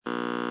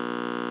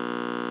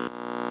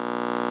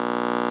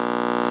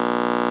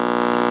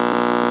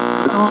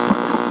Or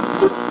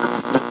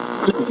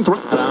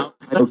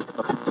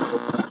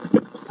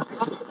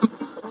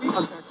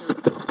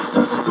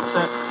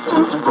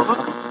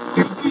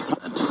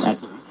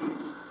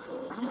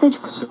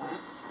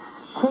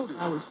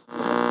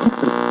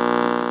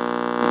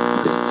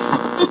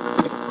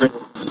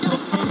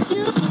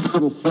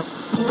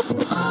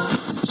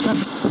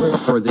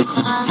they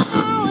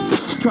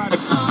try to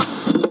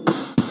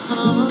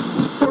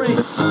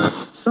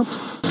something.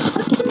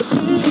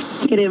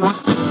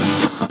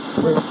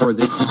 Or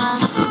they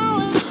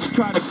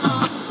try to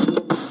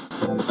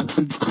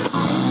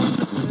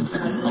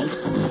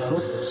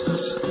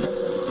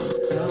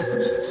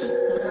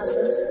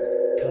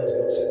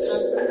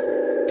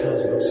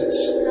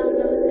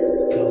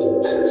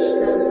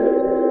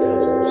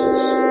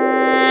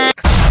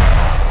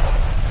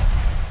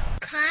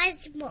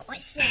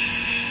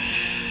Cosmosis.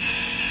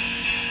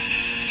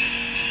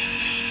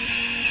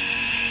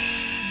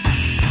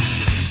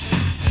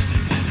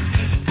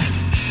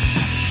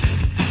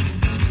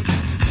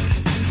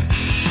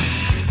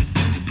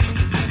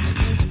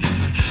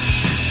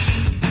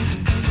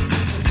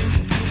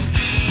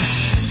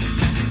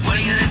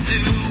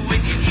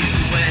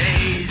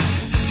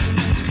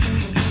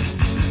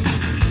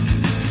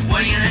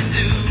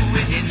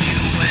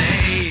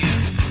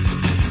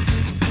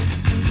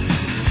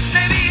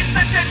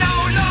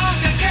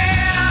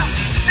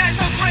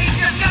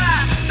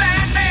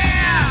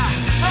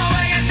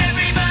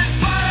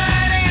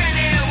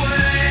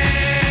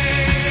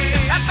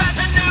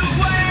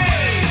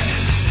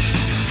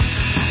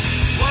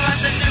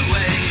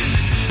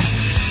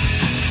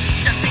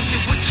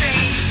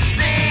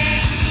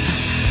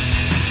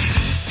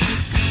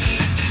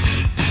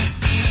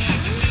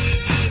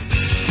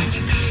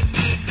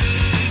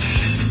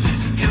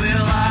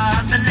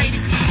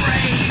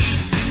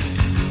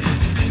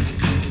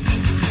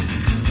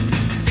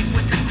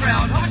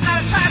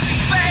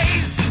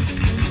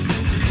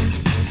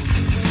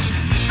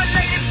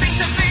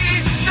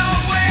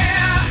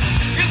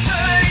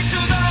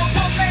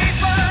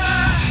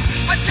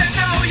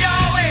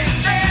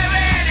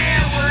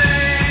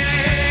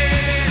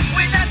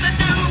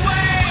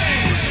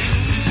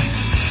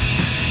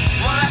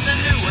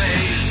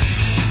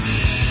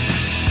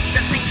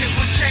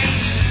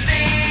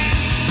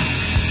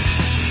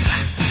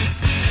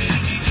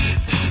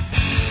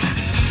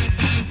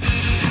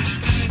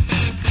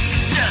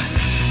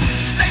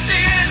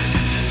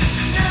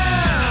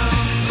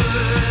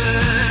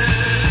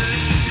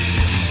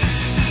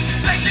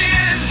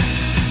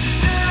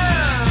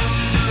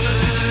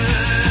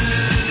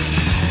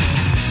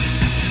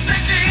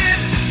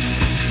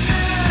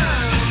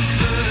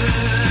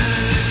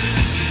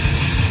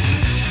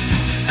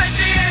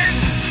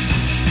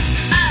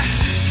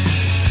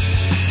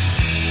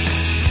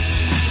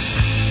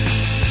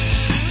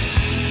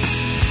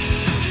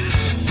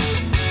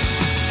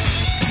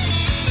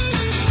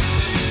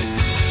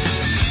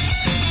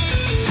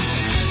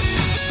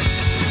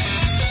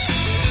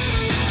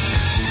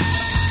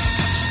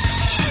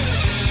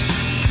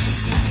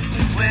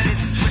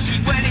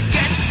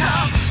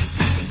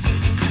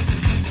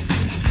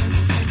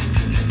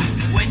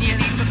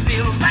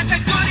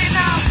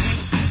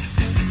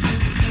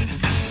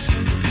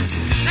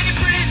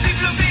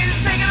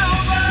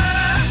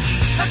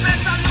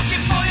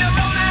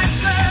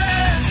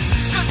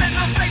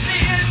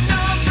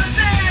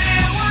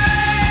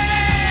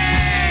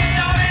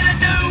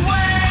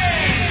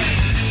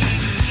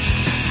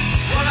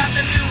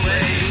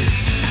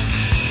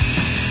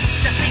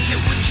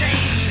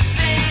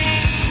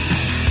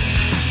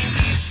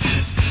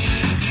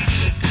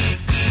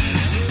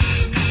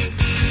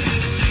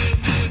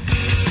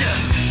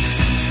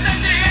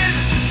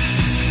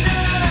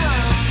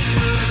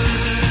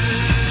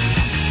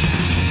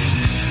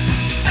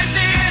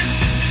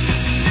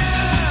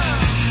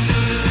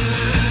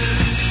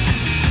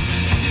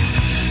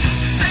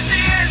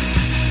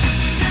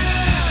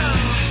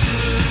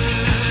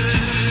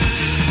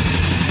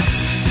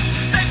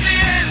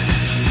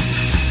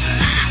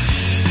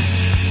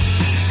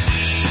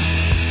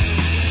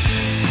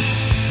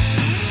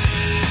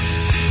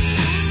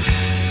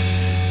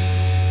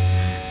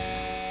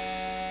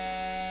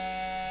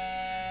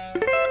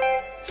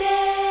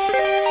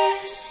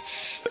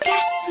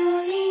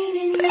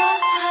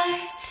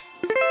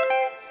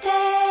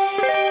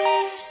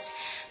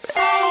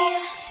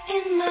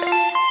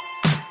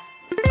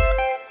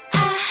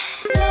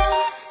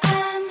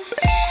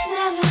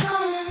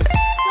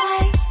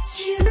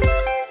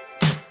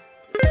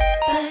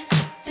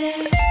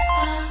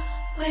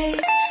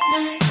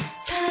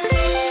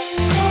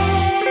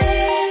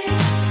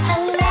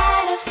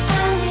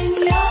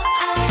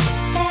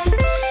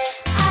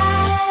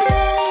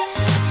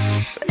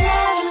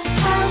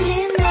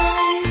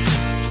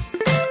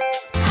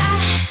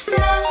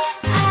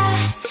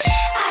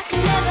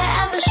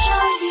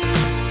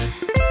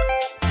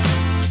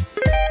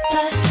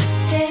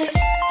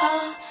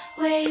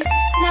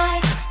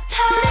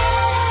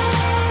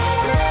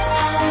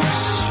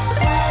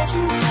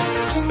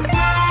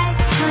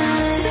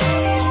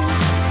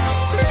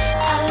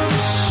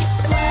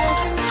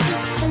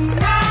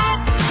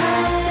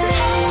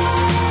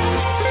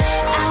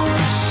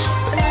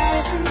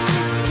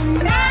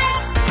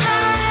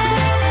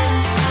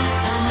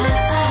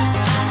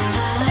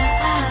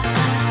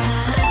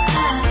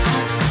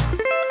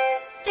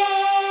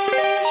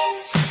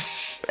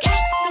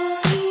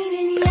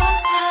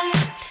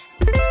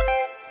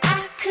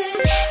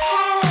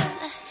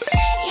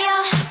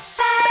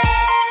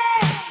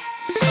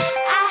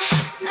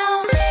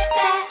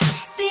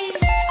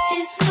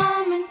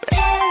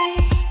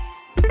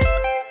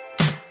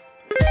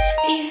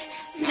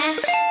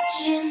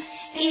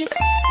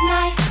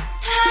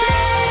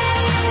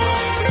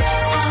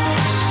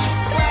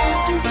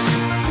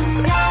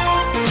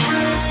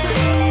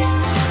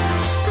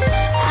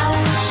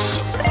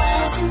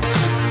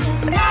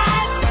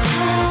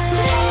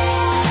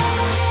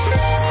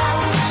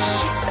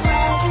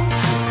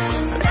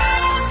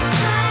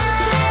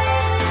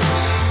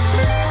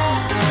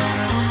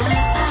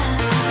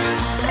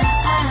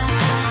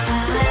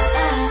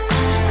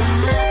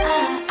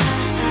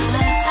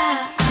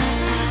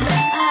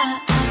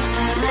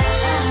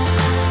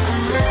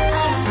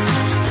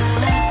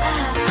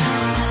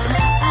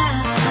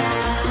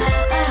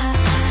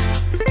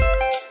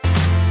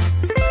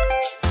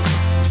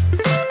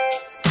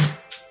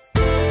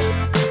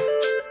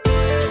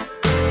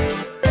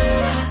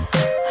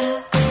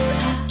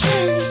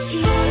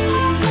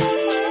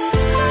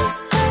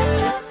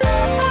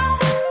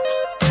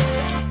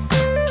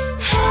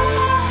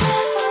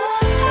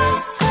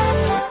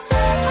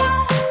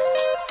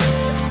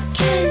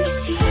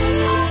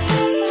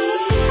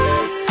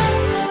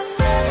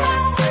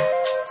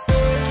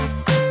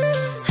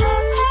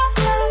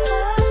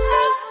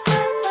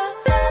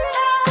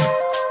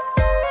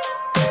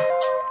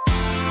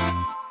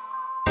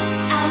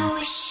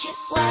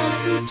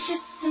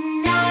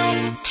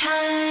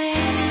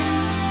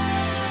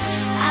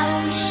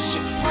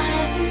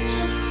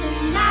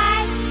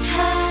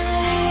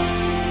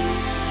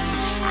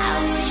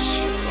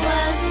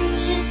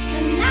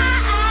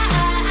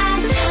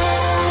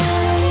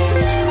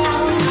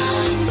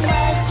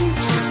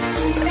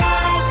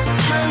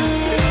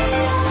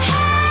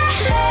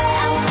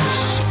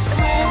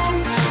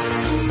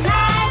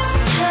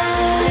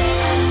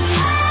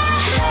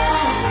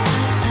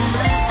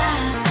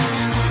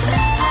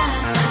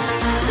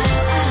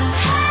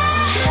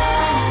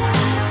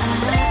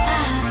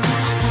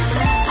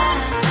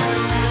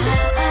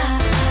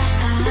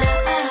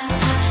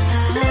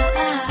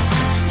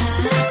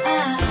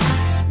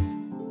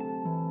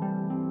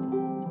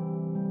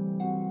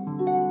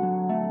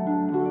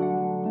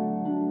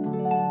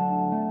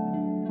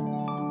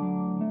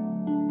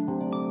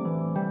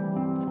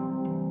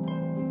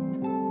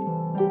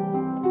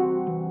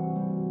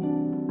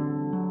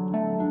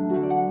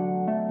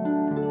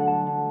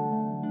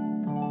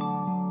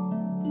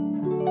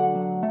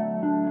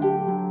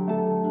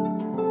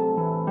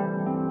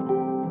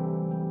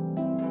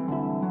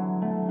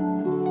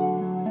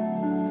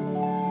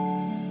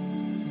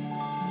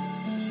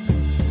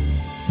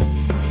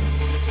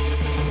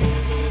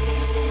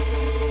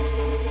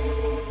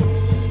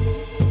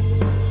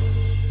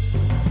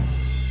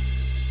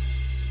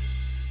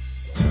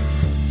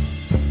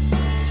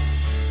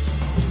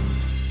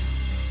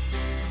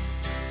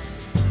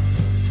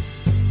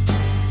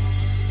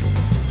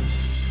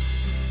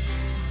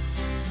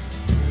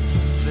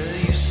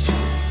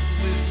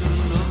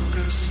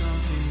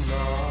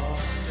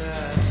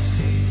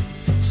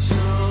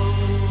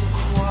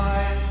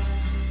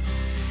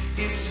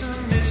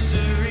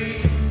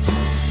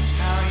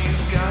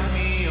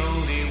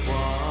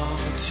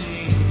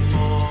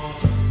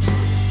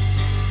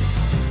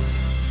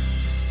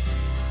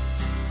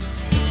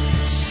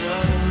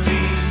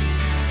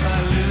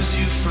 admires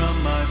you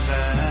from my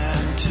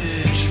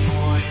vantage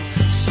point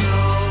so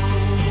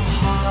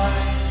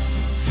high.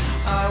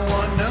 I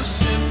want no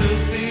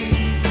sympathy,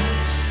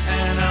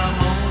 and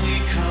I'm only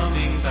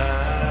coming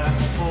back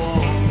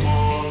for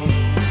more.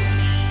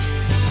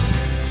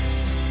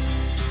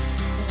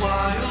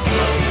 Wild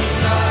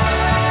open eyes,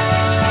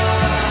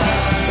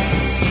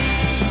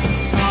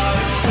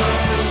 wild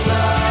open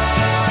eyes,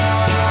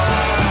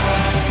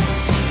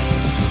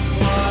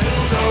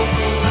 wild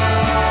open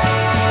eyes.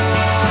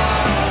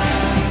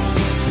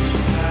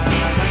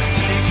 Has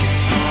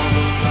taken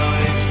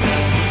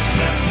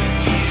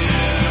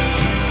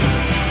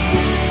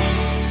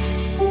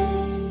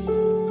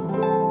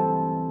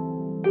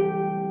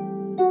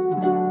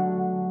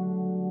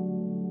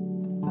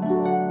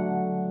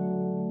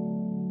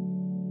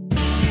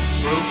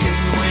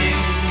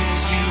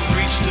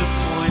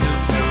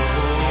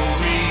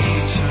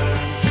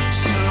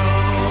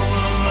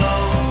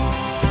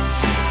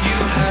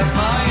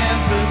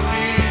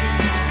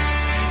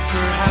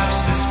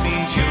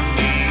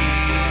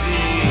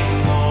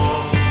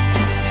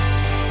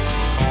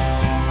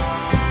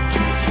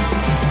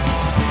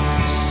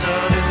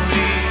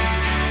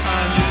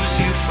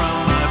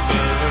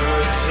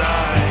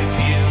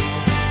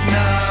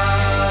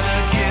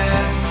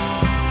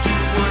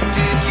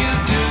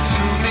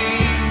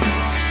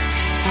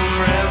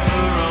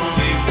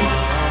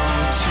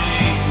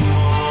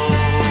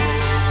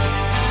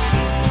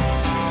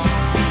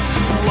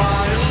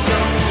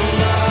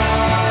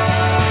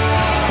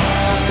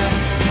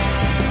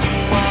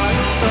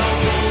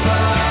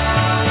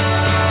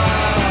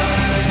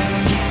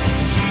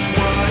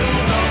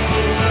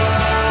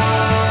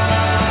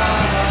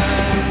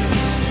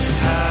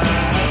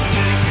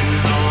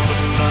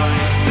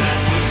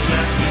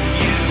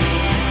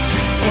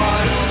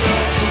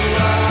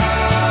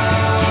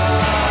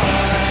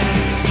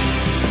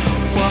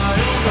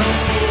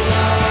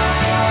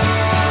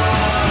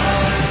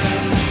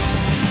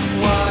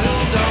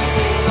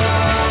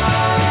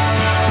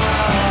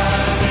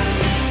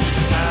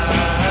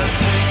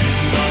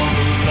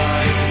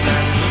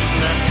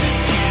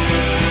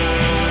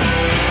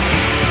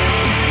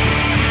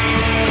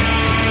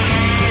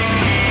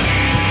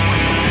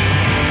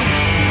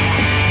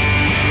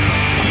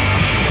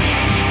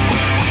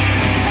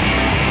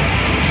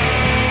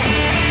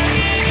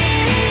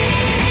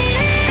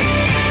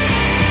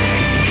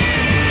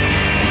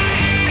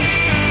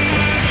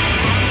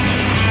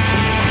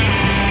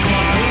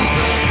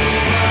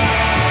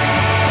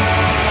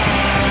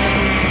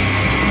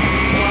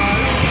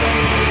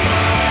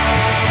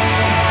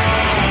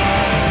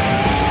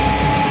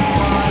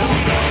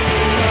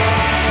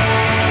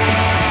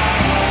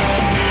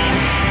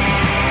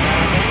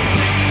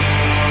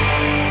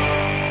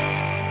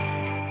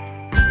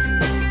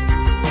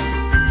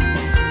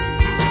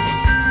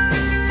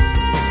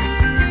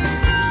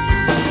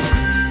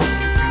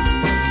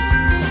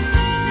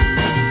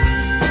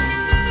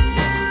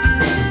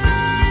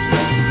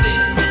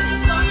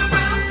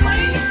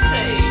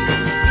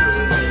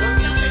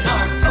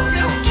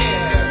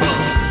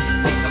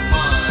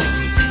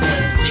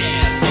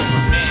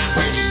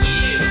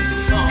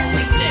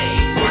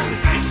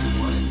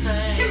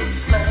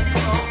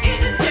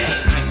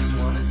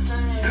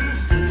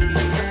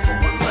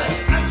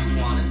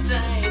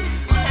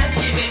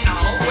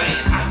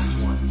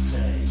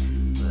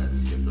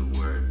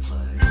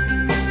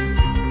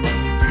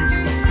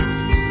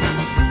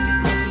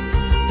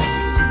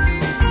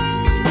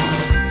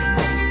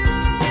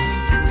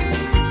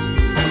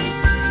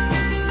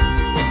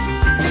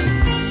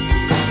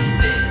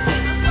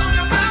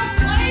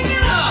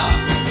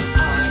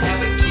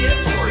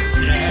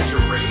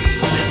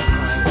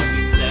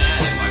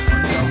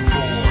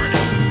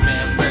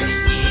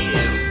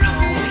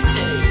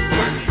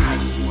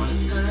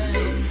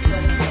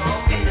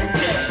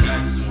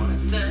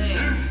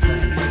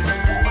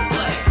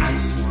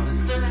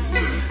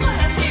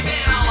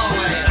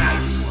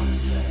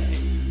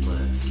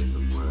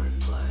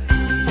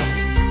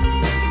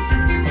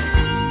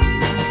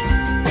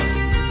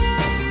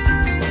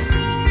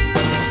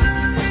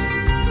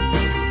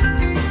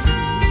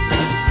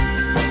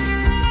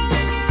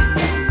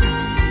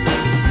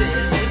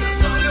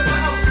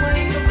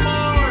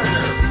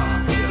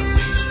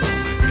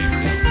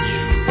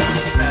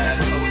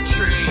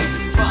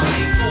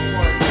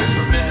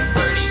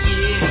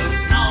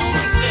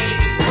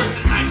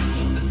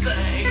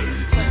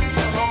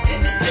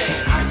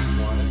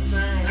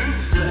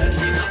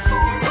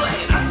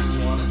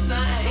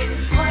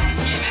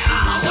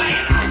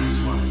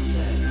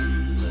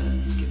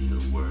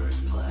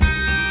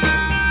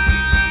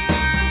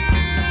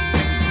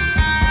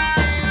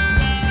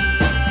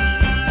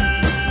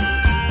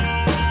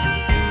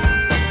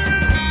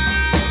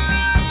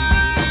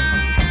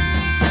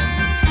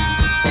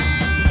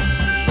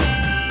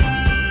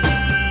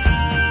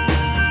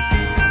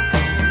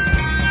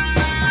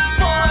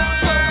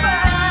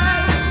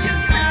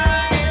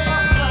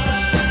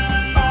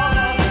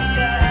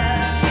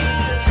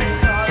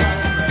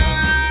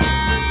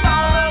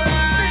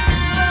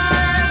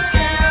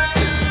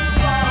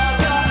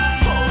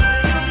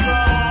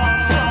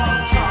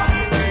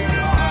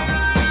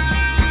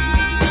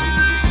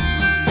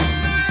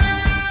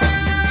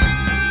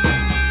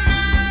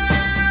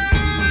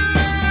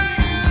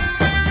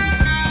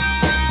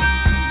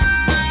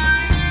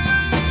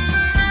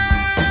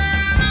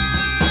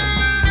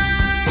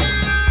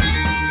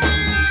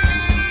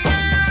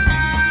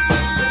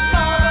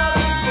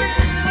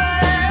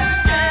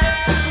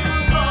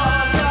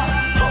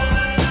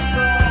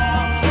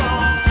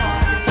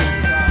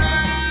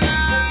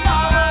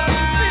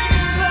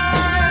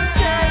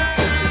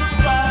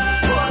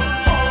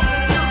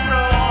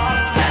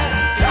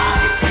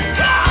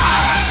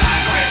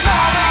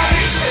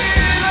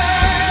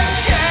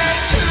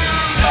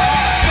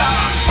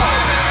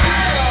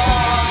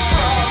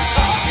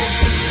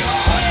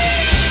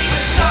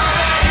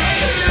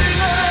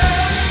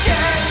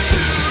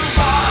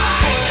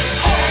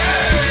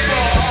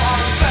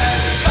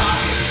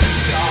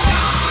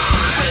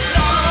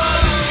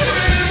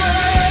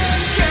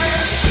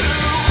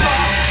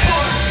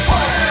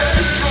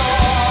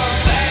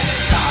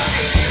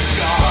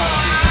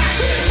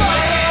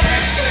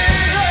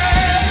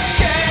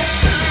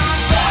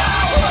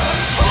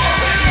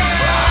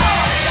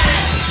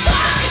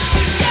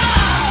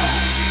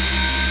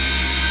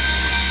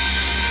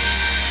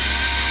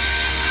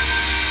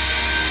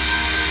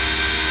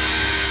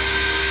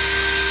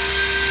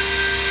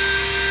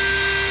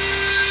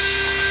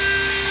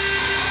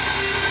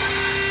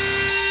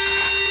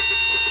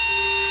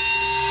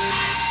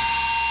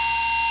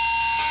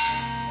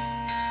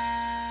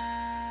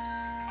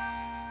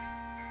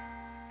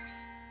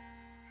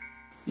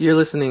You're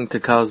listening to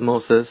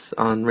Cosmosis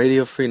on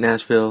Radio Free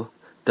Nashville,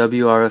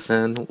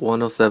 WRFN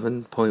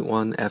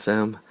 107.1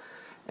 FM,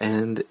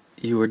 and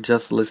you were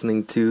just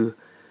listening to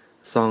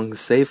song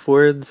Safe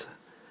Words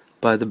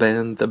by the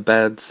band The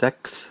Bad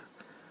Sex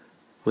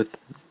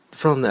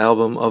from the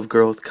album Of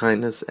Growth,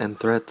 Kindness, and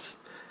Threats.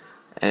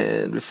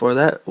 And before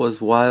that was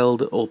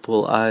Wild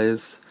Opal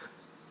Eyes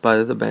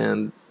by the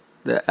band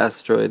The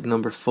Asteroid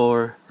Number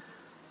 4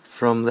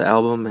 from the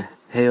album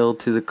Hail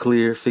to the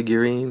Clear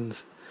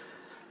Figurines.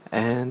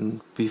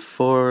 And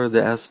before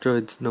the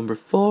Asteroids Number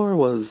 4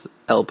 was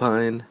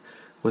Alpine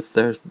with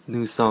their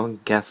new song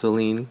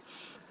Gasoline.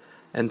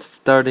 And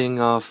starting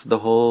off the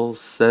whole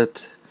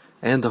set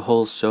and the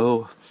whole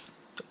show,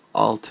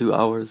 all 2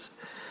 hours,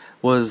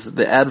 was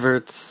the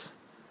Adverts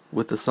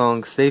with the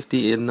song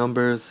Safety in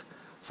Numbers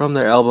from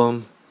their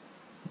album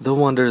The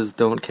Wonders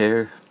Don't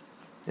Care.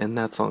 And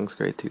that song's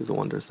great too, The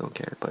Wonders Don't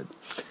Care. But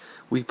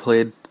we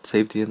played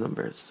Safety in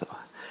Numbers. So,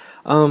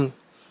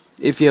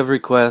 if you have a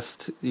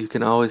request, you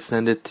can always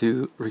send it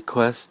to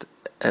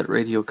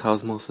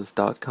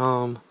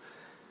request@radiocosmosis.com.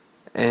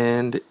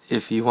 And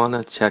if you want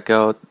to check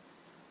out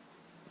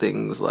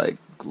things like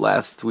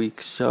last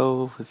week's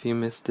show, if you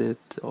missed it,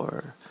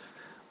 or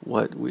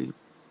what we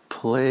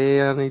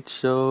play on each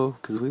show,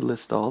 because we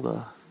list all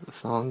the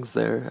songs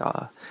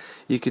there,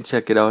 you can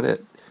check it out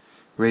at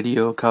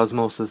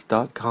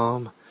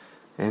radiocosmosis.com.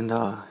 And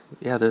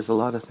yeah, there's a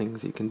lot of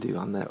things you can do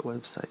on that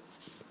website.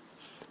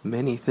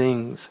 Many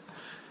things.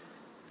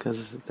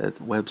 Because that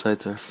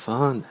websites are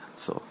fun.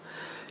 So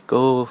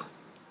go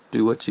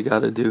do what you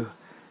gotta do.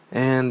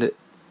 And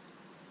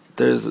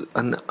there's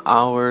an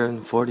hour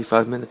and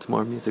 45 minutes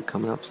more music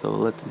coming up, so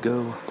let's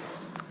go.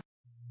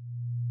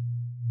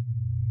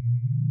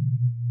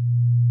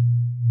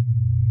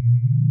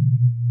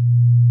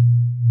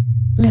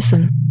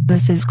 Listen,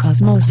 this is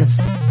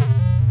Cosmosis.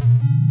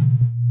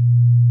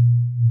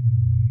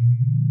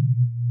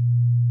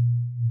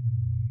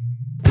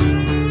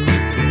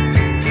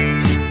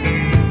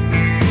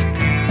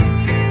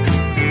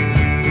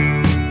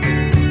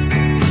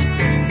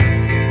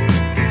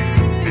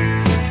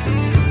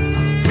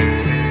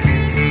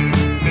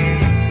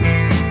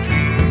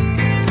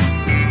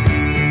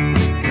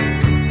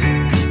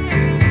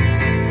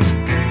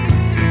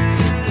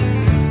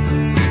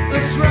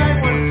 Let's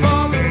write one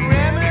for the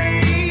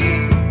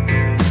remedy.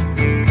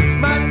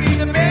 Might be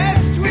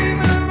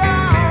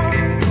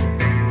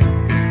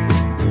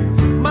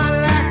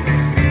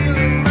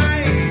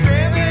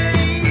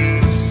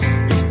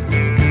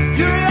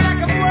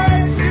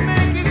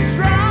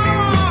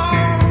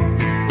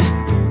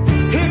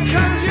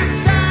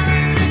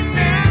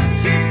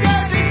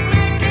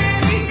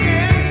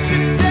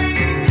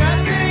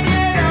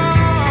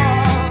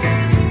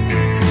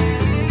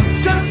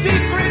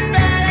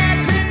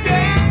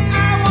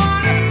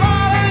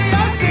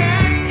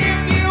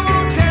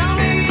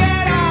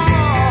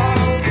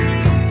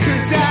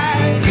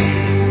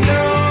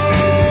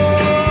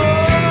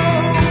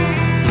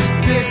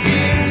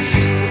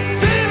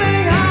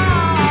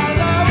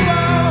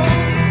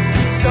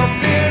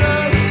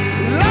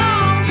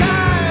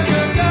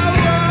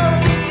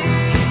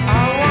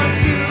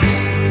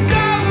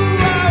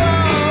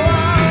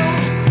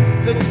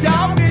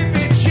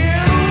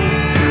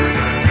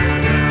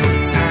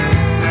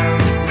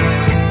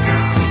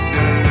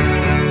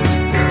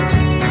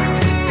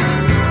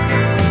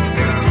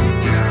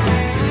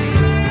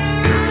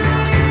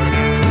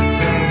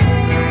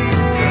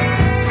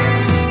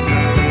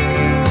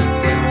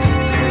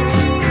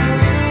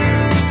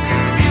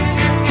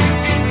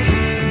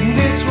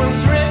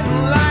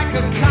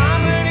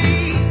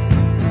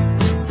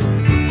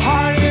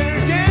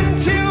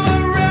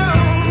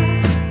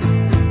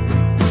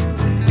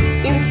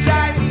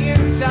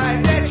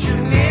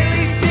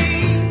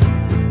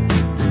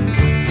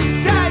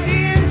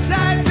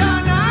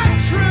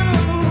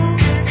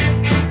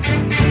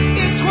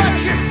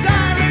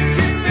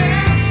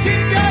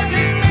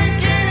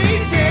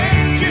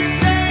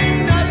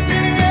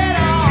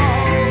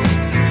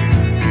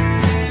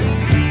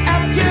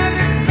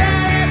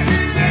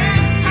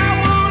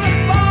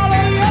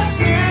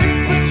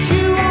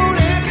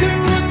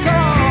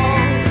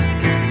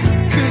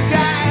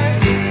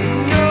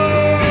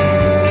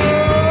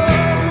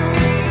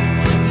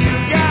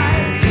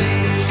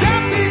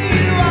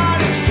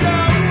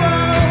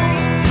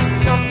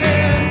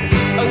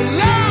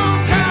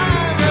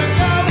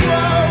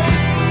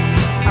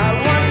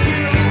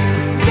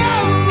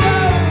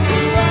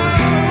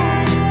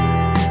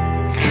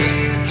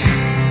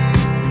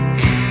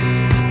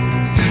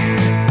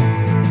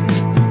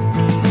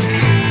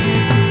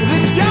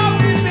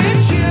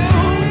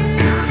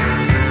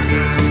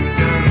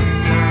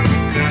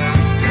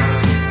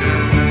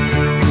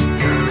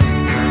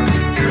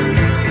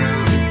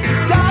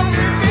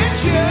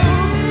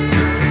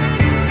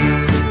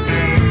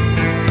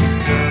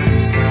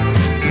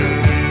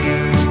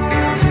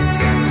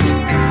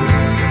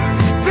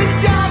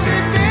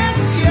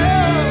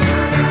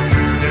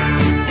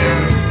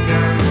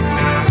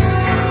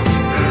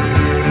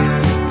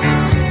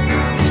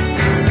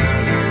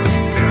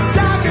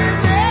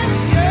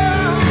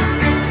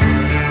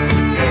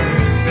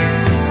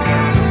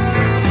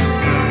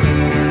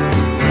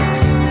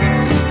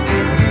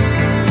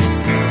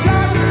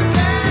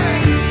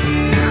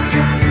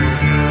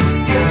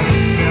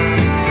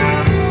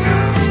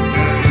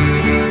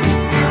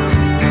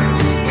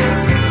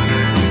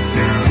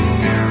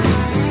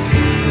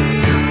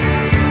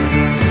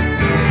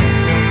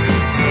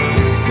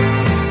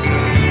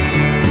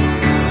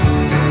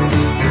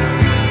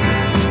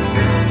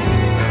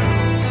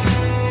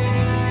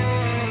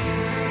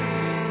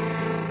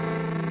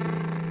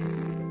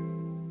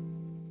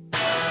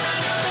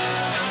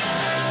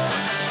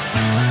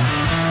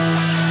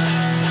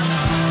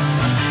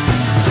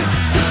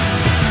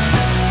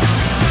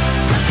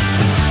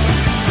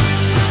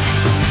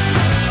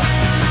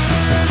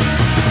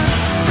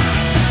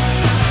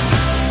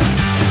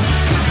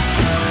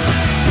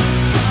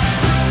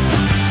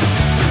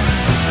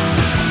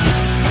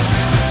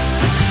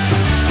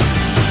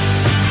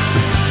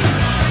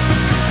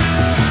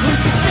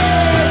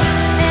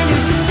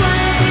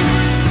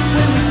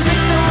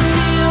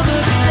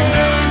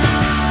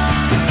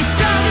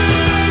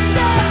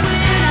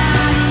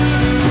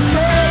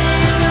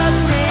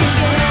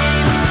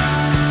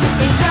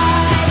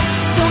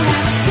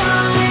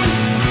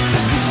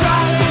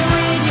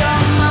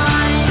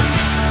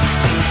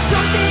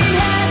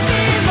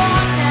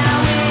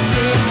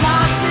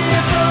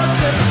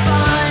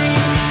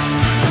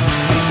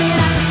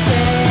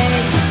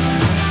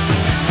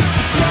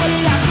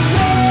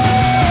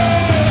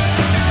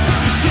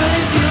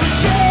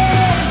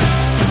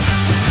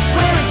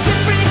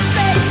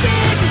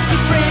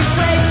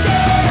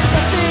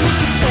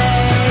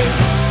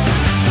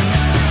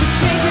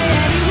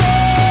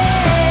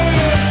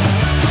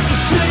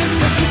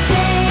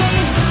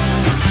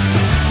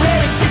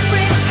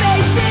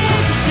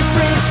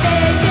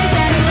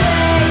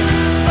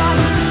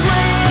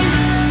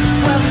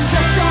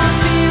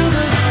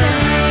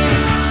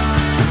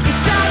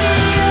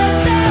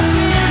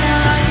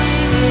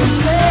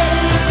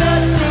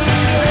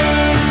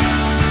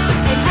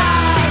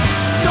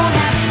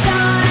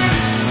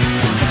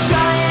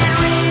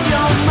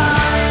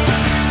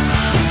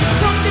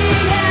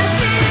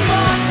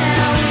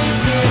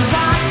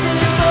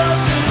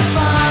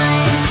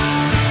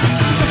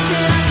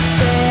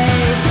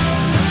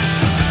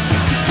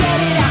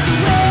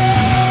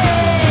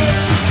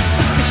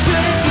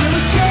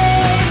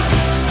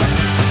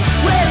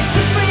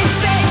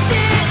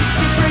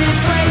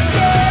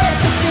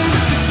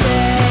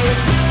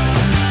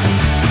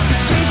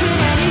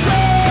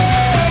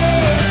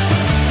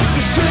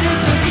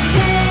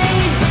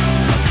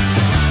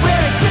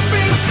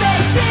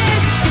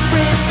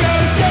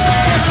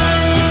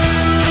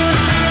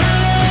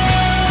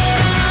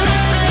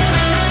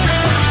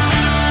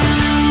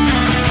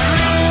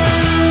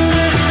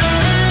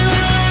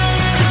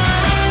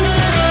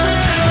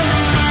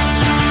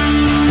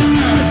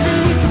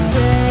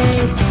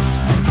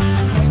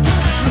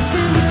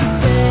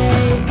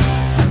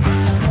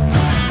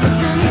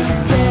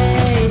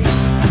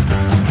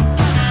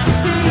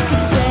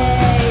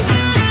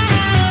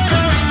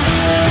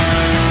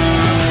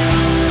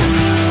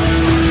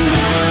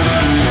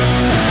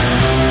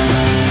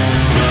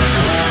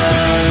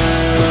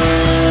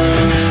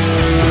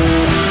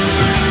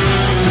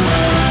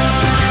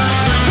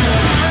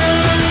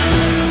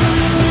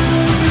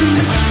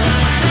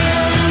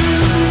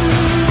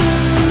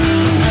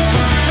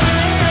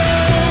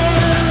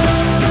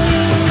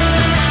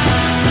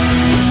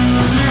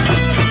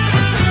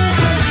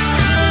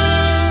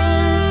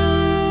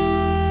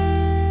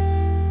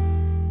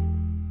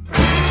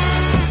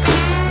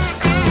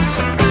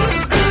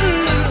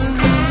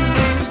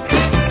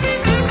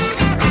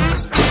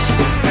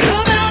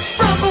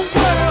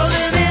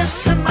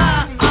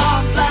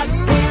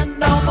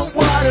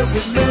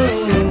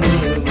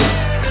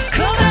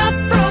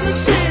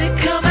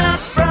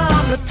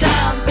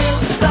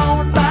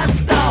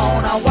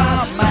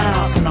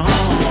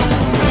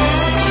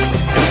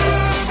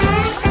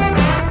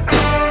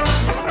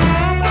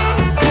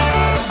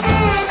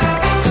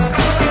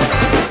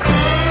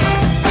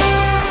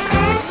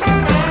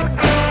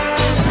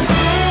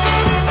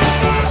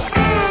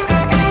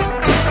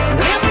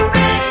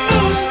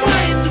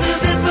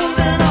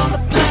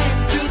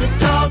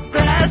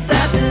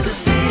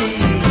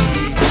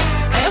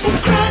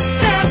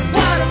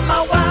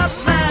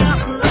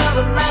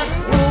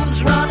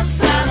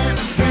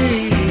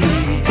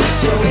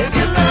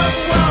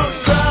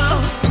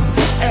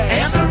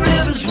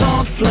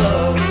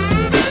flow.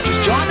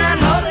 Just join that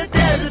holy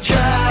desert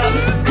tribe,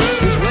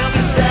 'cause when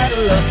we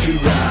saddle up to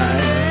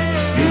ride,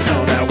 you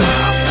know that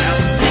wild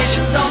mountain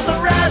nation's on the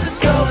rise and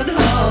going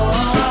home.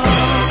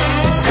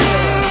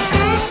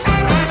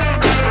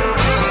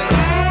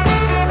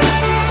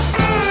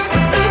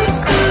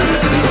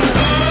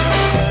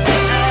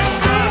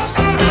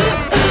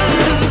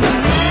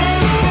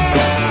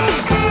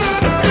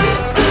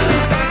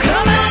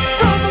 Come out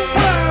from the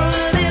world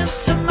and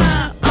into my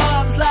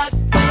arms like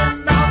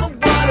wind on the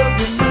water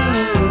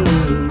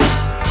renewed.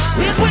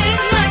 With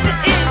wings like the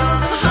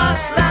eagles and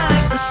hearts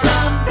like the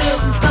sun,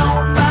 building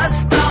stone by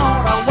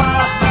stone our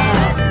wild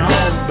mountain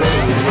home,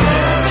 baby.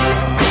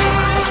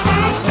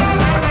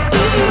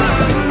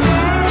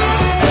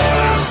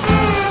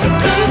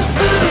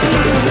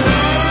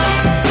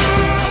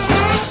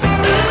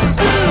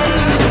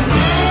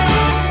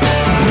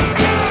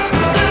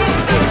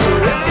 So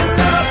if your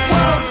love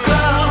won't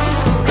grow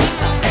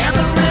and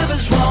the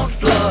rivers won't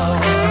flow,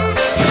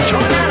 just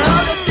join that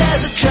holy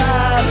desert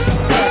tribe,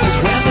 'cause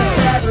when we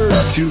saddle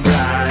up to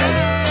ride,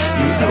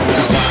 you know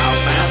that wild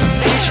mountain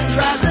nation's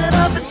rising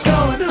up and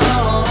going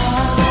home.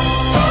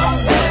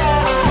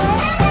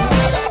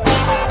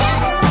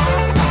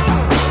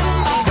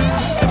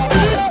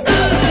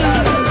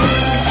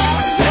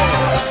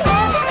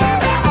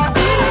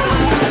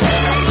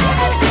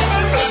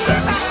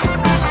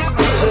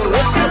 So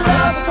if your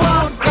love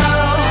won't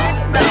grow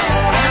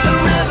and the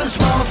rivers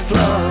won't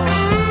flow,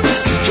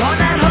 just join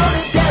that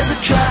holy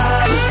desert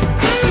tribe,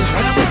 'cause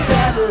when we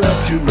saddle up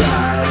to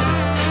ride,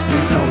 you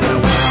know that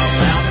wild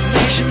mountain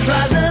nation's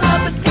rising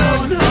up and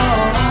going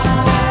home.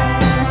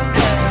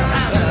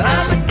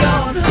 Up and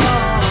going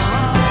home.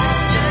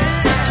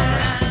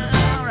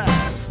 Alright.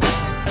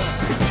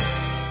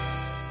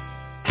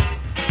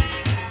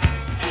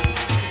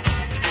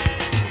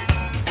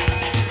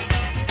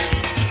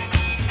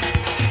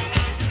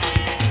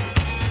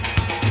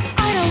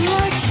 I don't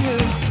like you.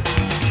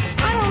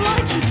 I don't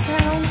like you,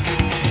 town.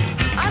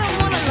 I don't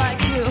wanna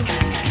like you.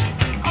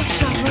 I'll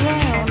shop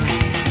around.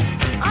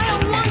 I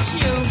don't want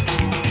you.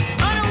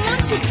 I don't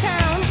want you,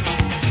 town.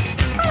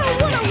 I don't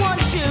wanna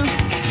want you.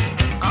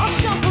 I'll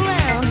shop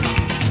around.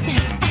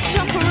 I'll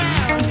shop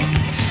around.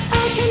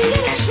 I can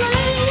get a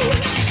train.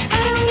 I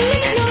don't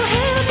need no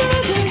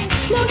hamburgers,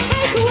 no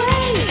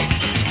takeaway.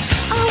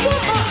 I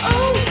want my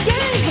own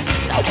game,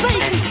 no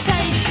bacon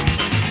take,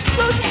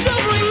 no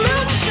strawberry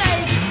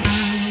milkshake.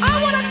 I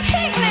want a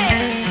picnic.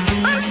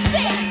 I'm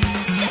sick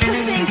of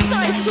seeing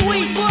signs to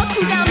eat,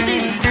 walking down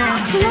these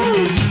dark,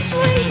 lonely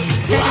streets.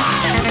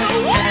 Wild,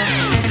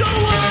 go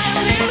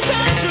wild in the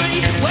country,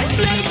 where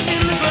snakes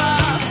in the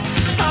grass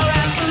are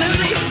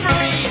absolutely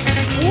free.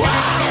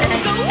 Wild,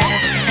 go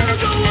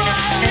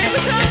wild in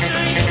the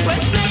country,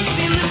 where snakes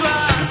in the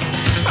grass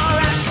are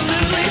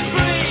absolutely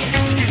free.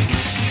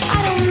 I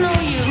don't know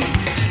you.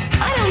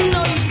 I don't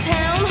know you,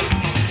 town.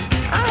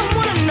 I don't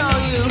wanna know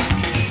you.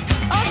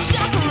 I'll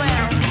shop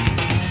around.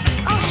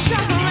 I'll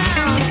shop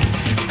around.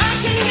 I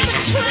can get a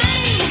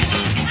train.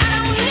 I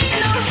don't need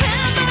no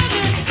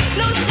hamburgers,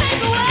 no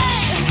takeaway.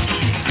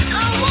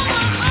 I want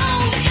my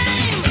own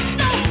game,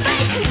 no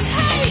bacon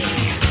take,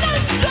 no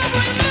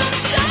strawberry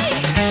milkshake.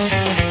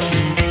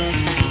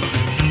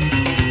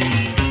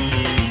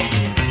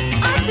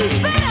 I do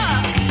better.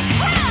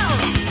 Hell,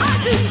 I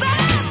do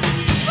better.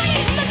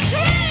 Sweet in the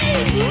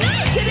trees,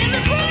 naked in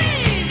the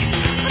breeze.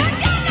 But I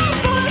got no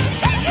boiled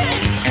chicken.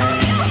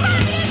 Only go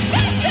hunting and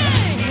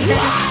fishing.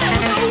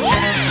 Wild,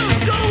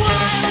 go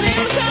wild in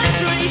the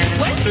country,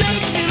 where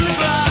snakes in the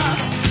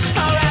grass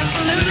are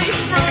absolutely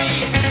free.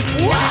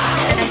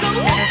 Wild, go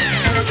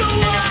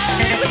wild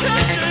in the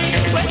country,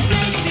 where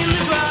snakes in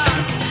the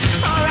grass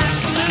are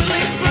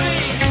absolutely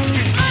free.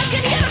 I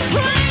can get a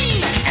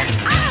plane.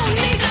 I don't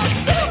need no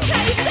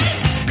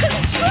suitcases, 'cause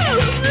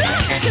truth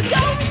loves to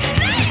go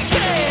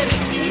naked.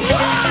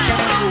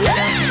 Wild,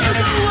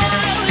 go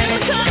wild in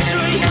the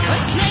country,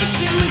 where snakes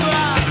in the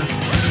grass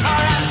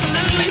are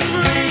absolutely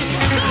free.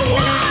 Go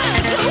wild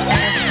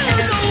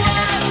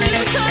in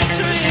the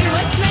country,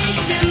 where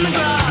snakes in the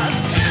grass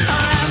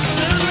are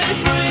absolutely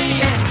free.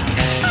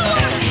 I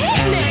want a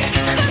picnic,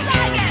 'cause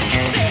I get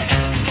sick.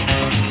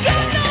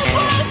 Got no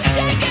boiled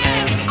chicken.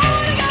 I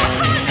wanna go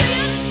hunting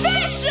and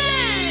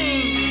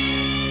fishing.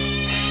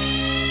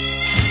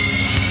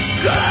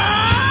 Go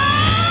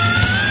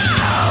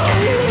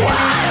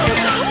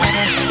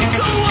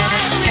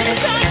wild in the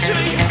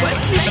country, where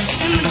snakes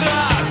in the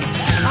grass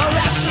are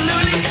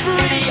absolutely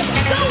free.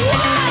 Go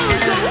wild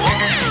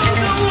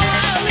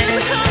in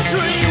the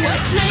country,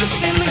 where snakes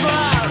in the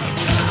grass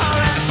are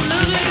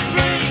absolutely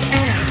free.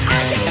 I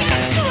can get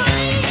a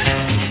train.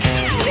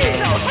 I don't need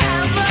no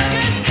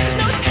hamburgers,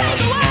 no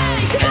takeaway,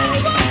 'cause I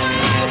want my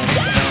own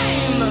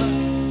game.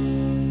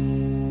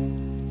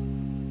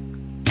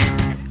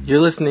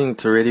 You're listening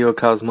to Radio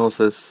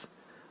Cosmosis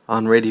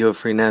on Radio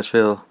Free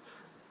Nashville,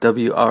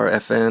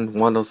 WRFN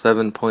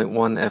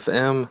 107.1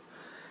 FM,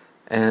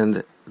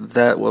 and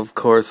that, of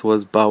course,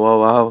 was Bow Wow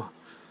Wow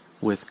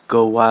with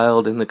Go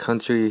Wild in the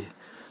Country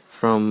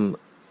from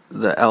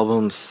the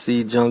album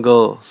Sea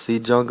Jungle,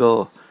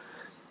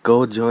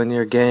 Go join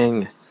your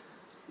gang.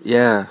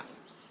 Yeah.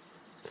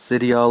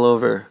 City all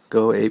over.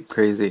 Go ape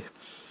crazy.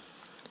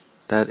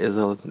 That is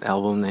an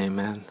album name,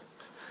 man.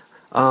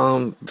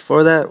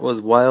 Before that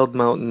was Wild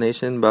Mountain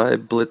Nation by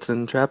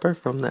Blitzen Trapper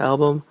from the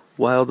album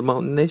Wild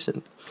Mountain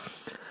Nation.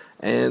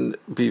 And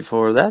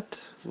before that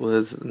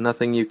was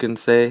Nothing You Can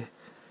Say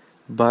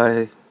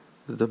by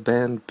the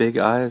band Big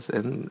Eyes,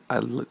 and I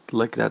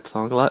like that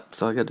song a lot,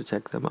 so I got to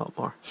check them out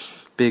more.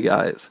 Big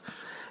Eyes.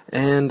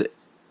 And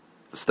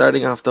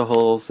starting off the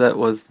whole set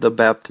was the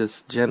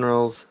Baptist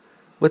Generals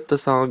with the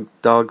song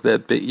Dog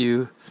That Bit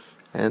You,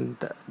 and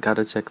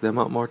gotta check them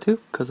out more too,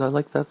 because I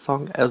like that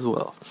song as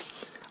well.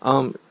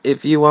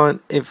 If you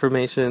want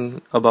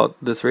information about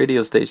this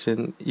radio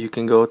station, you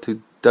can go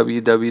to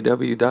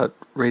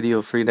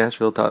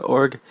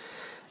www.radiofreenashville.org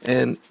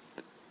and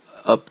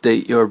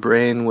update your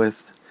brain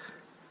with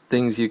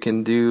things you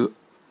can do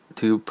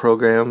to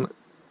program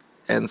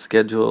and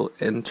schedule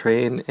and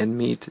train and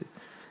meet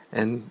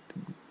and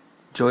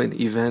join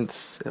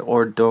events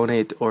or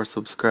donate or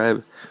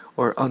subscribe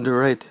or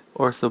underwrite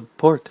or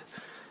support.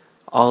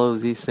 All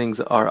of these things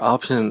are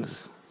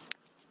options.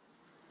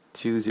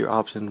 Choose your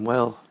option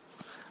well.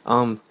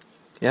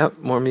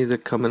 More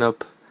music coming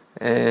up,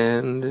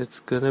 and it's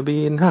gonna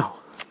be now.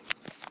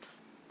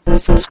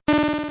 This is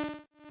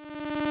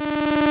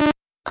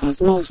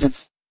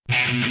Cosmosis.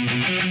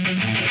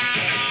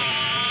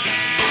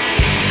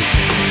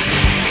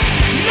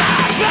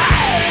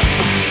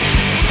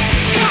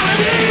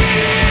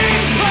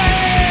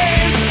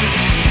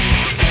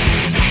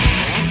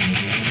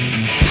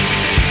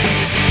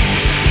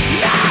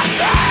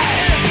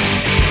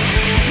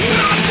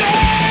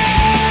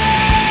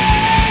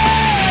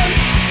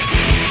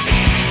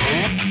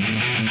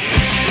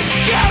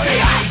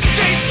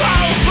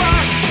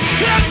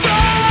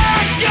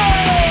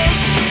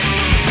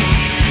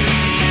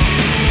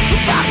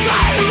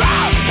 That's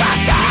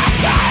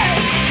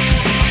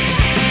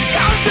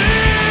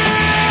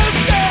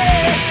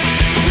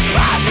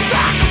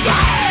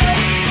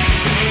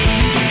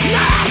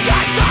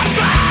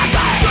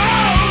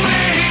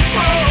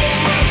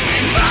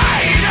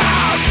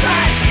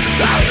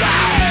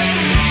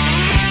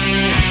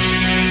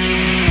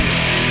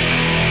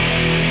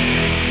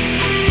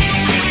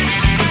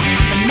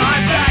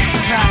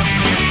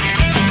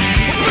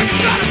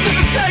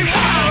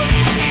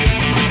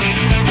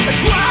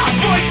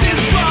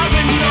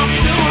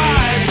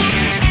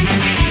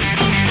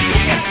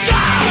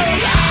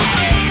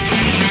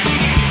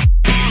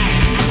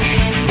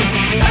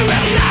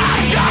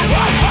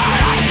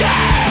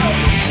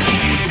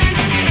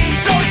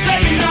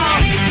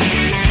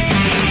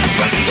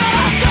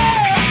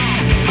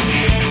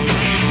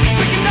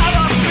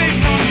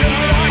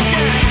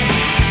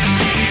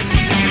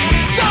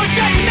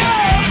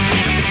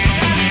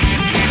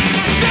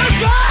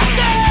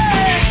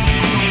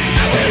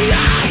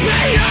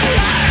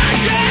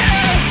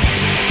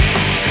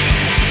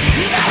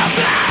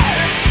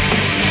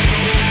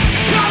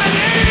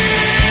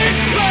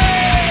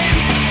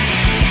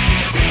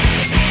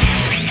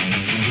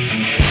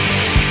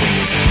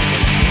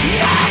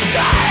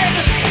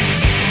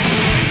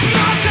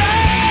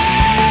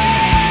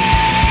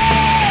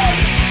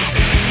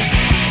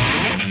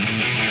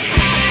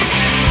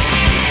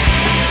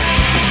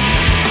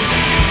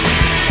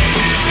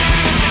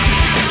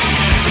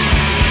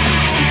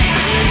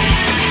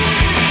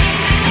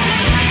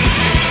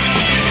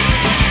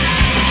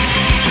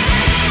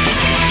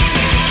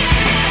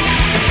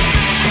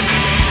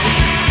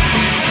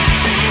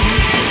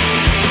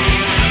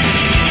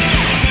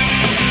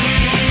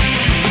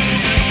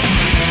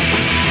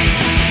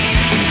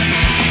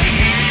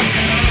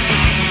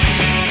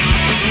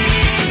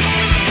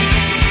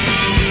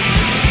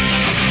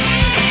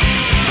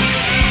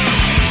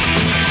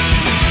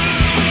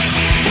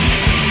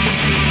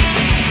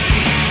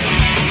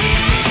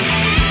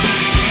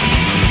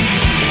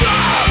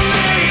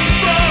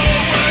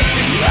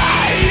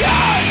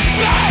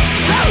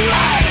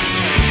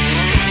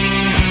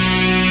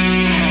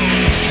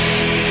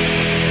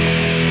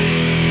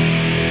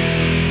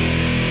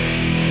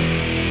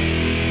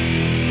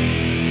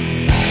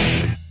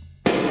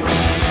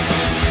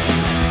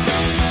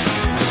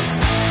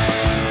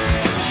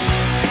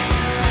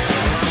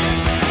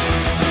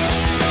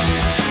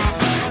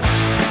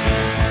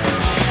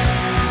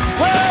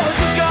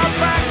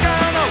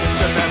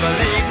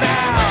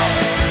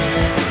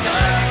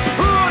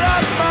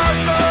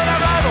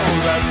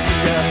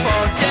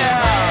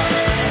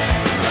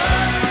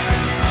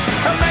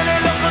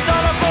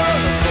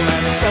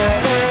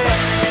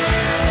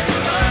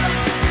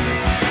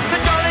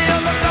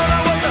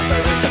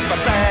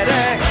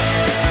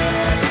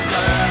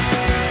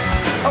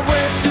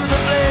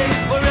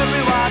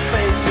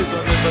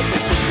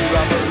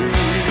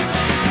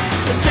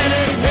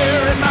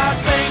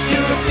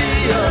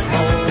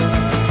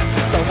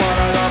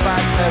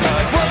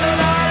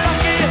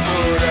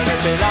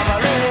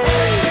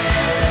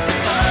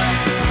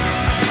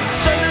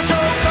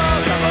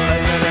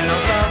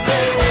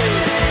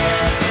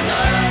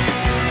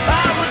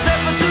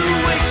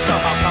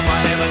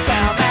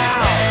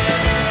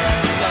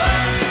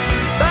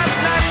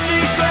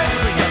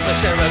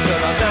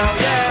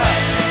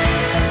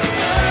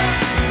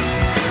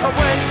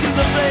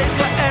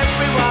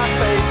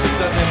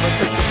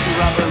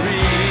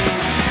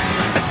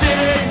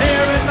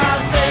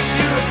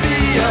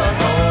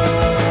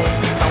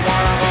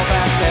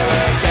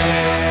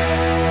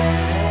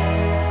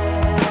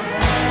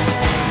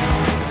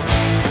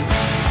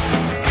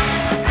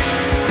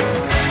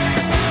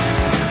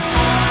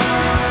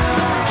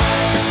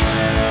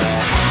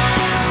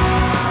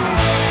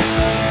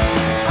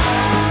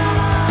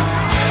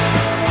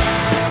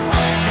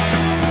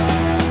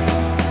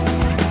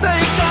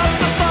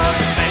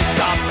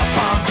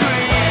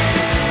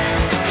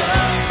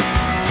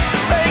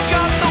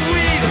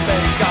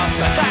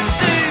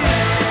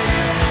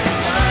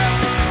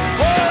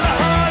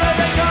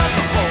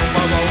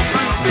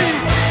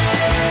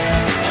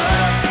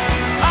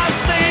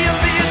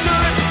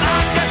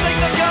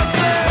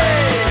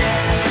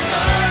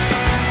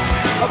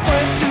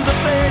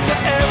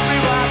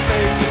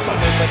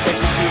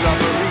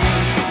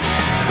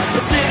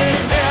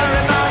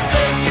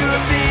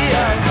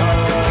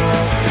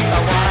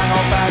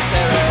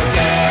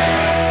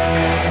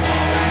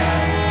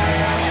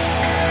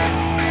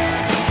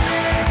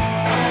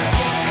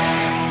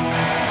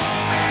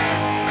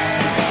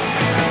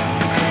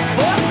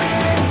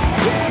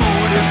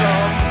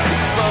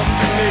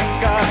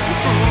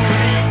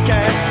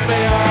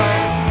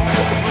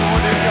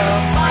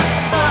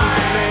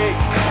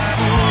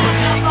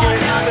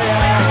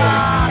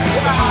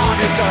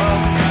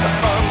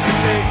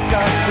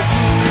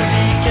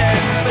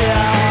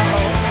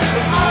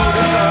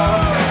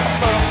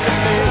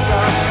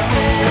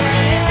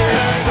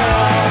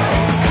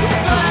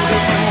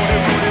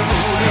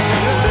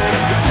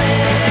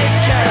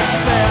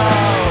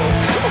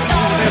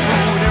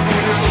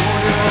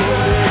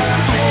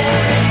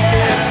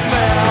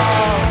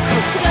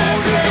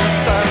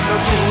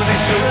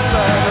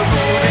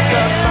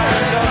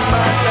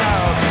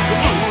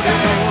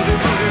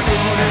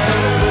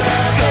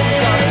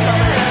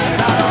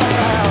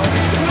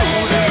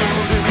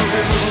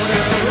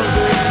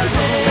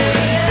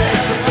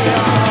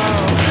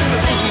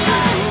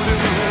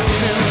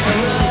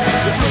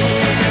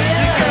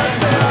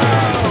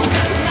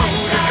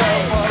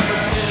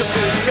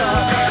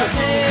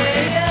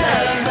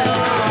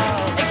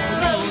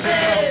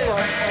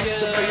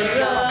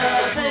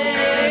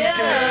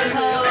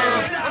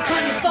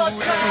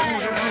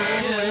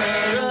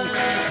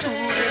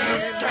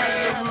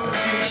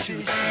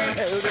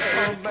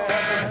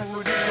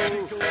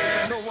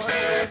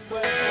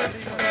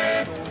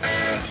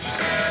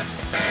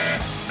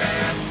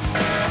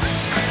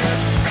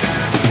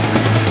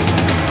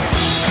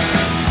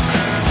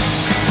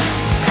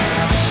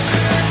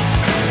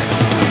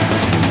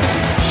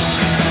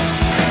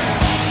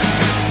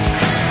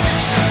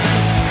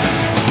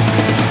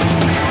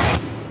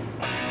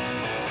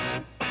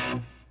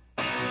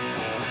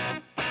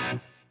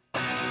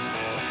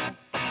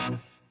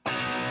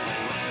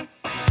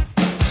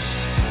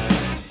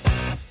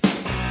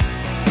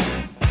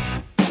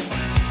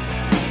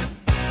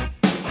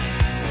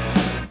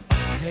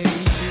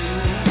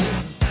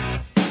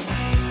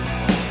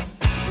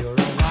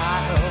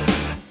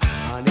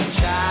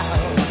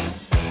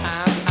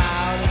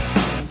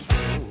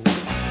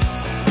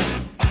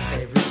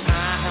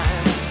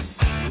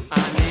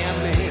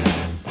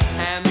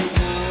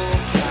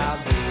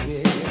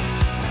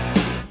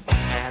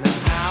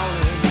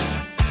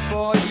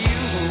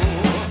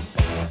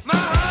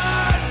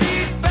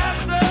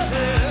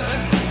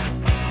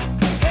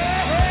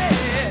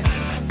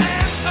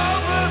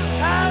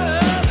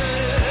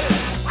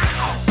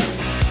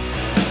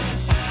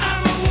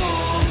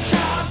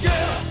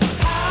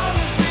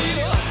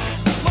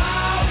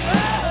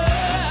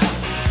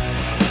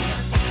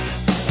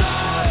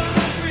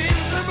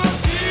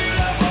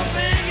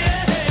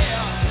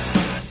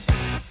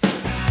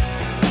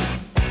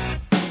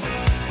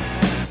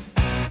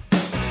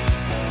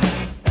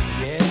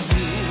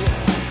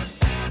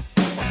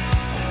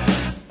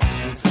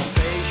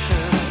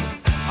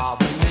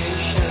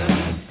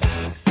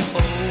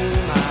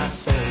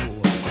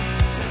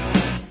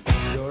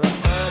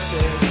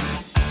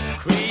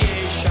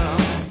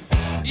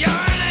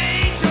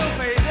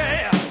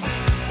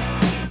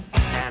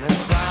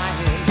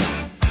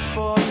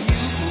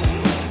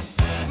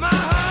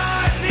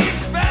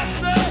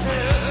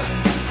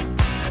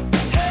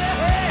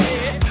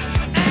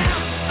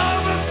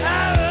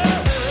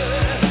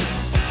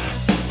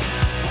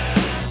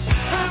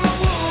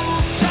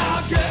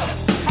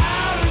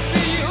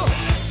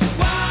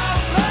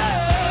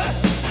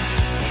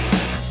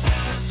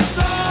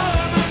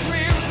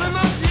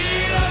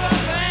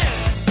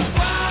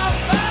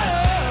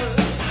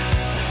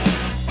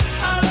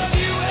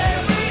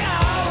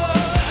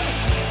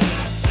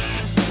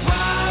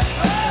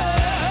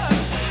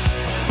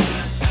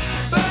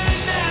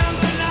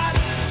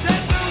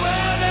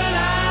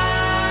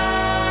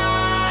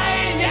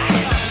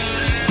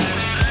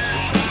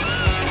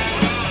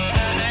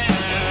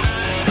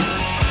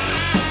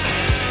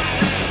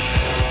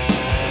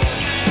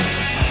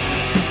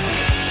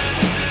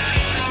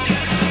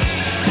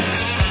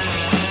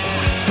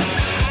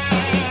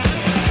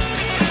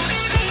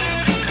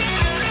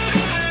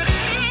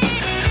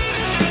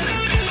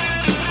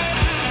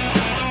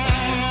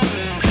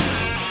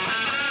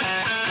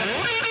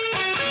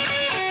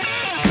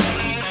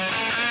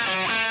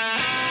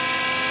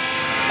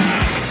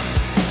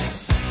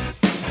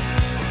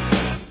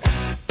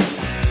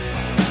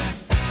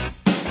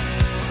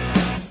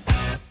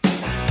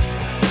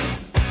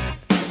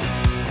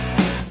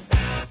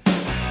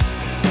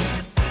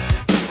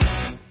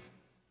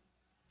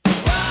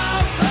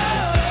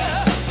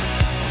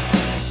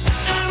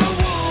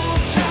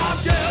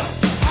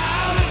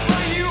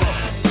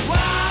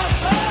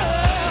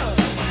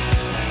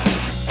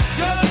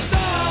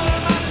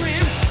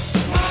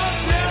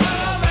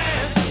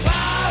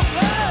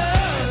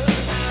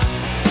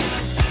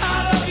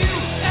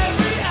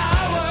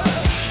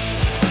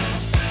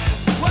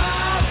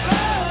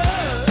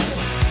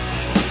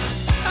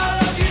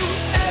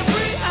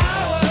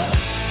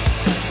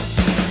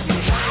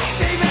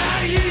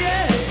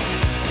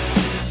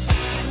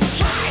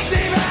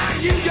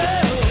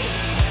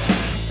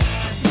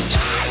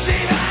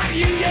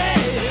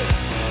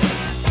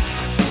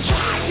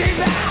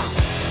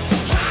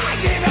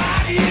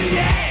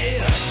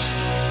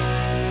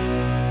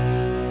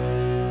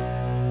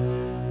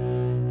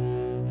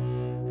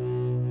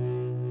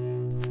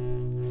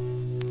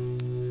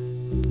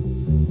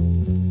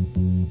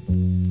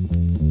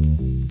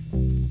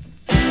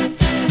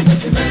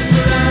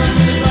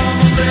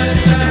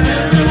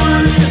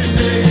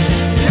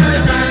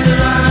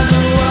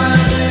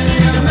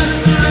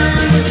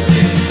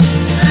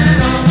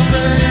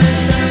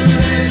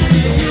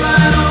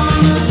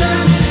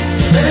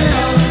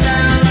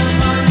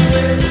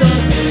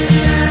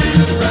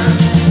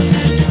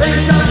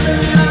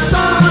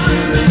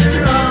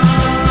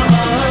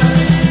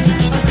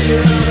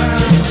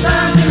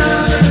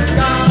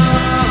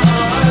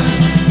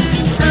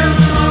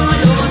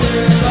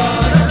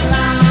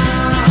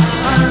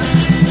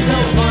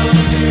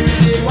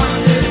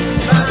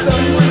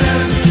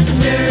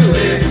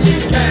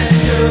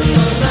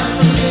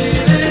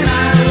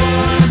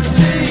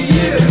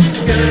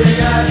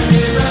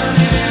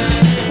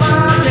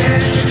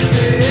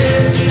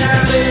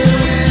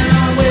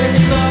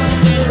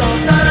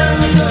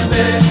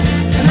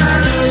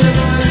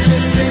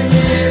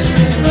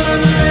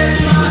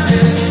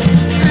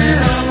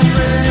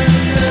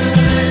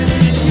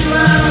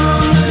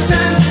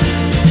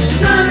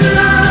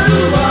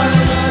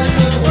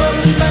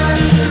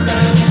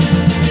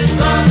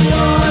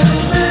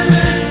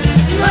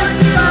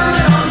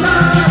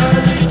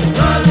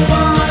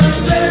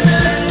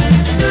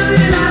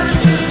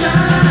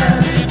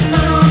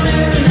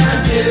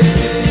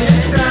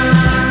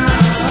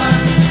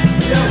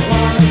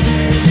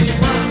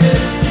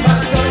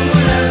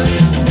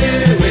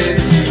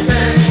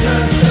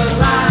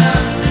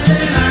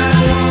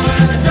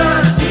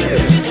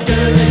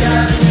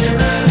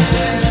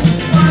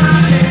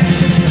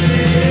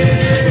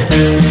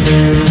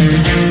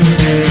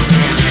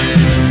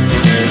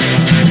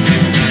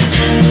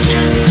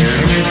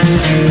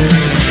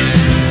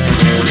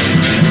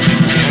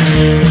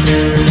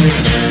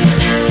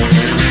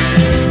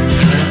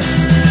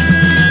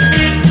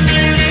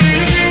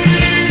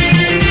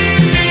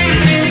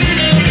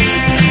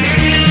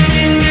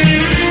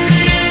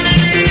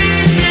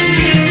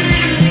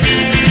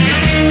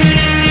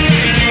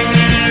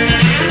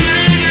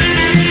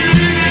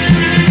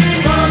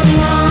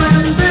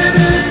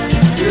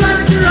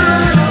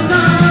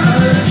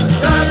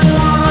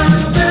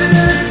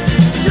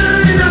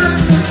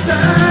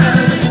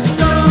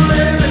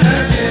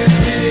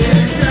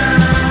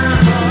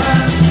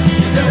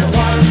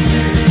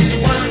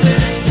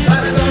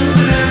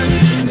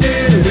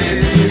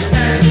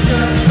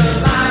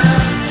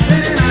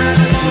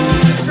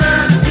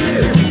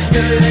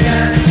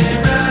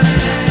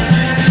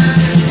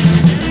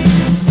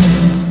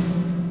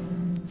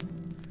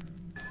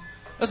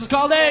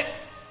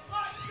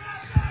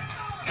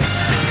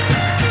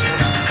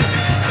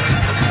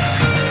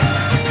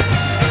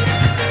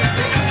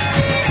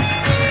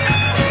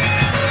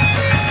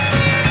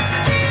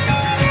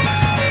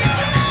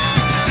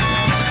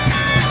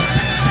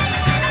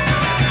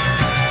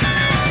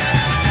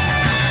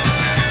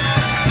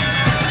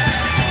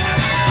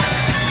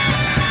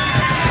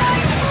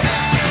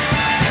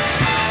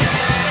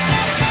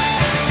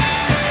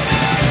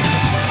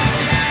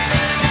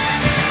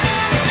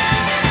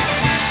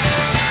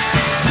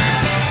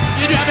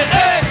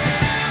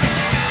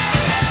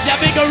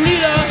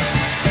gorilla.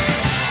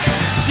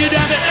 You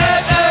drive me,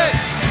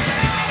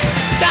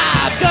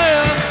 dive,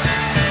 girl.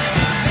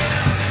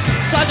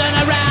 Trudging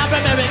around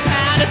from every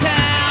town to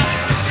town.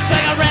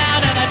 Swing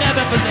around and I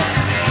never forget.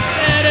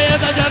 It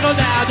is a jungle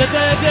now to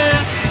take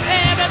it.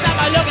 Every time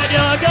I look at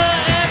your girl,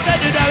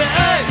 you drive me,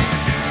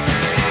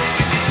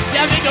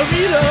 yeah, me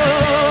gorilla.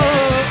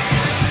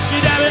 You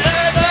drive me,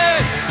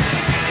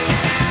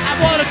 I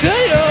wanna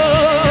tell you.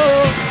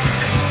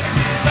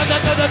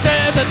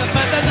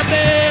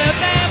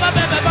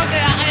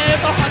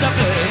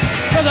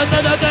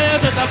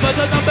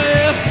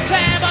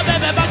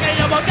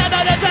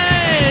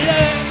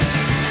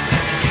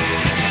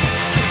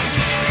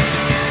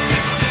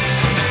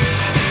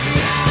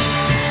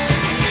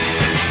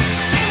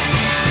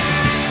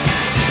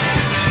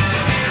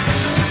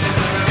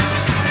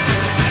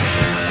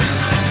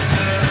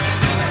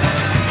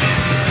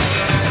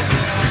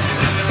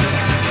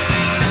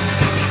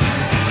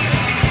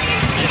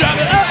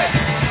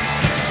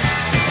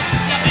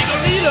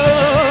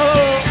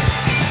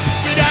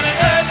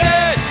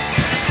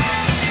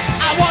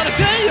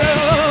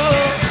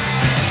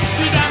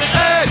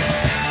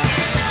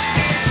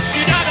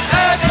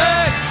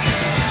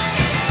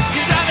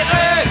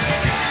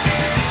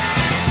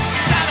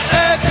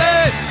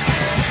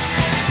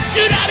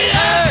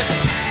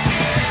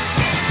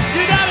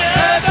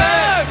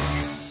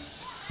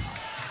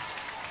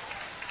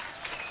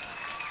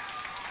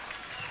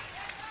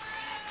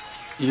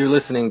 You're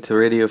listening to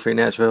Radio Free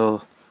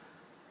Nashville,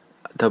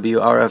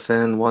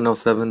 WRFN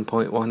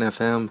 107.1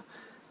 FM,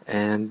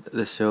 and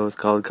the show is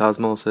called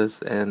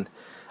Cosmosis, and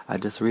I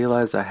just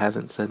realized I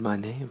haven't said my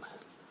name.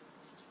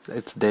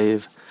 It's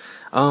Dave.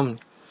 You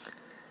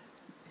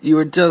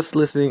were just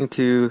listening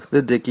to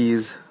the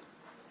Dickies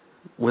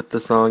with the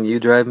song You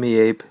Drive Me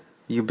Ape,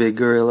 You Big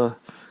Gorilla,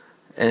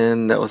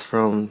 and that was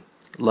from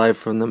Live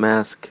from the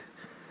Mask,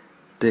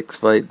 Dicks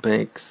Fight,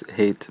 Banks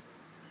Hate.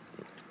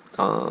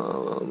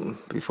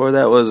 Before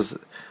that was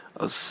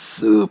a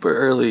super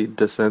early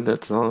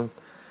Descendant song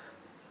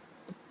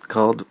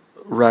called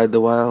Ride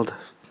the Wild,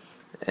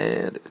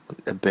 and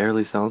it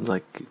barely sounds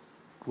like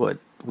what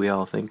we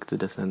all think the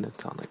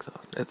Descendants sound like, so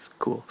it's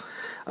cool.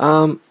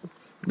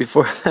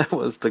 Before that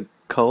was The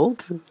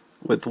Cult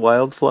with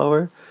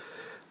Wildflower.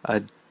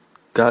 I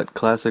got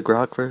classic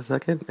rock for a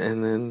second,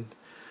 and then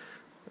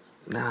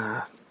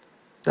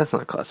that's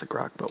not classic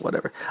rock, but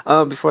whatever.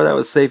 Before that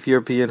was Safe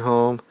European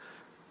Home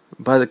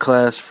by The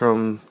Clash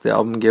from the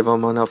album Give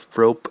 'Em Enough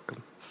Rope.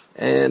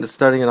 And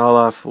starting it all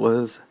off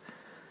was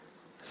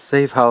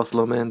Safe House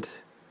Lament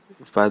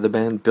by the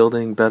band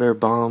Building Better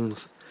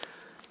Bombs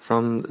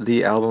from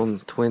the album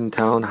Twin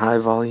Town High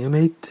Volume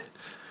 8.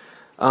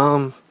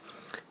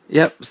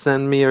 Yep,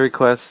 send me a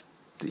request,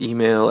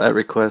 email at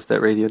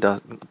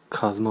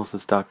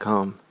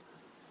request@radio.cosmosis.com.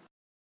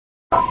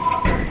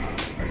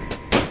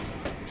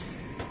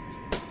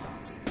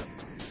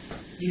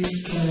 You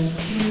can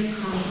hear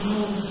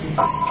Cosmosis.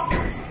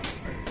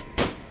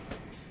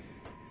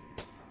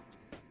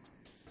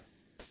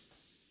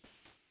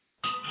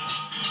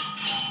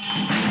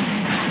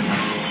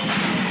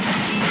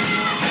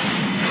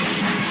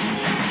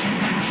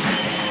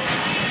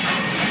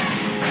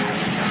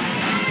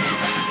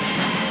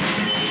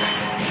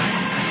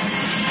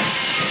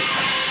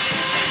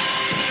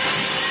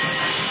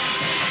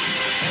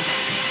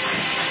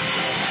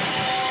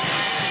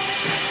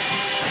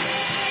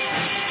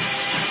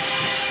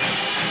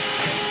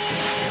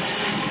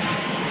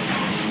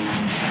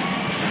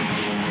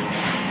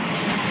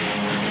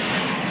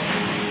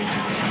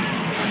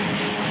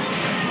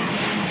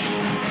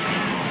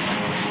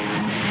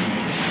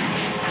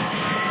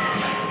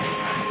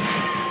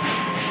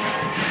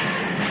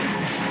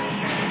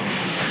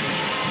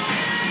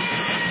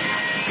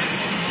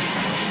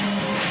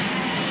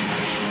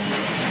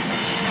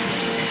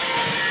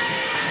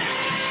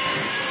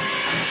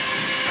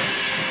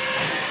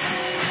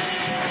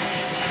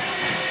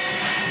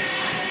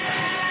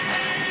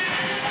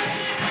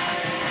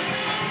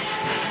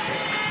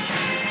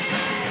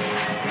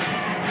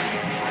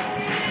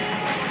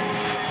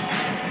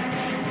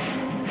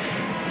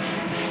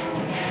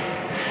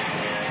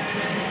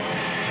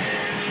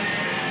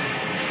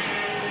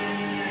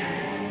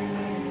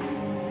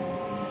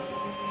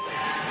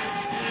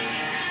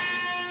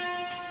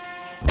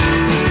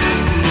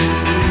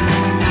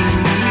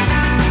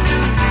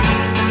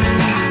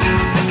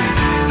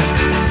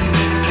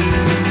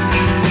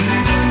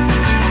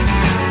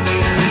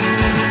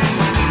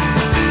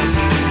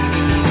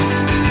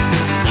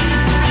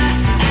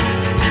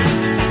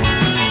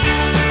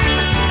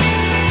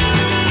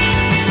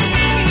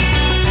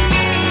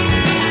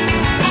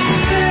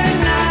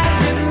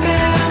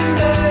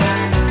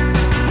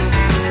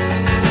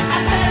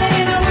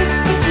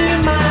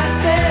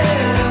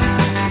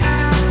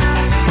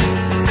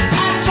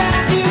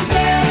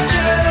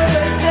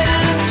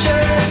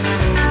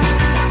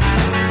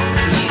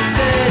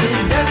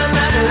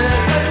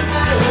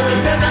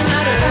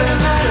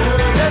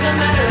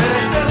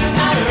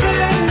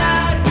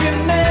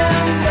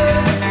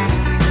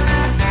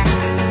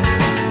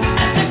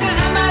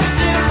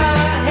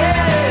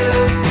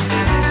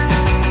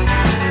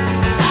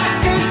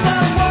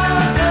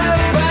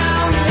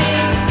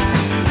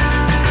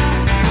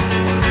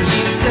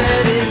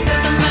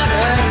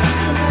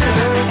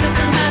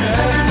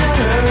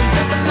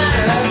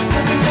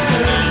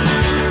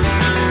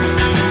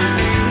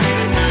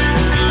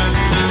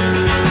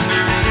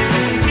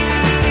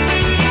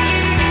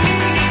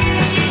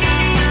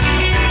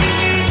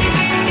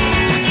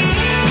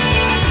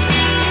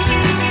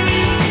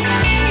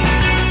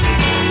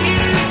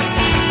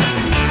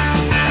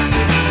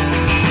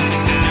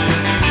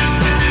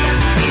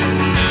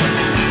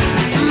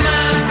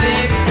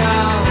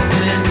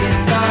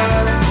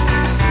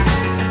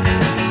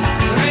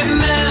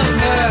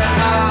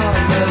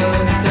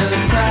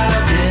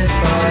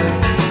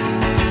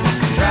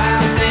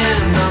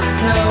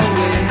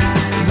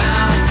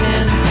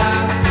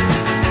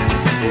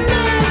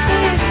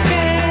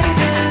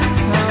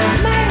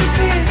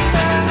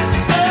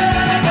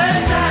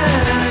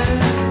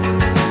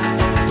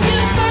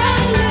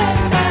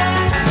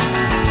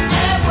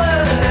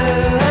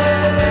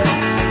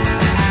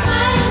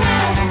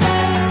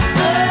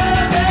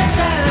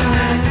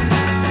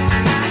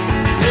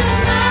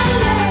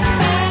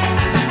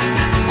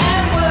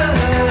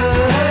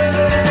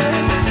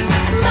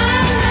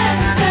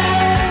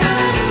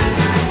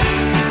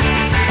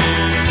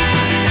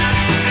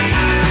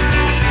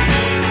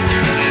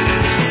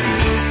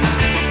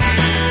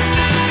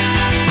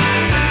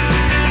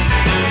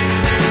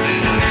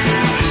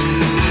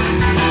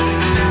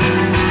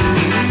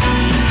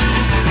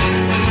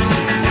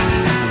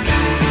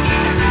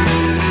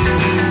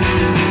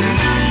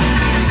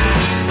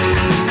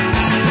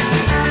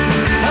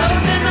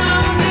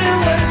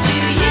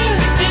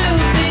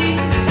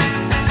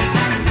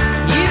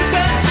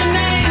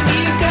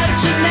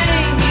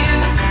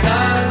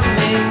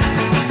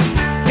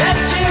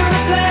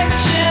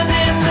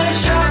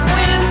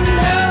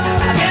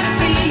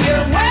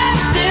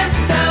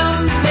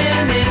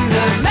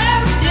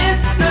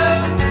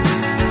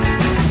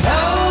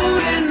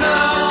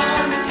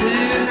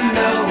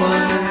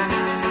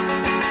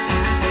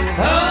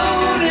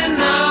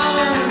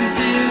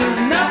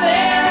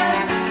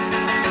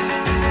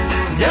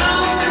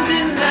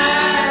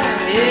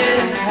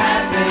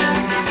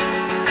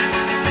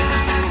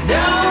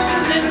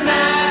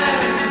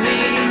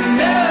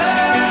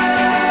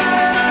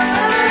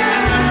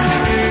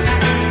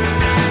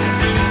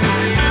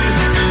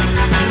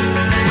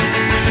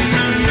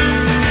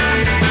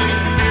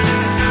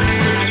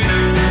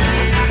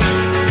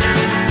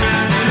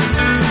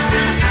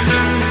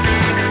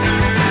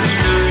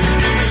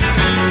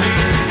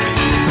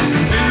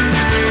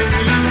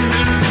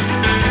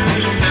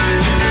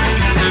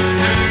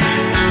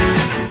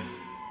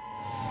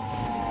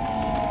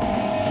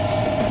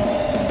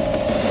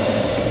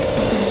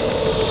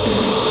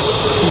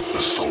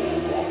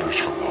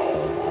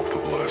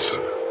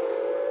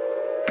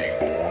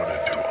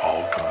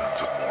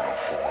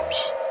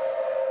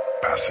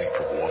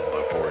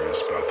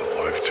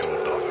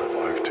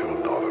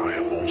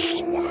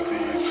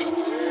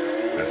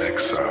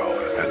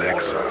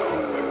 exile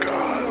the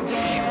gods.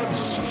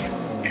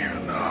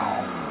 Even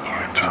now,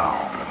 I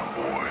talk and a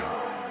boy,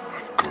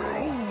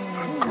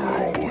 a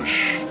girl bush,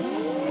 a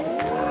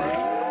bird,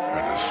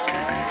 and a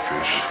skinny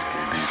fish,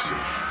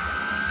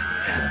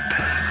 and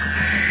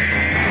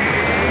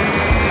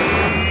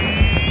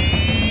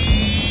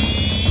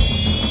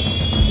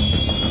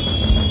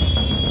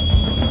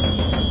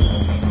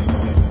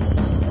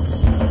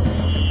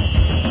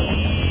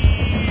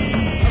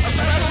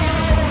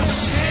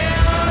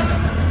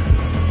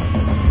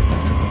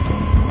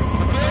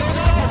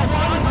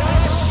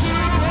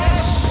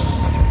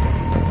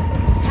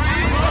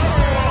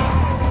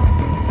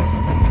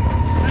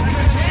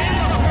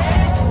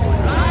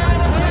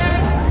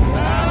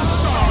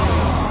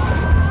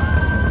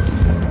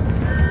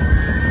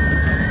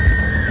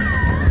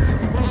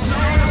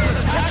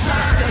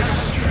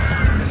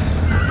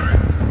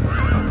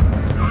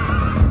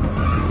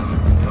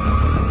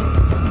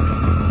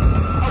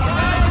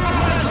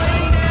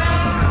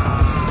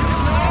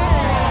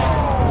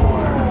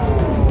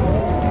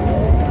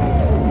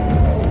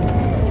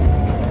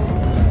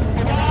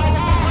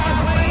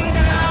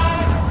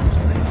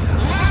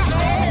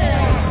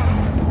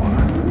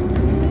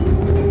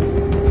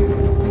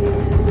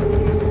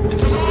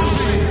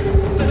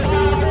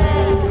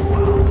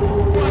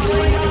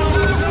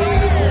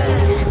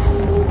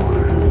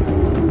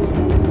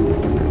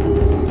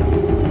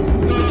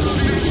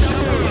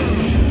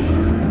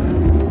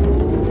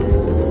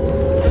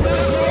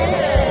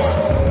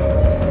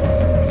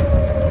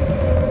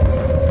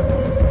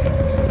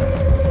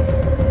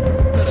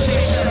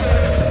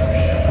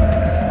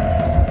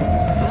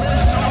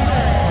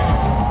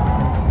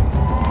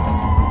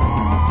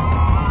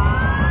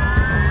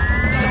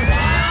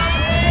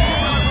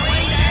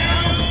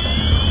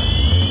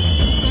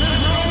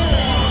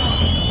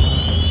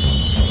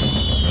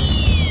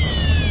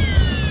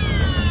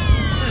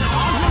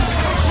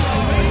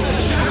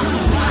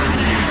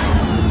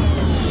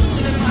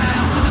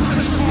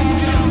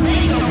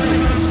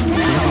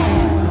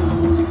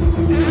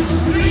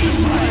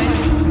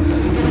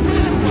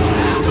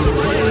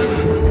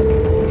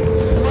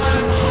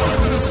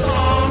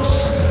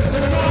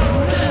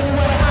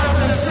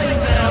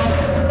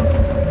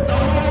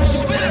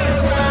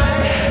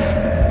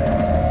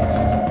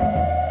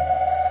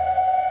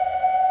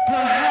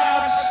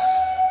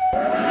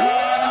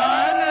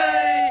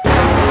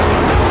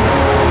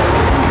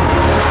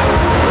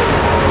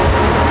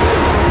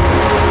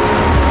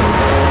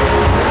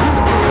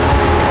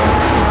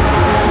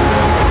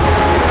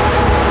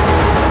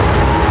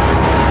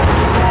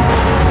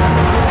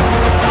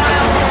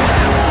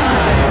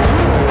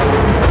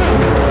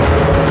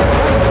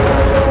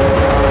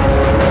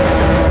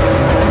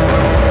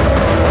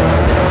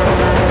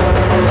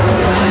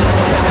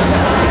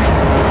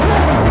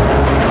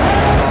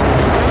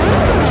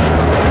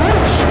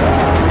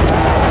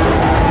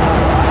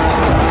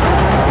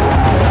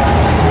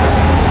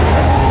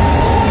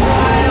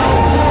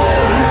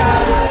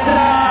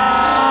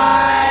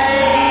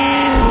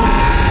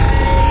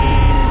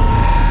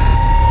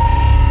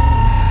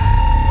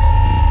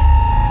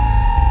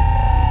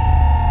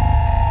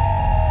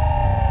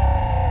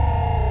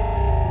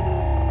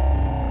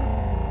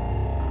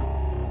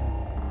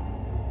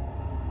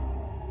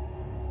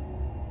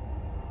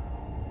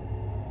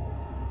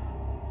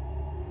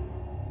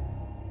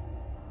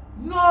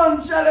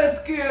None shall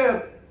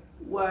escape,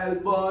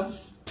 wild bunch.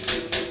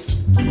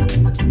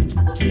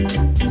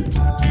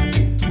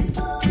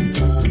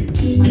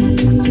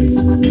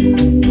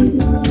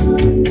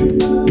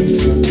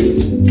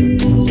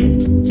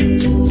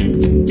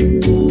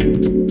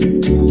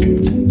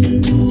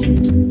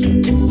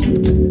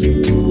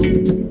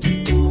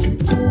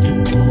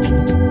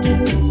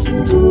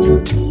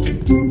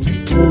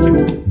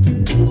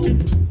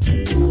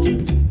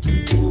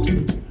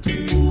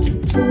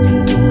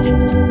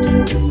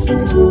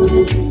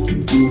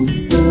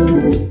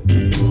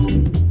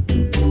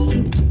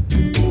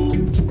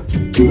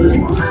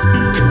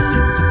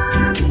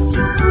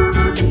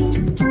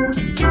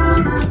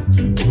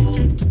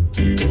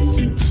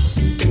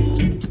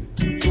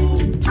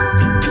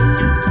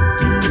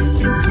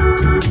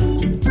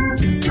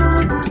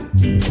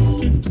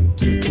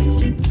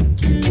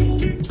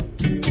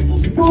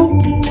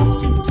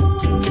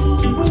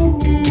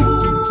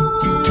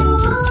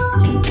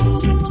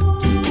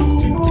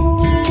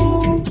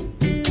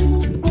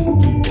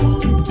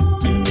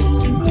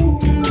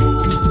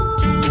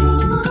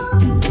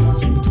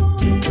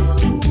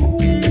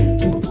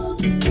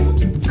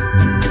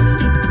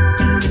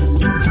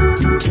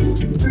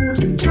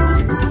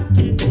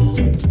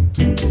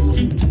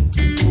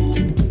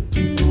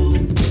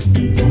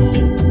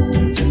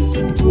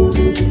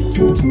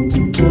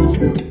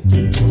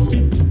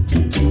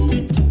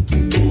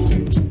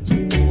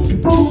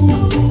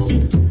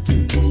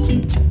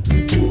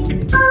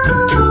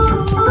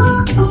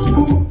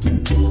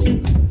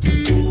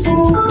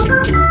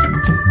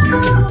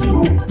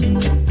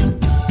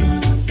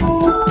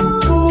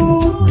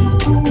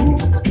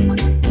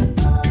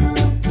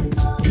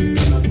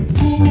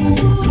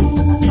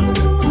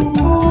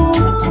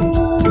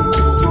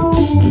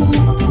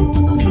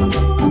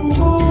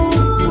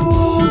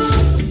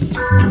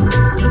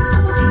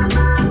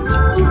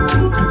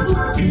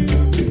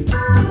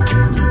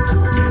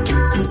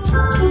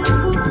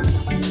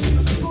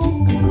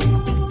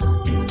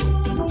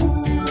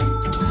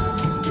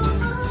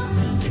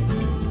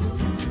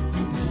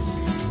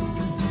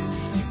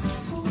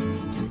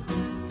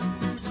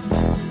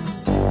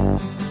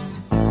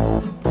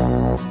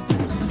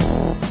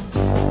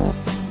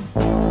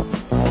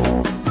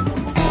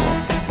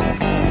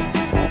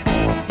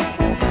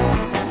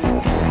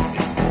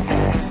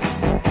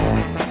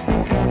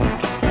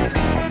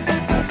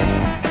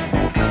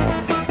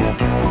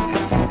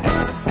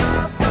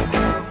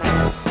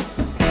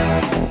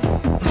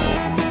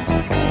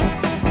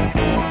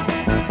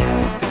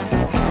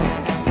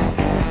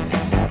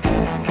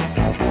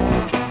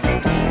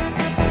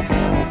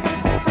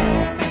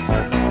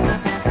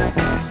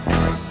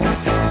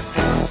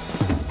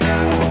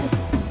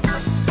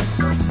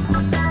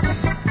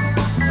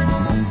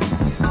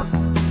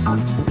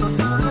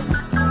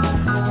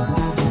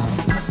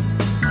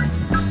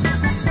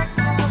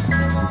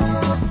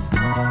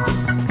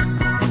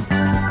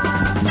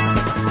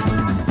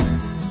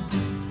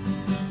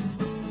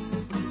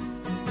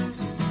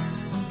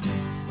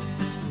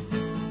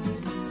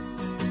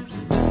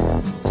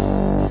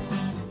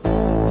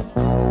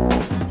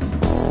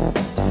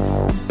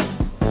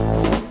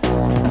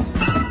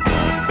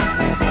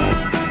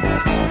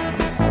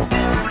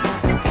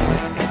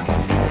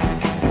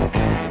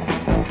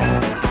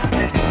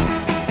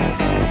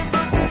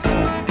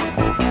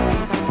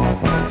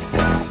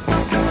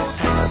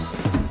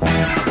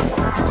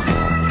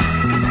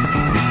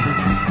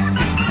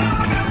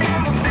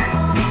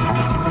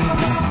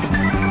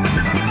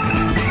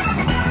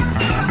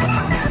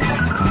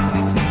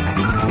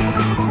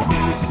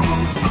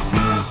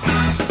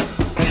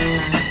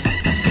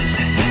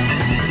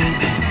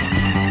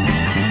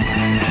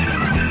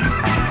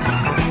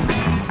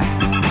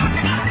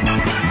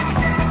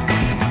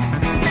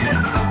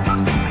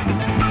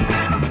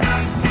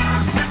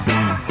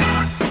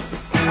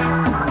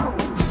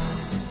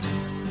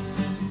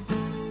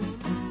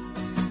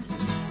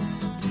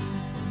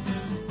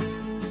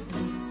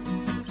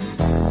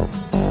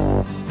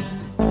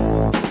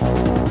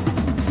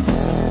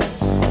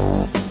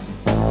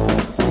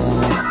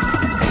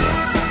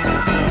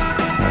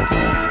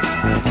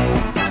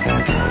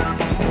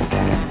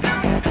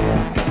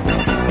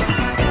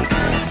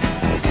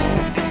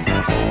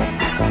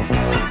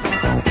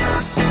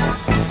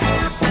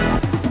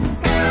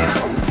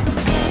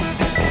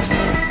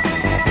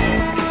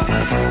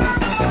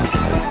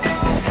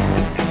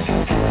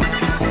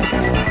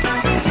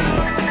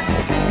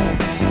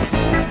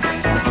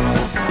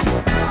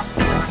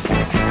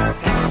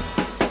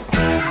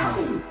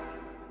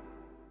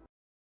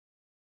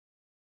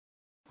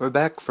 We're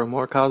back for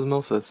more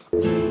Cosmosis.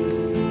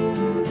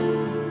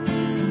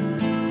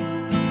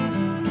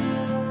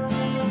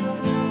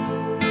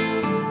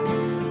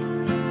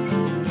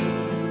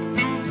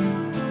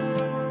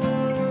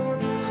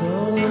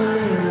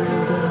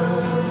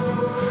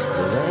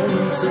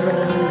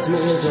 Surrounds me,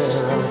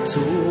 there are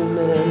too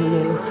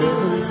many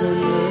devils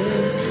in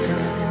this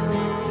town.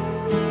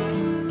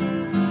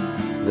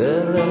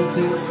 Their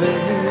empty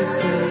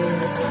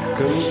faces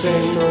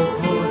contain no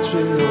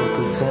poetry or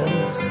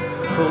contempt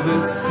for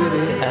this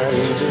city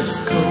and its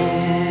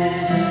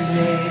coldness.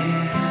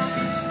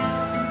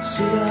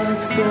 Should I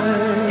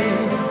stay?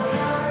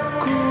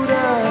 Could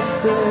I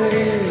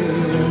stay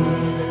in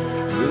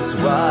this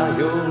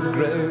wild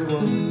grey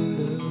wonder?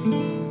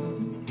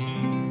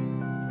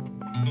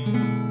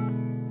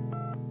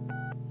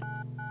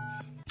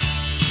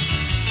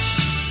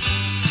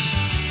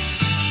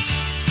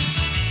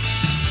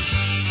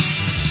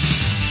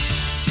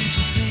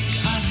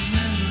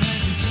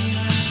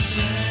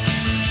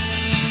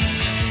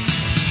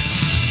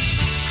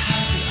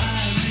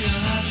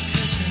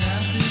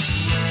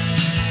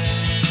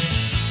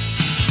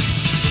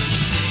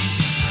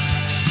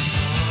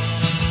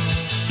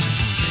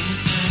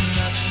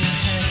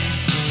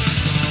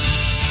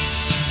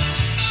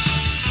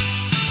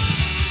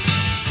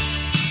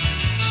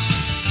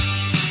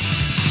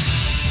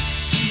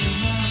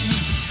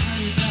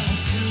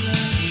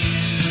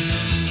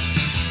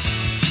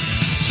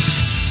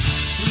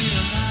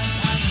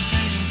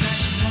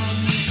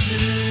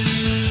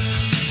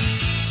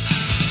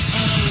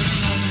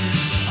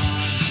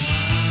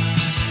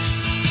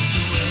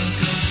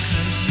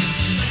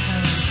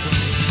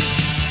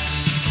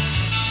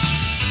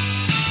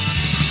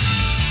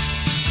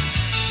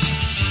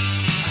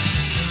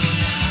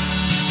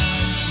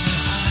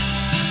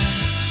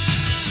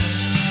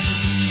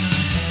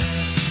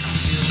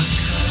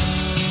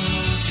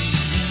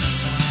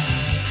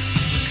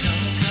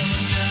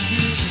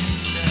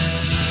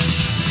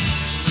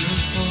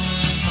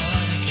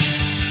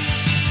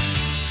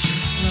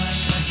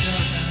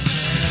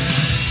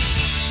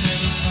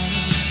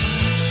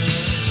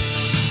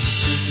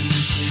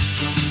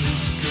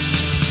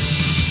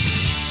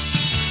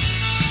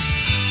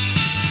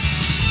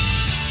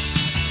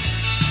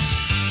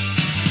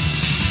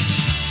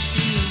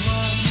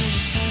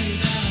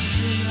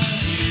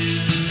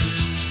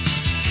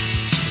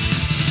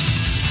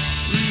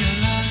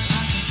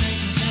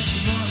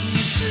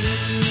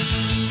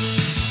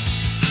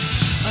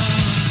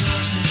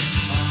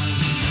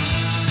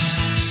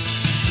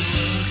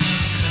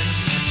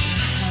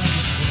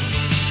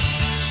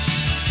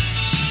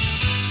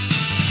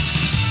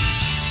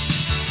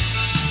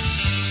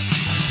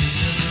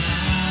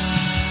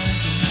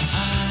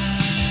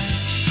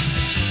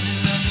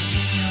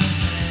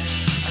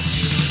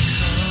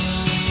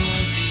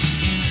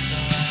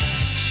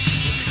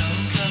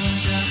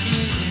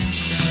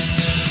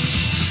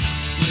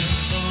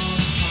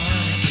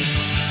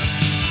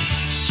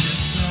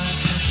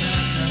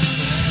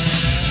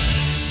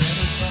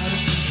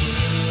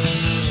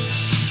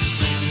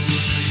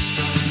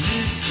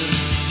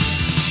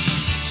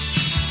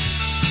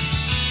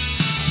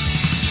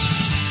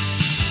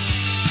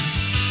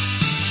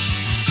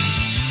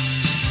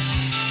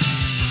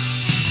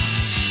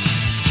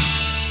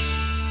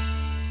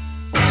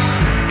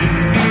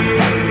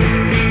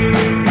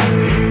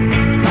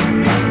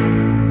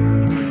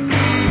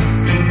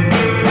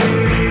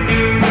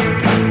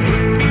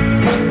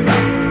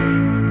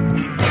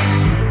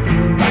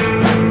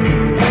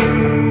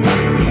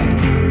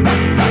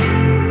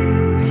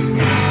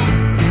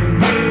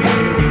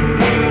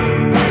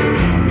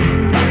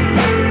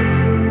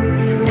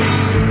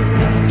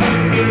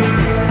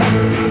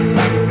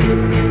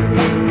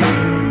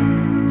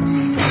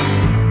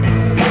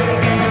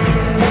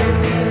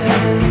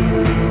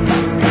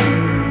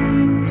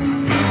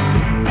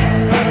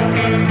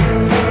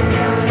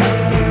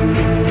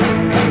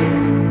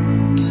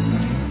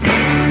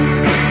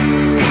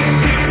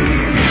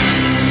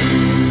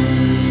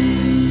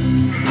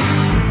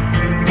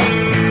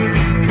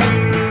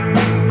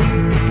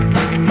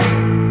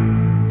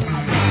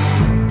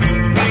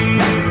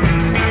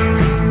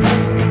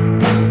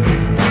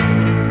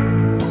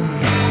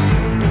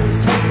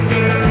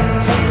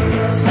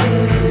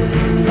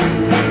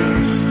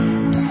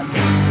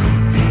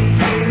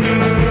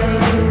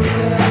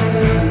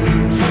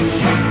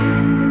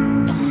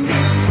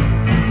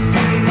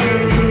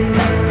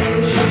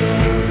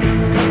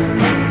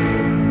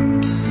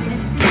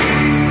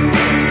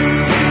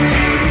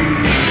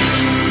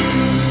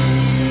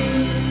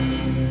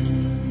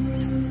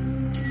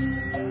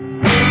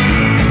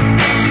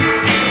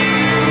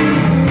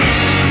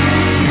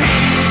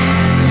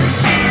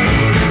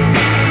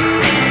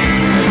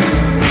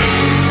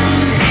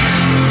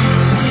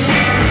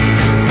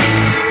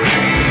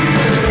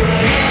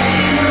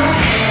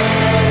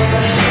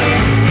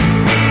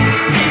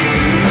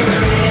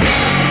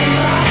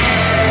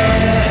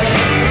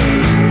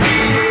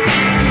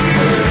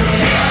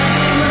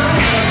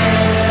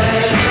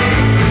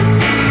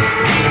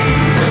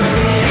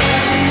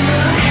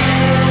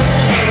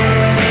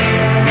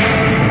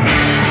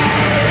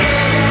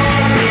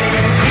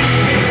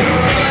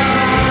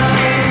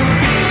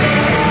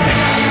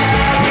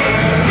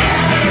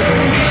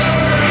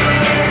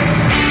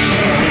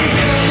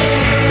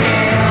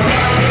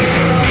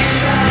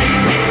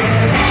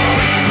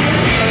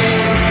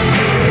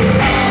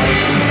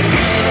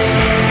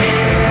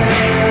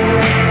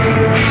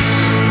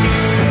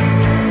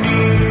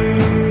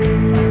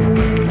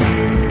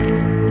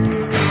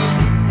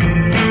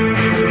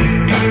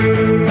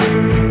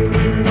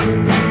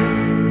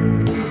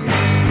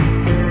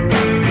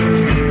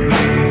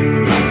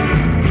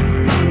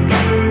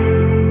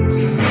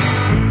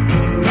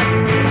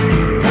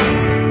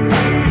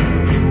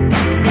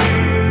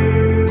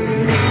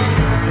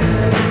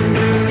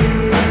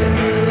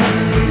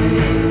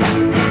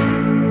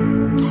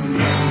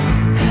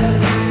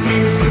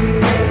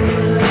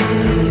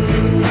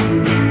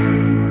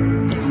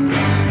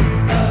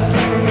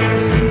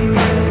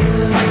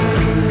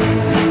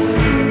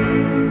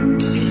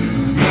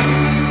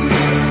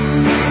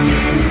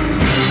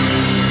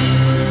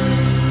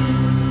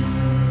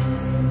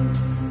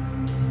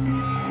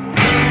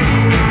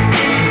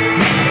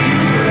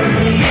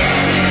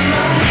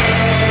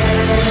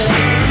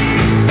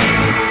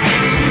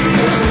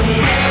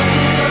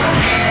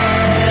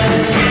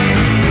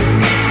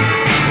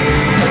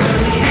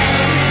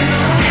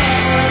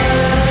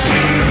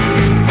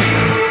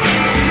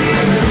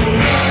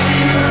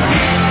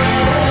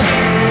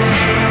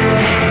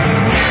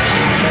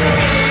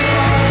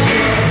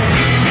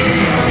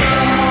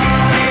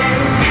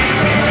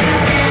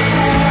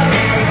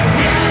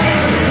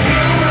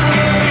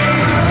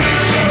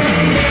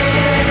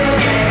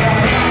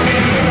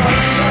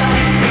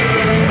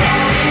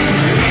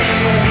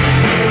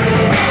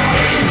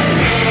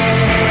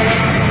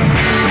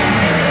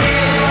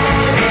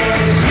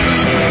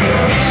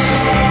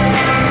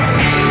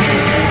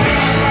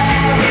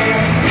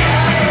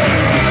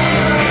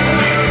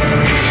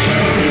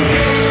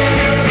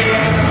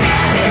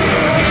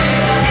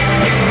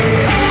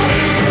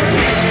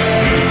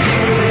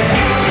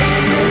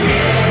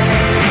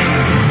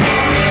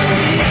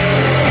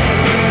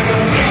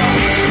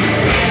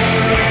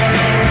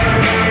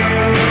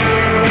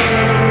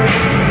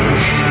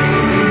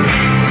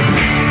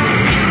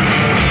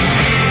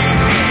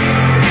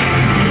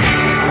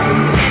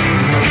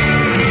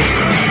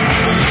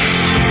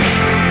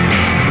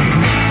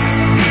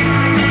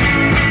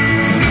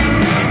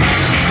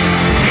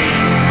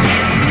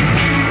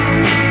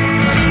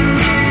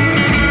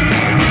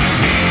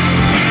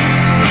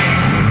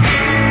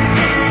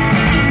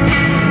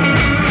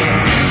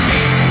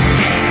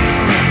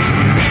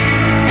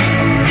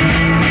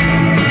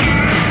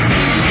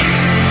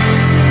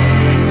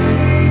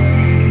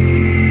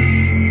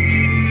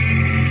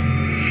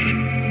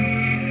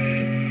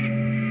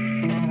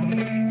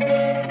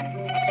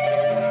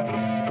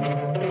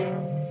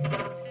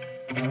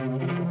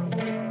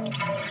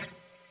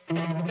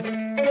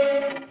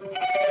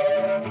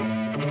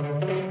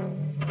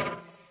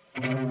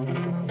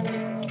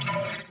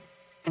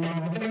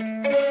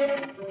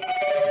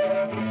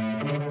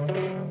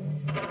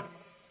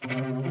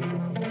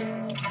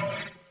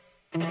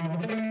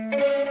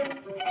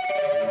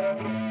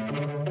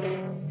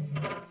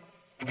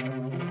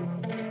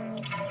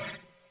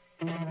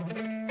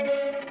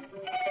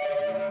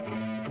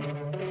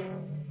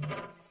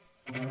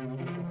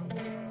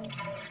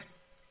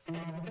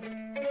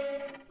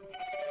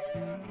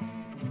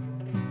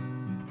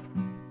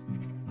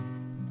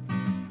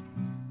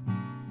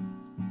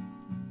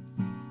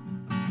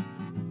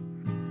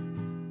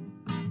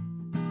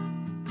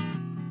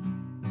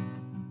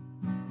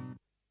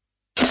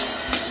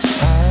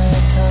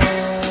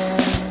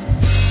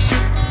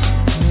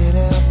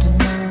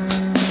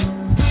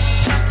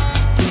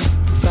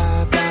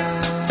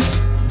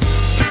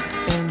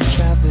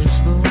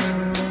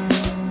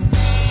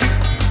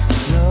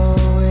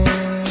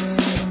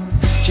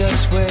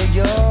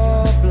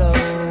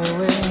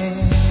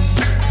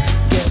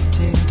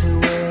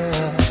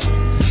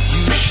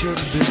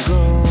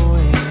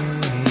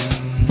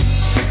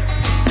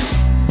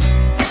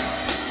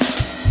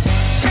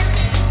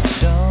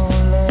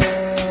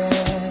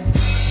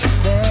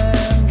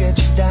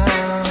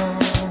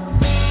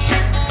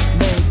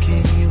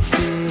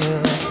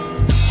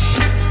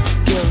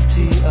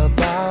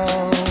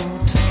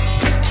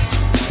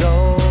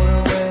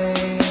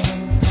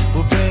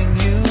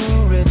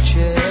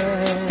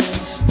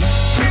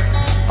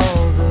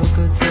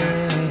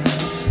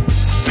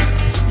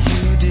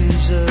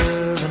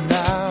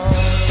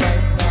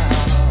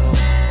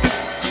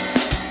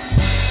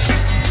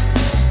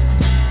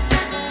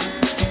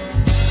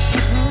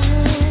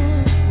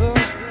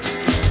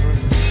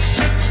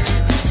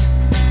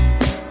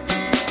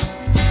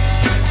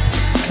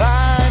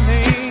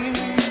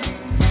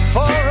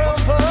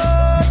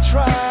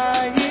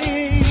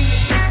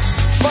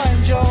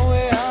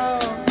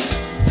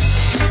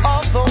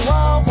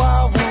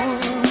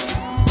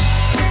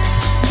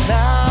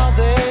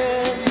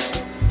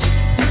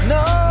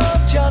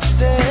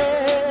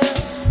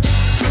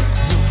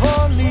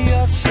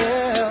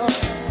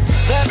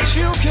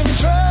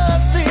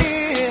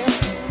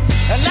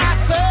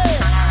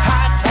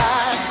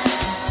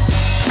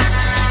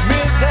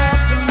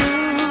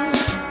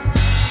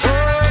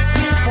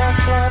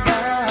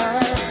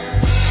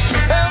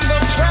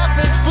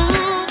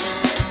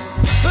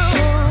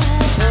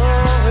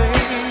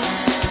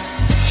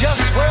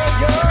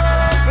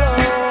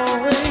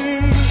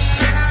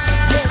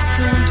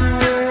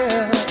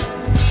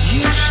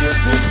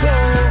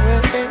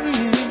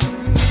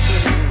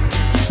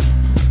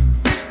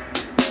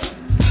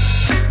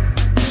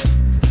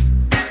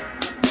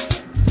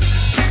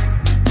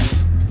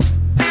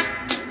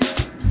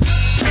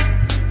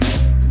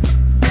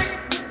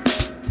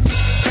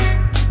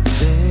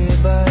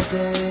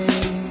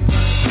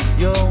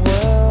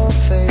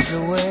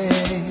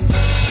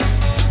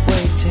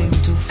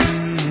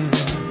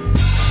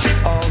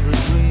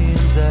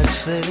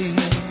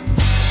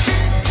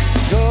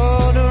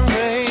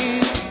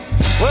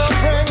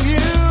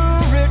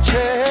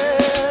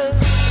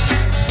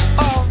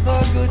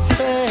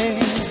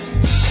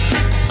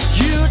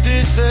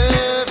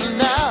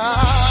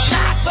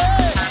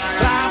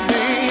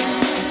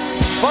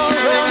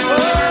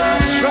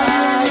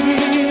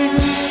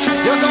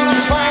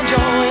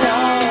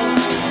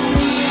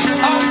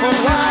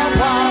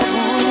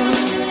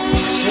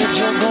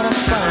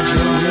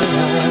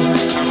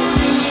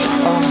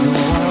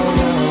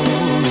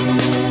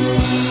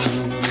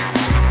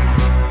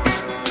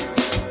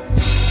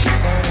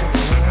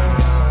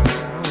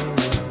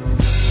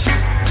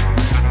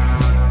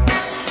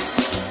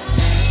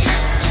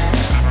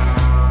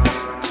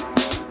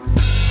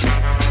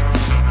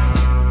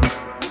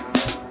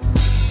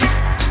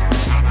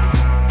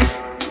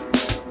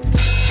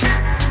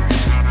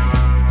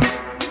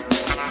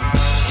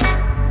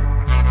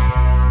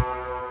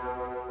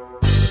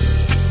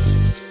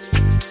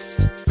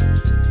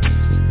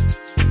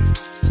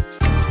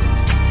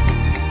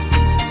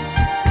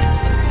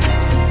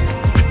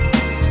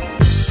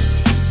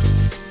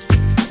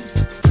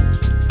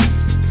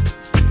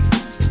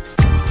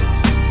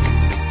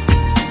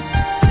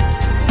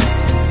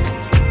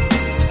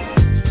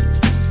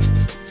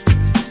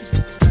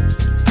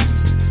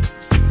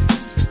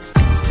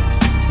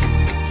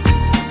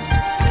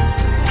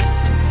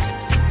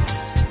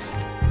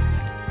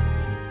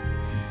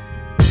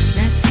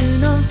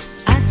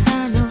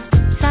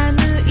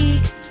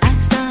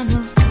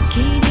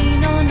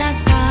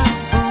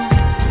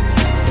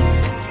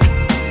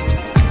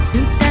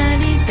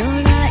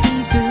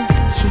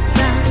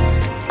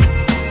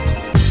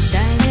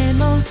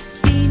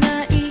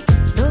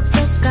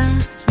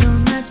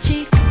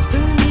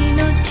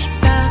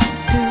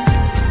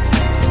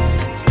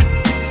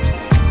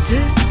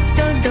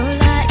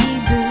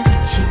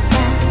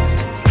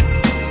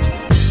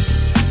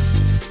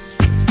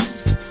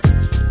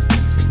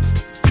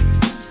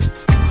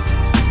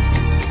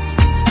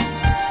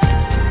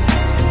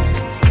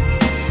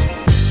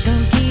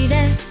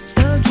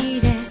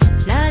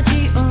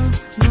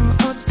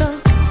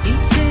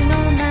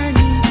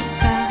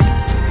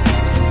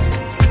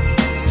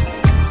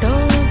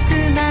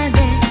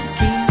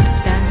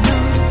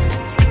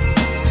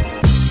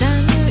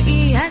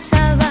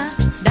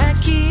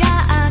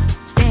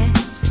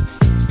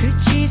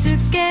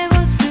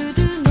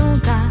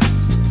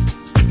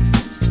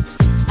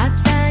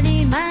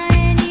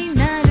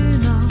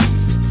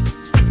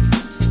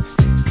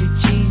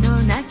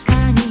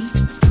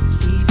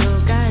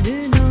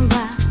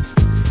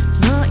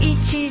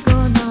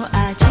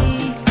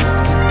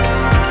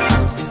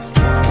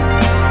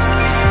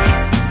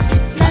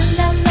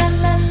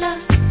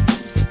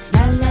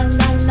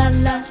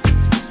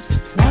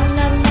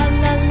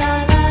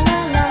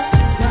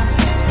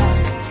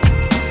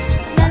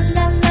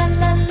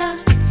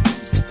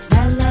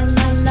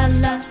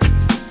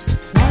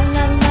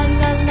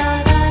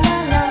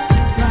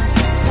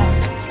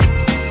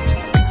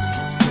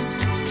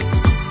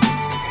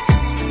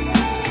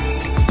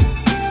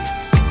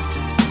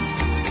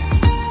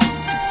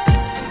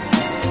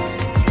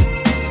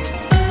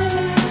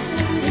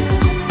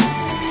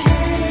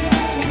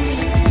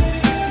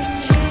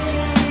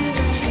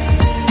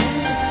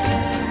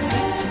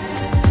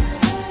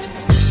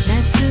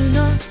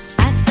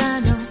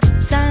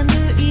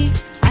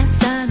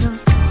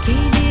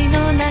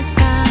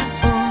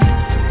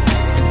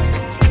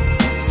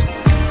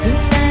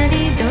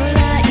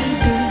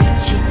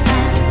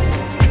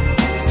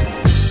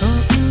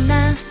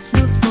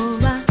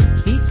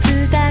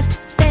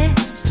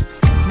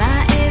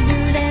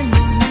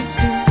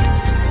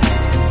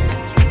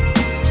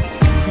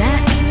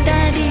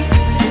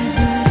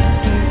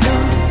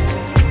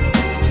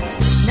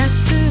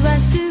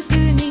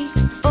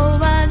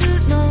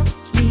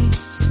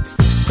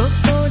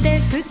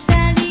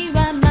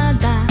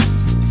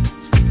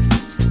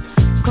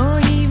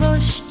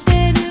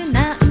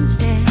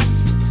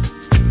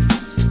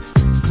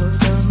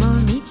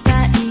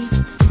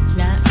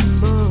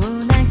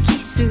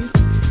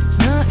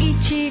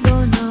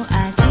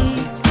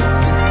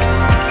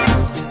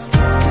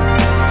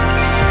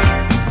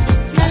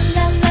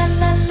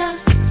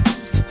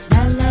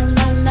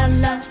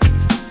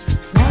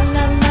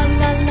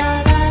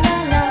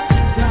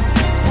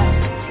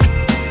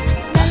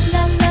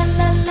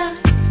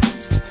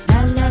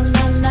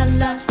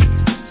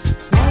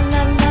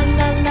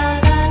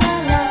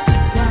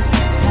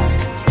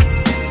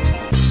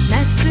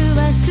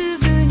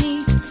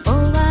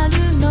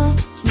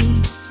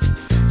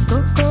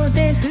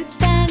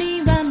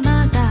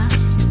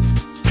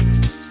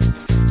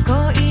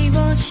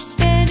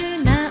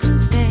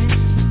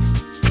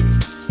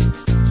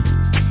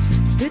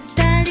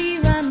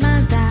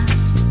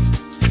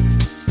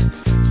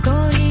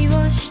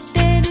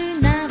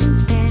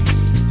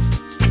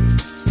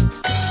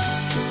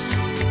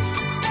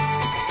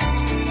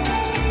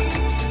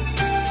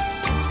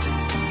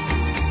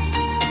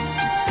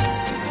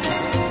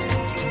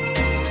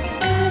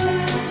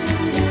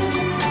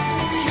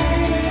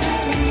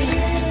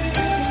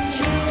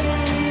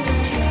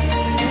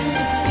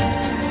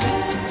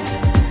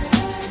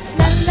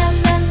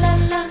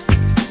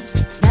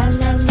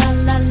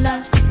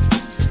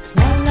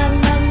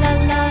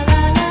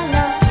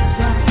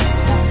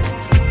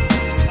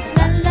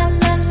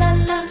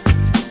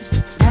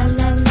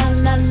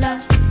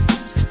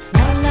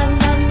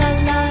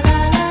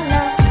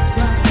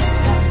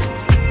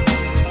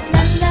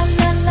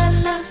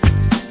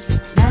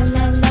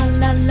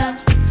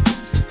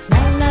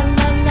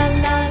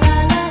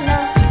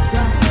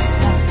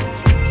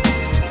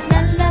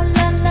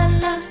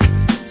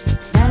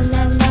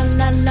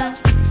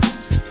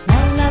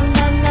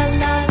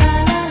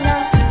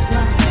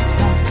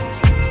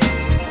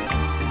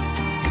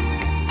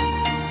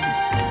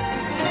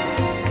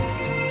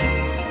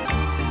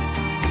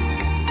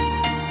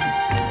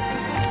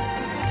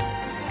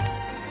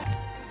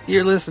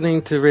 You're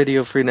listening to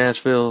Radio Free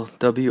Nashville,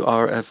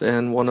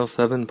 WRFN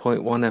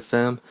 107.1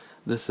 FM.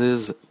 This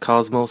is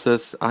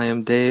Cosmosis. I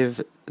am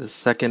Dave. The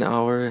second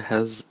hour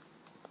has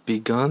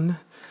begun.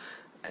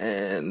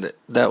 And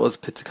that was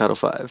Pizzicato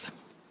 5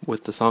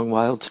 with the song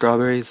Wild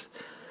Strawberries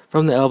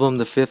from the album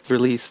The Fifth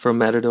Release from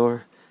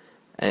Matador.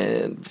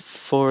 And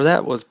for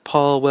that was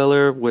Paul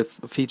Weller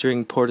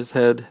featuring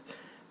Portishead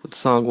with the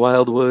song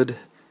Wildwood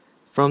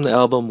from the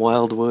album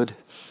Wildwood.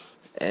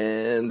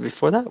 And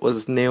before that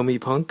was Naomi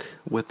Punk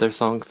with their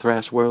song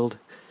Thrash World,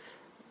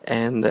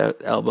 and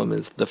that album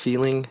is The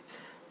Feeling.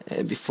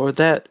 And before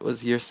that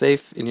was You're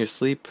Safe in Your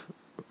Sleep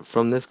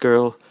from this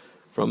girl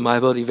from My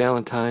Bloody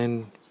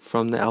Valentine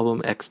from the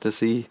album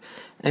Ecstasy.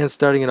 And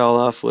starting it all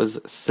off was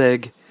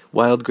Seg,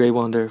 Wild Grey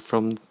Wonder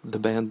from the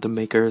band The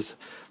Makers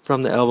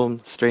from the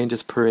album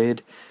Strangest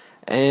Parade.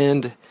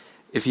 And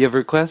if you have a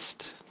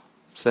request,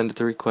 send it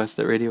to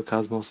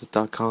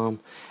request@radiocosmosis.com.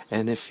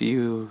 And if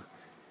you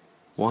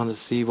want to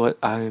see what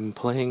I'm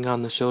playing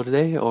on the show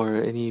today or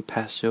any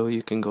past show,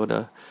 you can go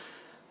to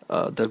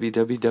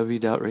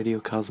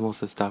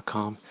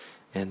www.radiocosmosis.com,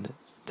 and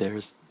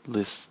there's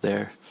lists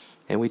there,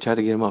 and we try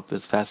to get them up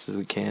as fast as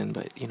we can,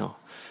 but it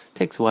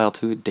takes a while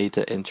to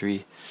data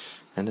entry,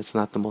 and it's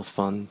not the most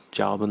fun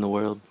job in the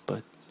world,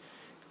 but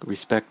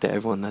respect to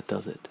everyone that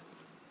does it.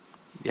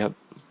 Yep,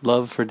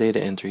 love for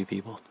data entry,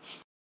 people.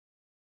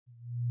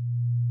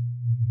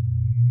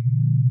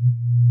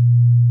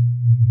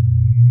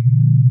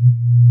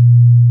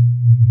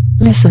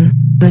 Listen,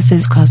 this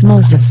is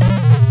Cosmosis.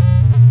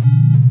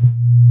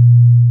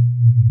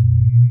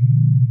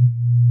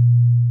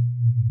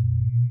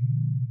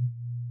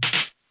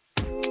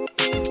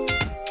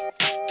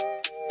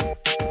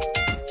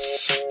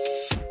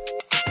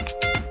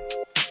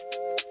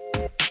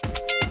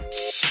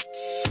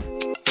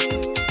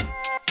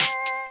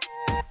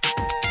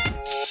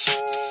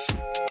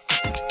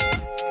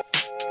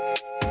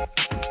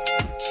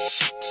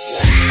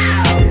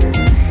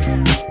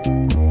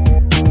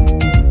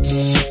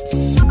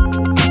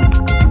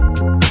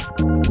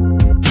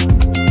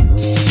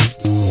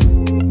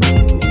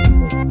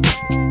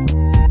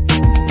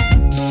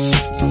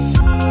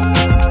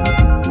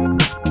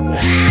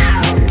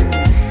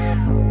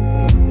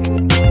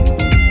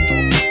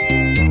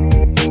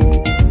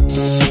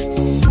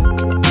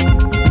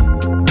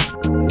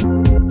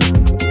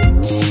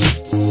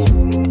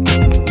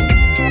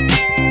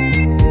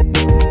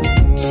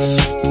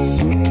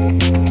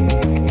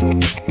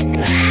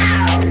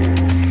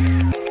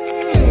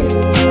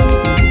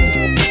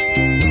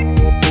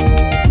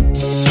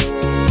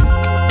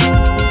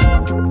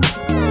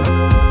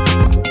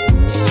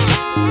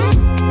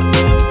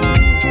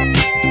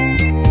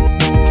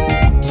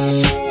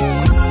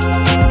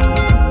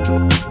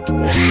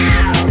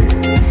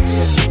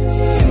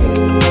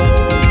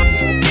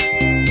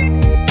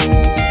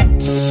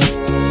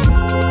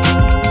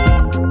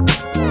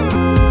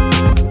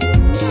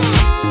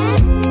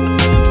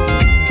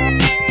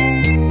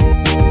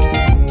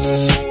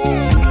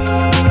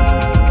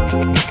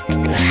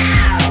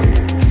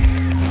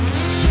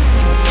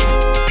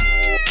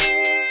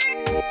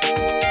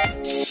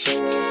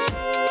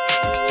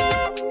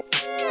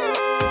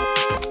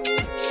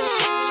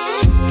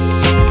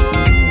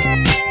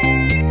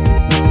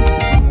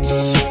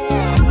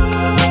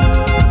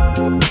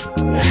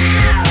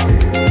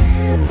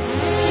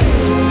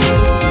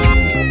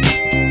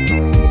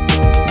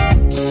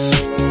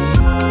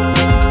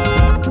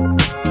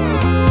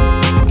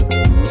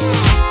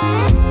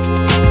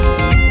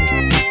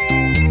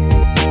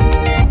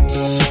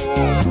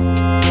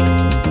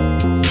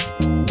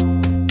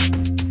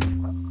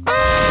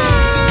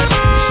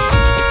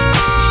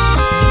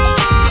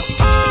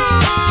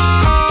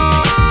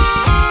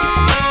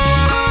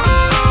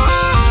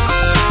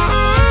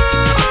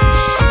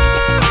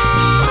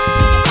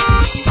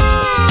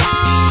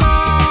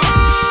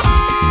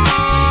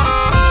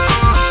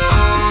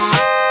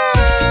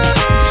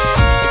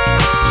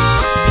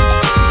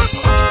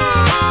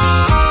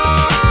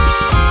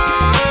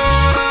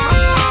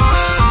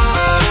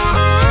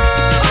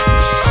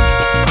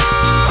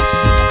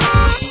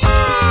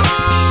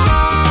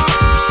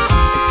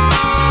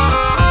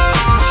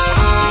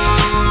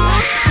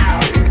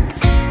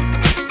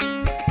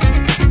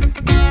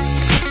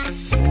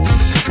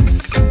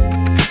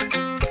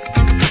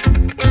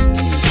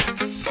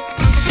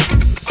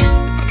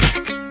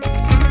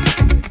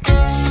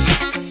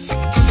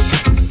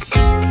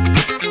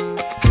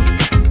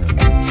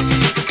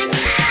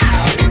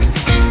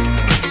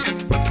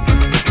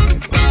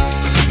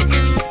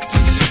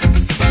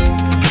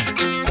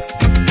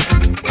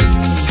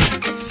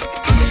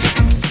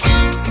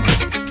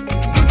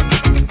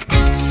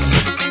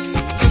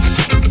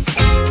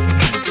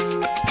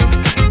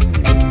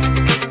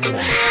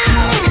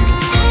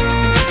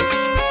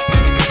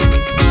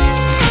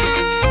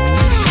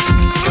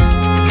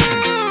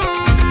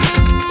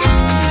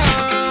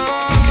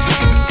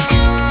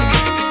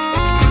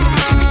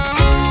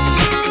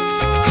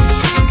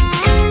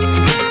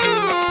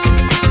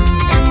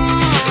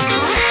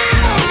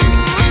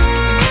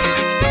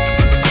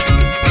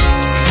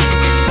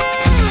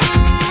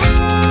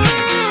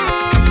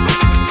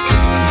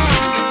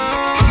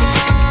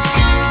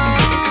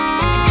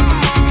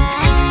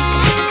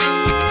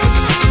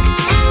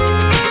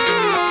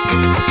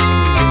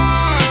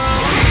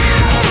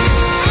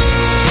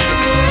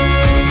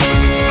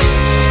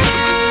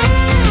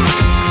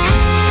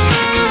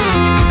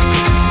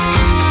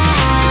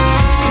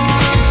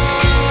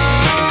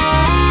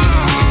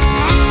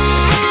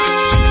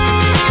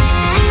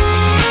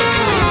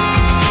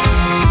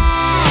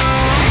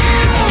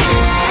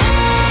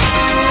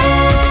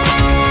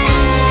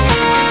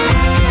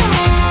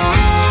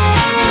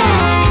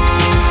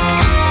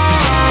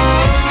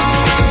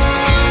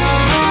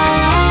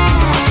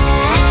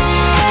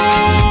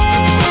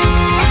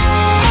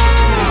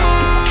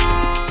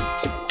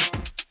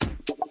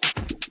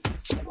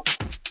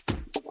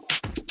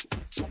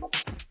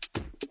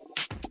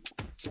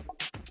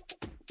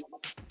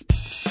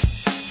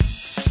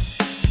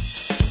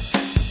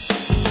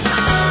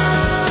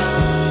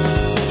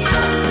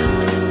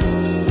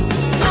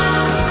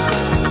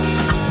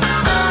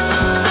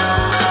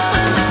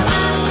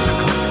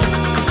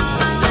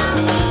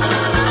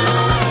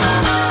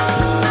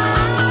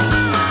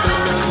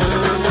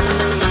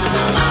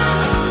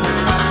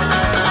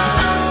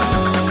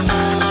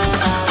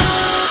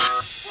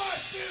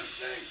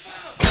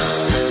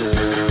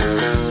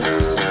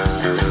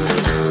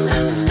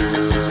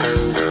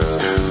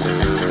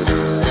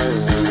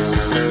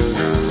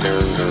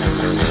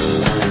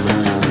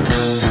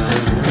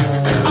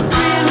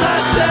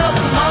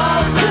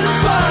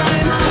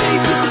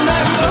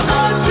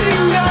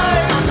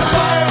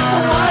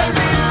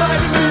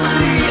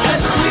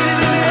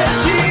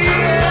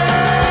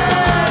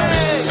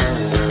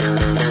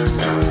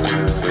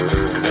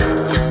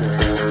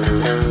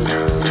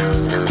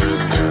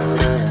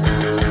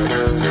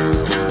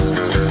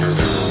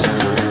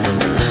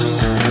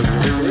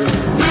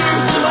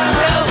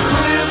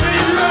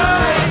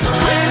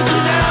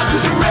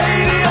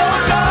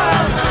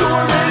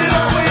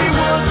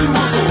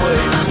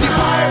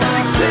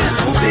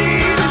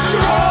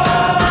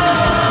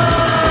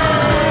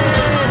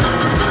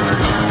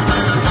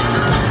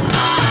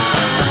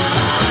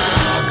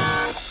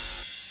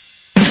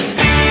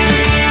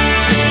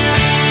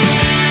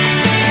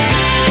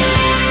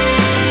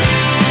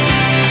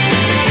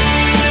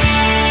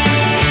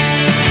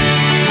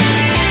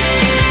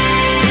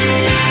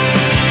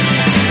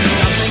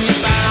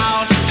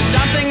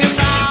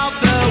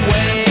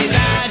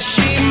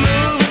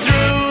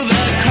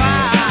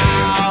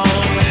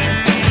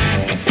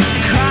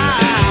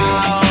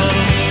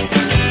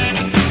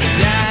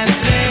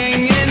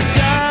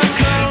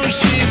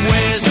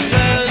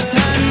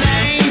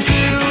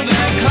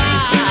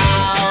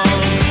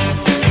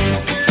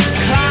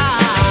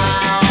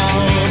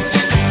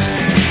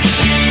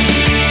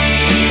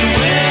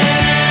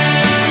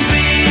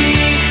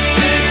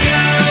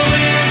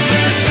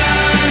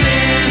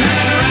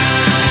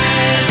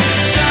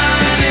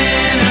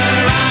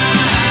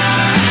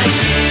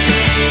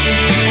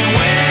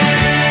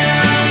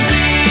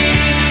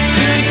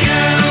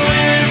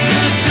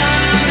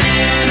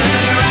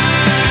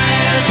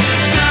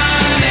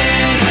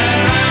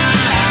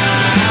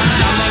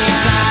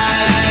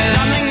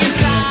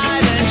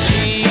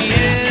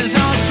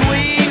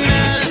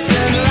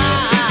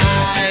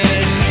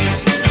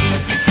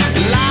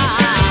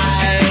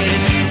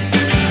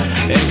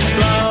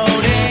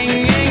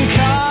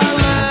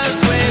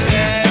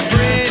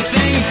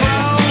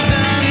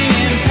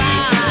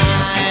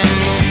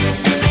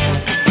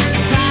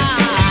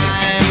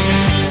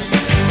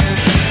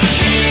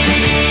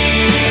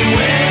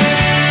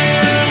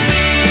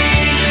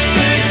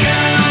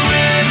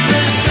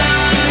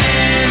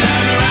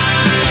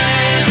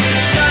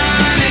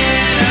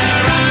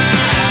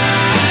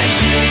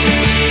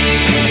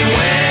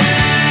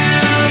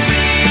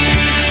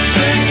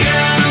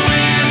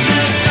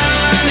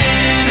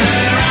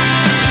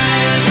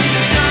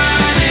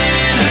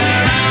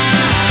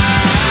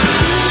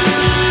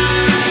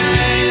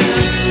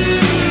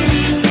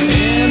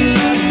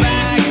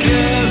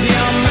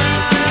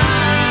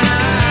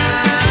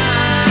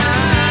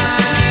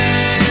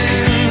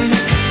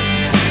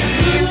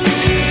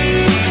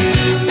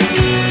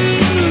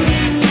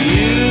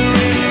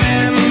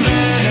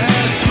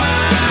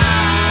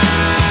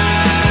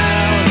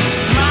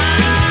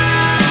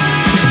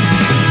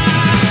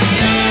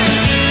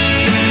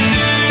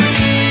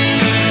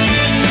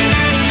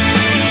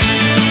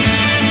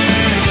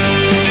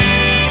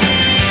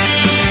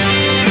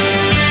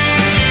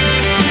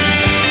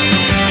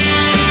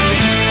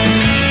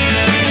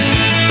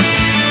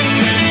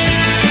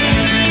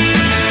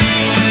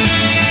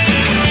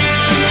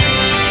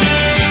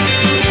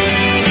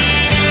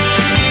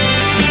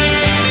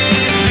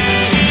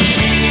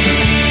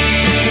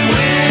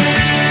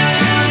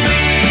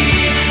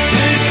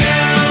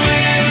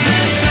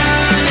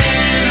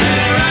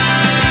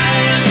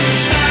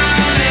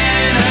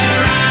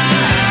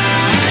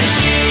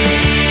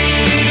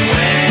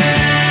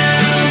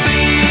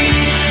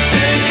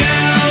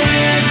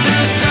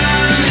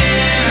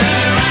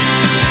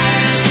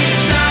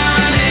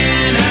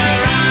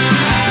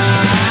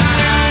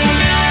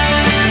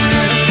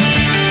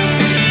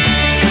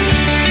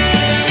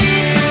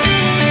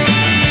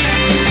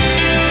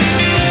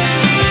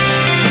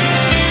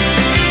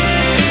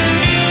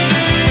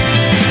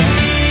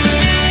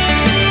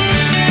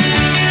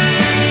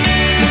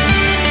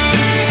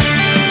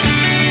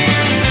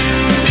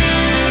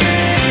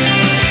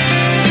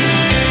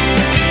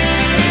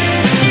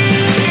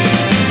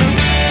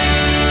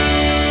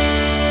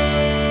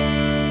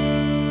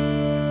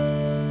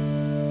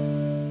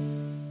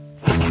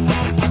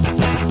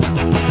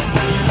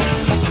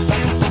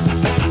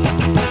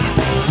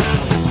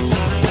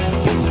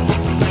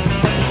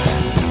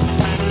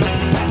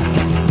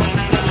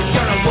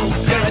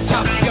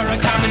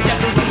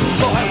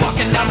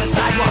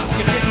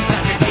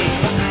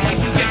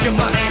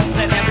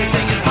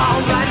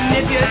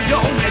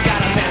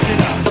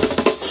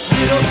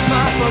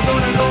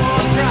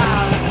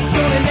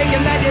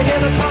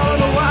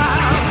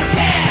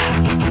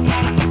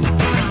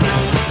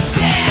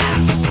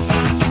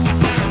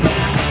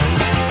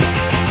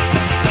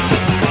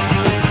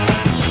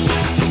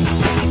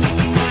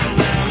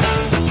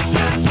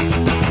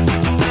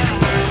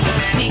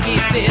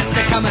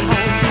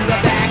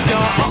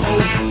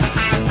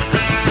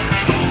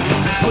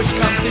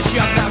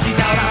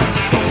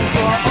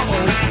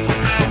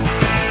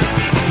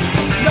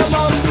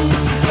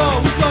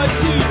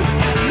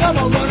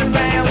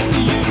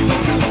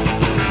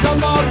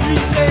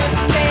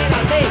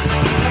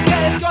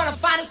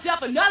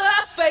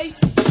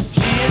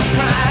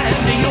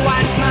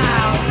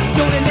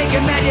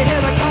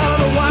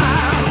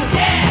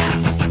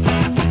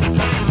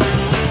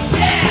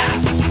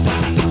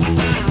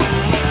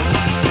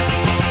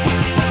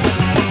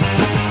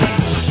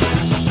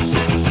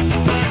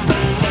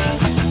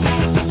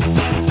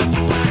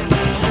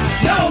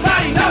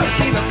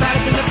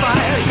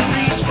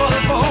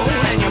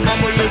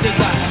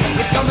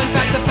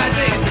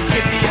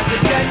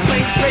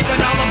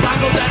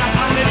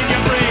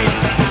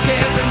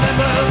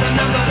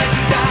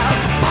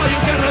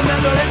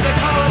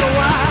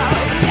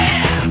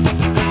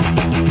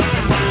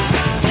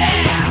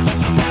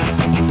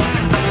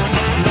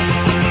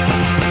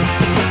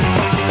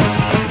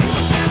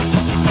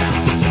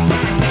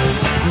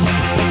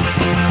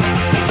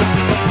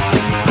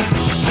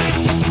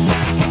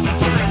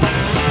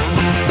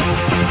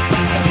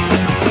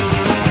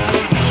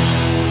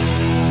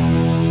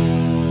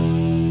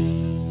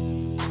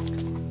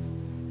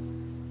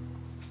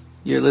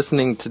 You're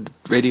listening to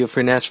Radio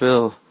Free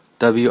Nashville,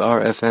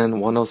 WRFN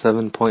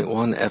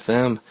 107.1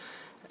 FM,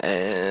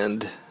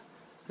 and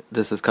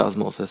this is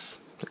Cosmosis.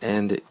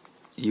 And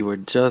you were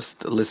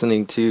just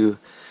listening to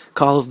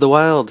Call of the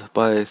Wild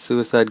by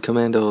Suicide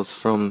Commandos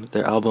from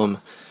their album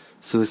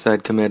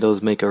Suicide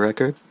Commandos Make a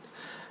Record.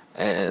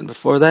 And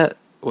before that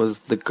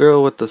was The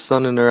Girl with the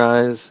Sun in Her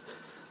Eyes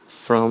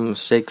from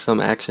Shake Some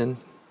Action.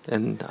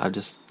 And I've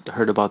just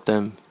heard about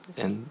them,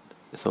 and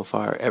so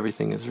far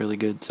everything is really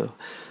good, so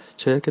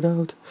check it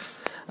out.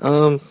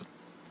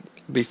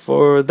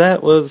 Before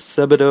that was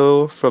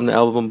Sebadoh from the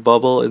album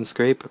Bubble and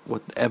Scrape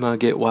with Emma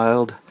Get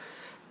Wild.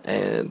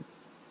 And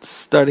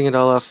starting it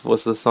all off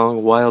was the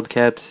song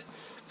Wildcat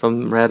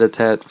from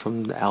Ratatat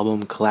from the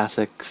album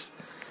Classics.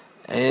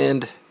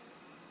 And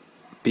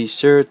be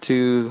sure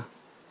to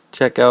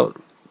check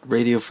out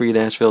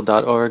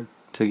radiofreenashville.org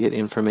to get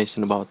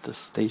information about the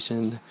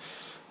station.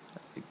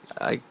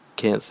 I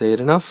can't say it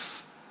enough.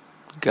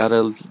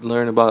 Gotta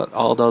learn about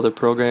all the other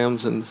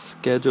programs and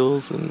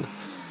schedules and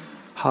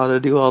how to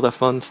do all the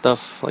fun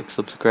stuff like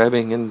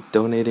subscribing and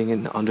donating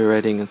and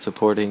underwriting and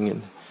supporting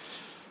and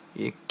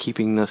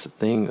keeping this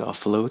thing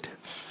afloat.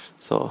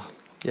 So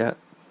yeah,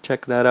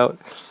 check that out.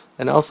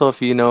 And also,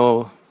 if you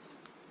know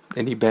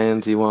any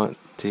bands you want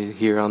to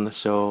hear on the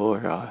show,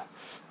 or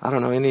I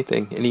don't know,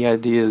 anything, any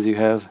ideas you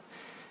have,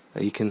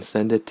 you can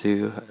send it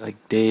to like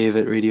Dave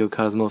at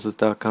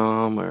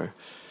radiocosmosis.com or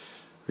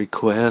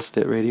request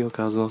at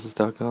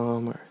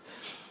radiocosmosis.com or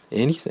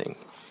anything.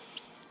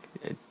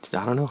 I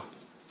don't know.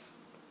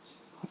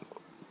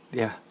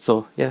 Yeah,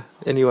 so yeah,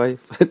 anyway,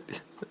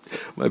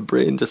 my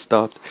brain just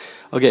stopped.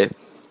 Okay,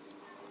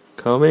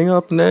 coming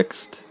up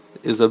next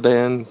is a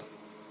band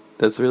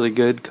that's really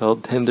good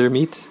called Tender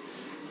Meat,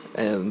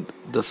 and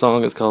the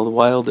song is called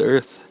Wild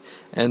Earth,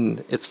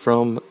 and it's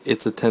from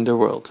It's a Tender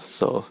World.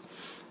 So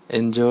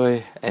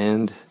enjoy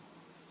and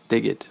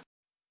dig it.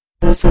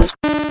 This is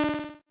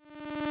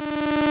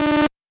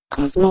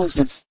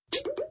Cosmosis.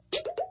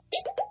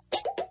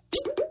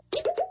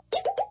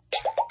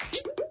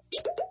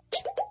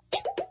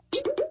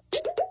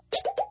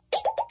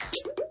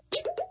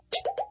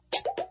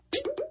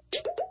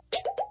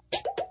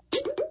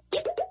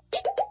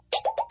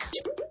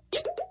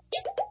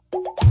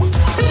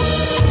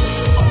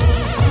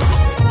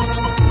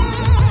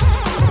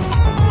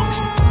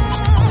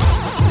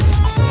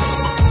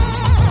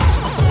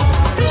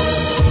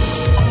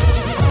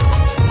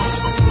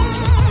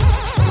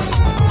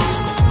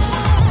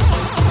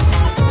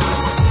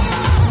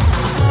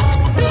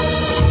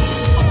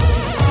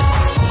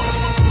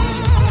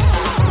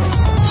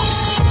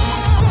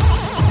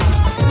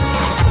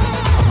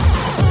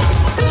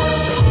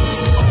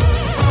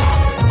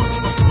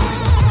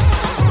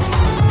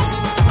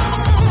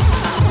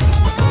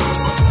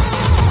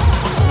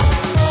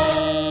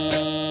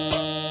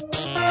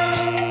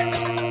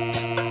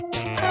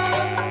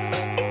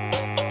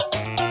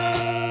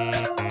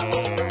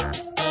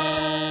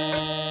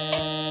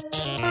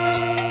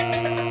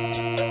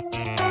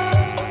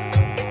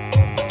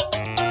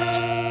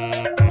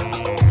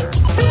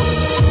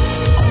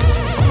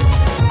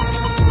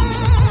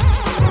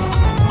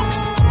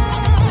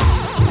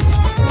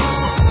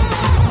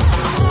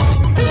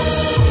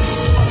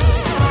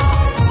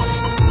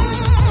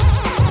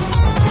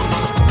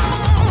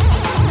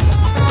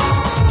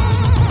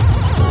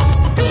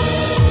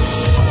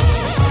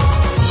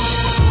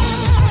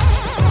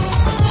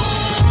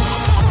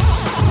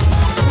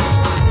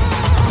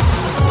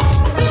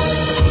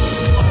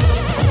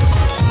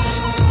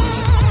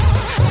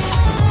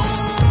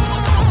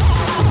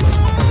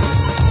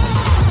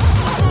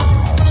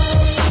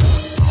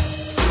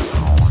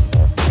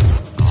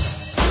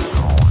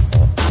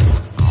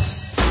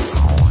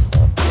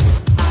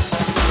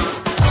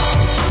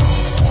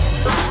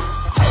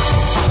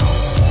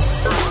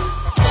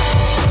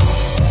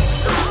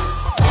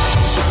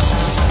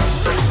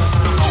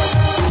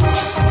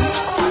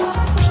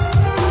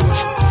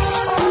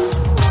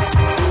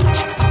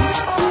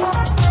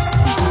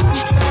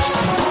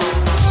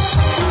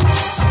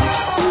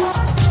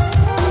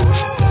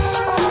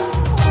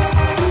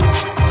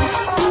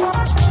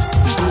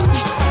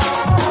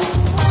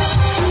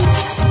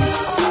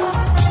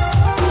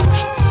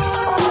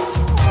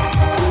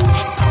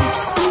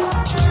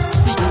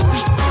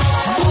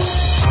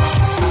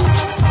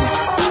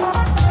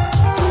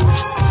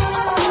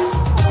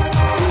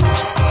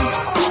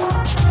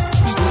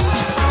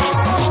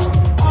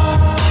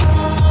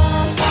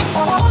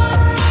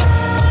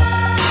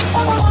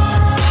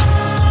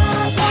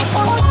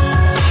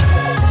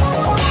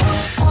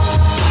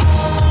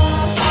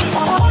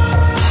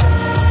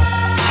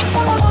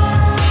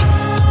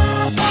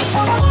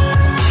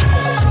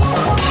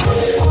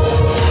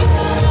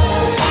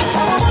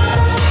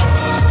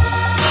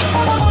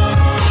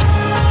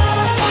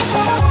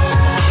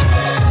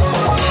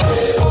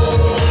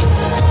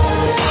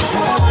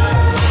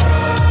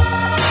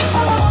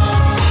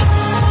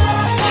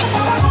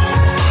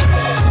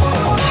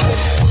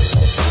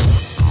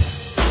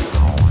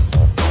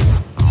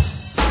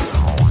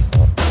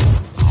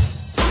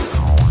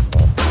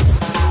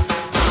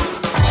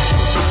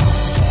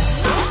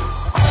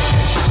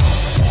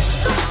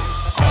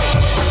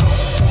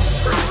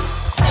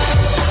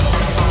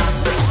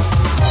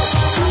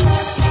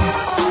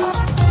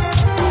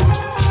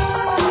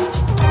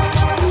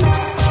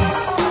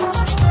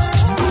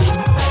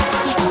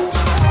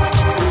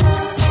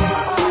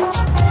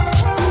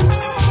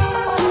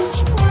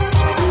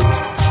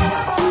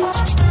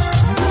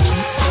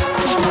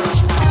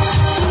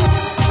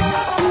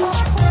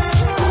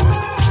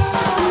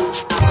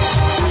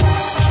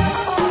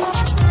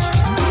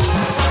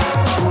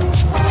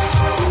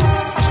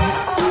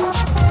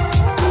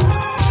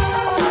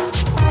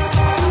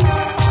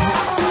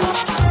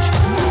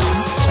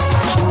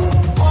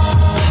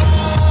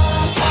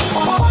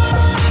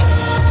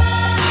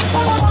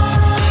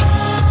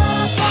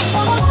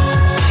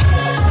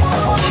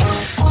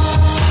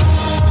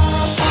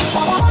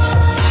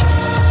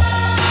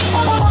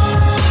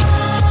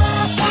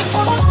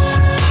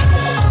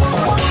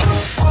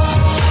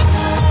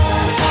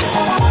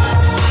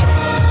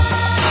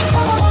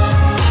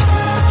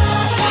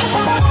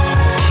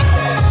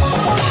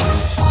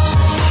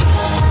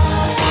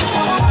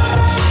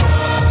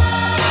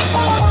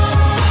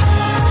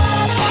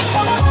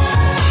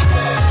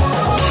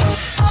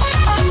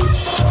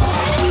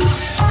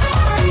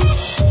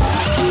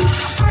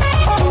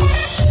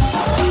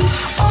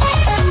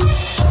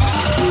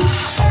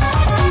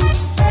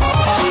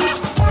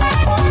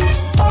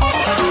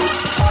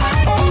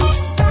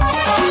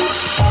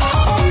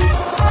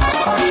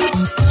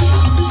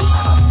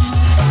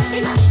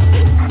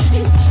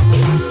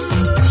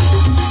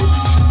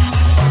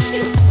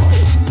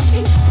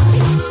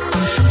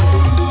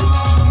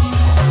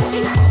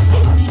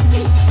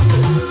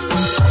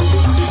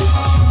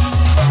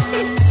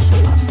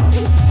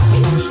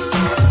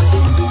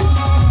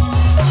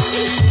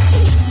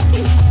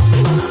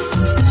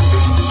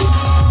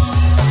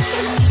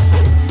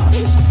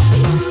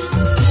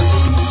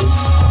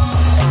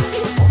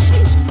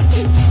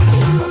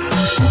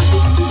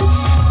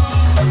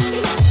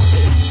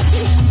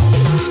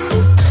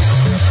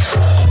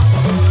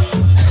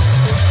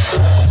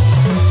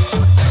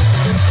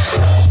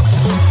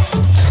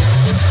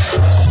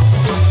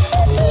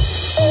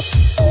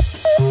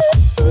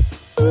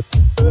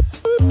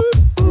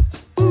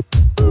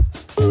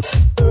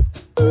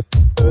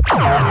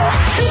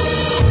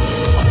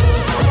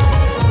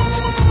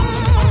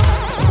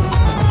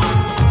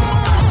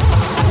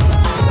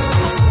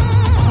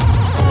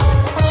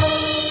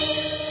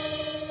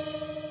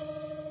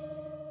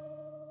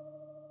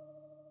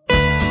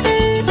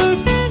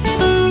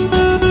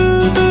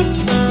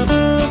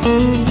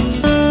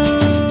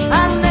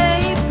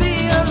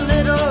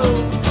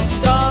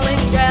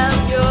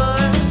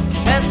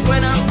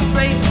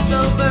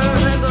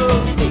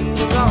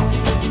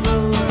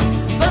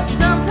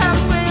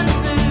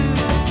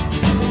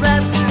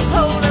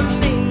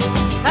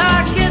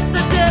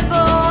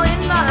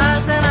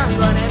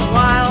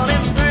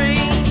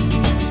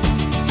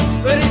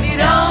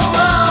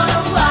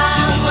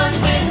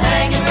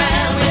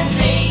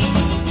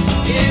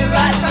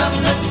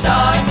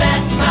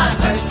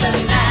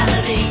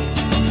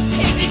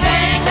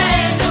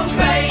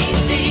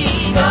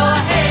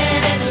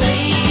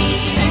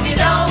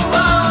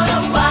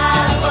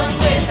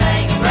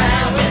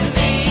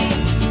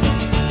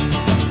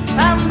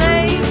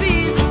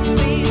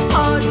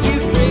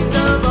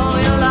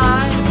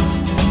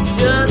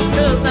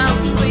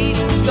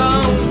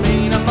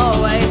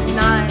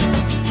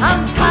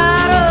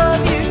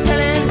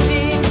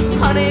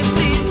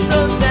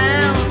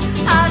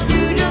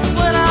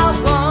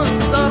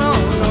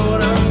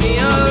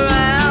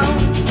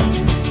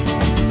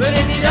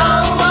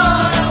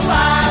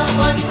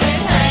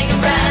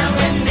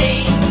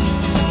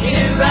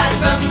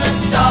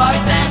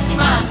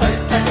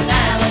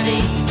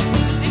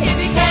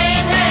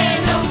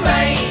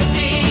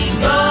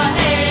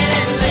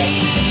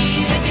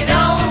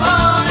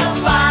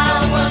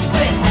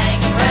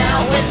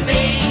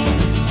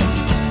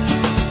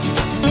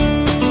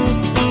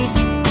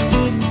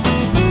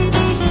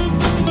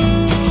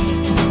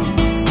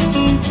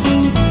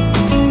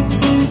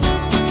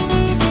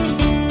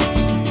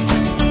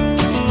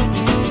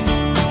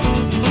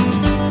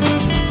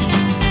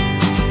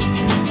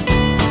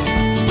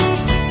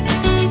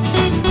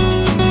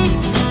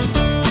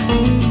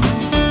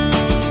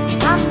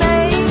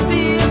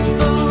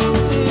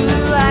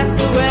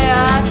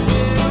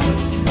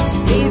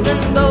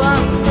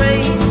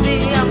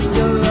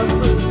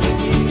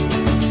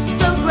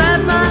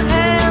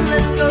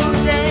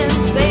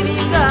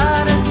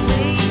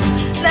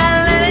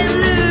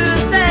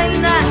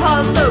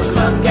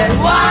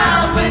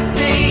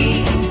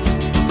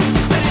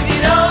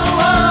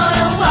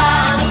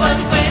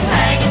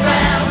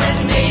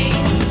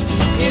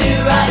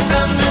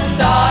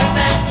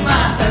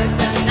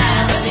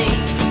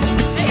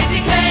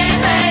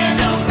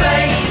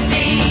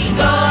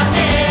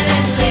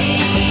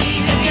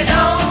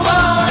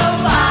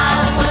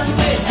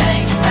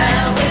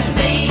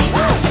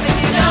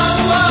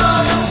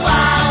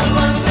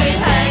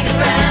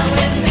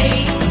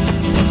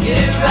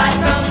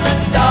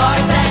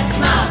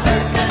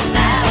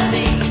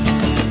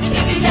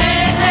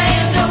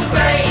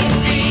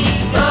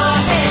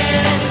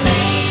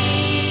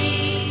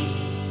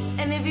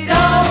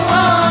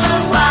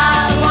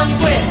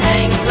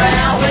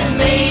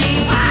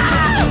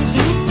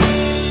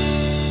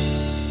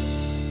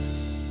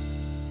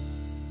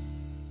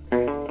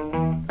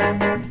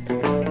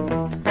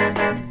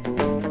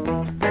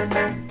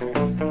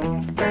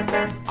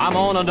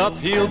 on an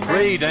uphill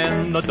grade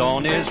and the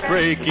dawn is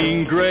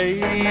breaking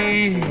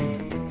gray.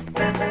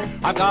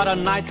 I've got a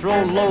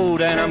nitro load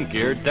and I'm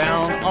geared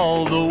down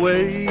all the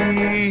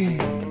way.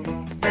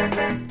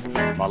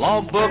 My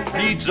logbook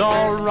reads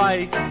all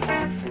right,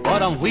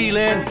 but I'm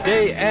wheeling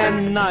day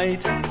and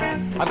night.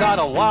 I've got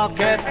a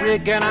Wildcat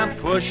rig and I'm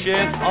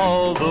pushing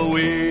all the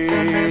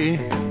way.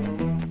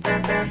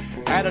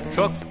 At a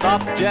truck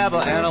stop Java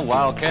and a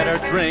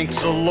Wildcatter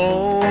drinks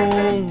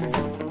alone.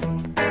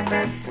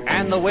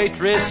 And the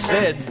waitress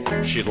said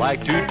she'd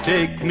like to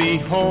take me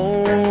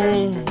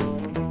home.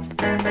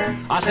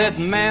 I said,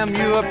 ma'am,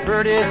 you're a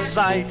pretty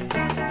sight,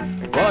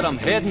 but I'm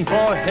heading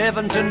for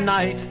heaven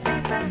tonight.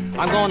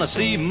 I'm gonna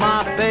see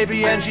my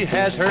baby and she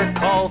has her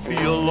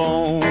coffee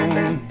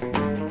alone.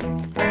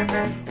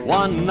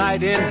 One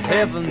night in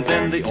heaven,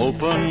 then the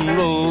open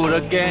road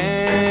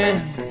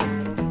again.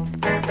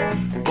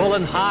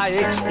 Pulling high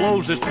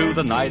explosives through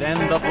the night and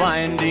the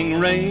blinding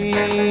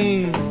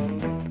rain.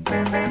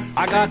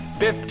 I got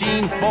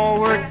 15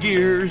 forward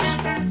gears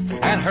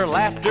and her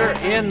laughter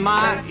in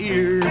my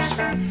ears.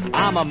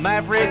 I'm a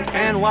maverick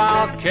and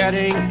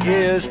wildcatting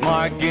is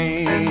my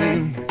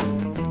game.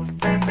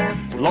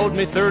 Load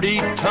me 30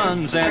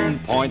 tons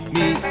and point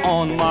me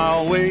on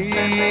my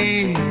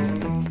way.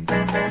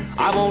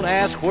 I won't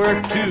ask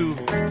where to,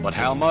 but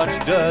how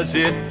much does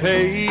it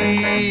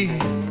pay?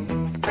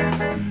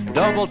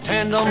 Double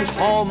tandems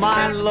haul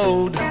my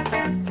load,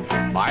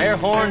 my air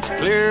horns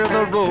clear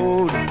the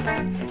road.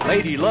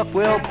 Lady Luck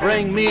will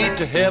bring me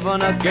to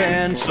heaven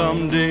again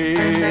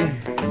someday.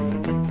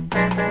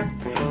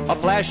 A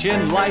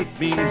flashing light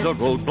means a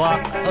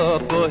roadblock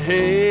up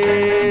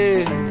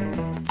ahead.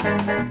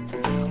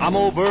 I'm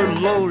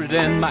overloaded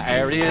and my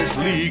area's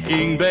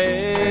leaking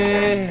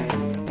bad.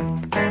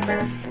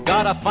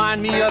 Gotta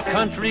find me a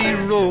country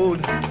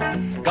road,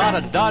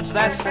 gotta dodge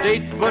that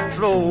state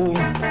patrol.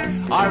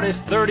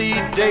 Artist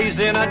 30 days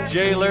in a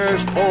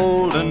jailer's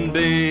folding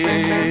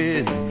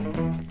bed.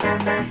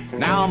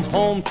 Now I'm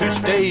home to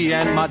stay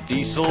and my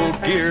diesel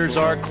gears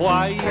are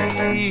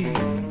quiet.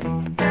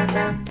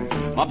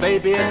 My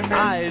baby's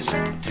eyes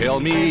tell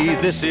me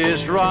this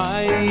is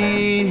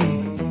right.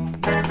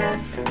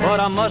 But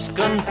I must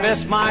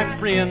confess, my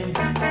friend,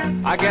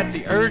 I get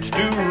the urge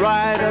to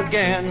ride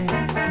again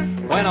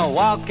when a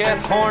wildcat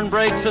horn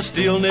breaks the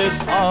stillness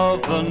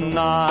of the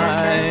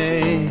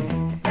night.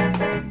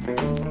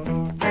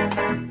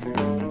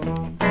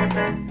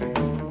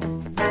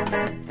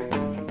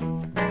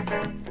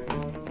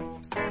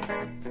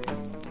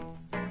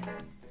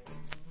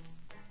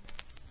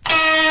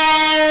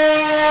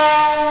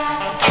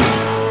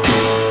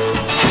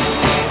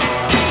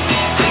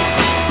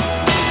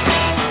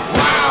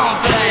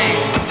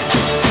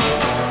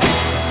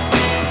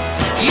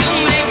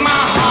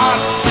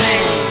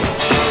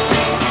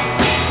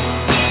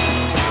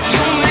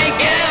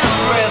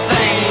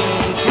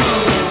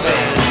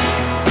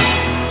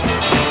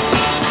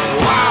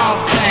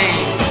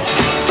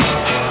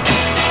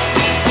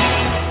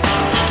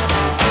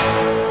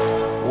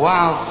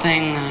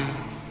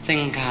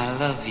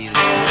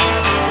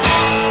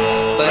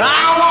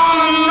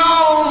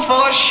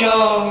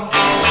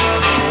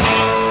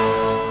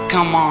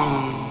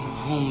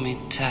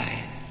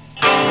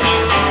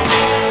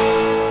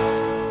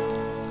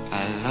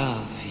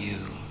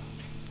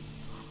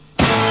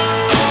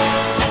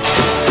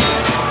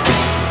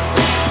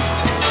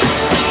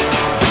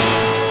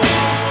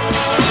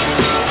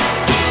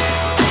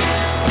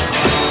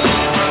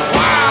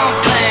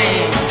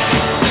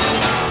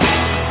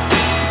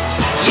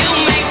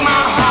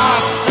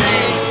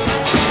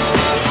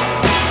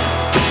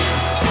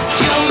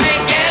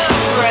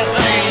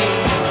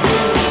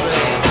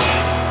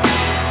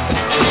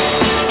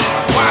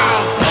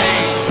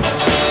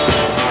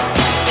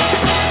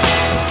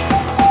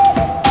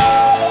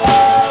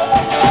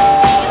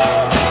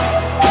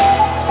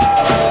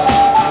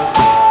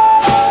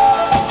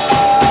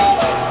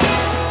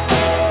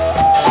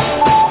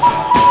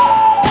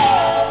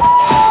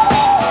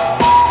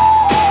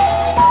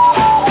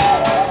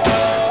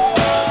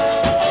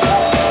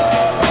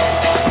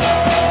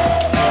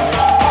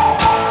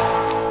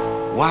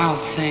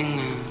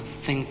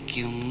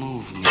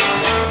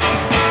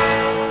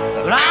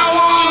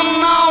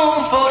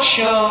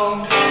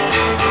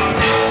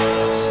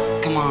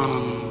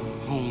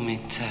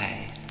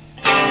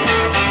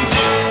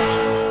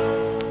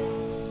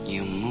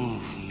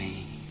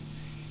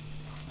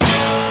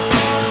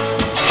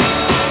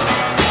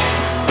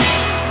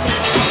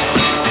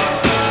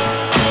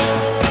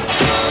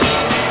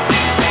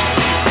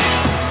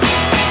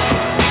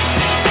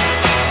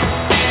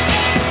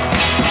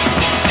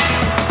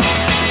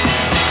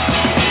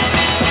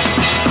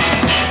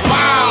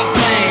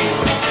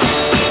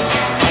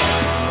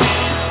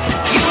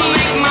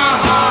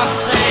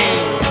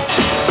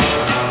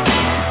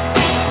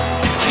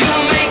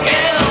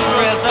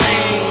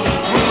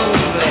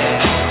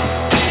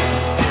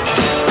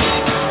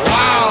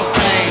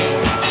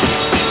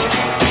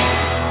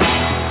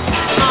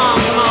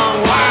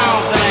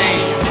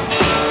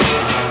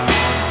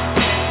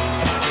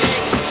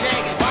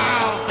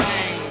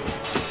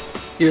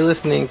 You're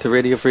listening to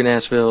Radio Free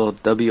Nashville,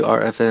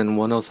 WRFN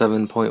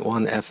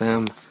 107.1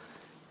 FM,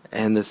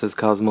 and this is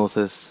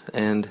Cosmosis,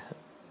 and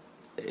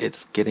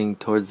it's getting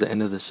towards the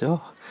end of the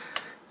show.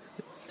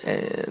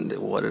 And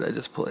what did I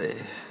just play?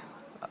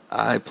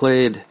 I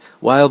played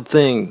Wild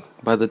Thing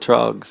by the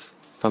Trogs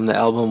from the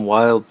album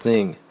Wild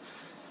Thing.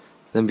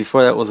 Then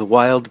before that was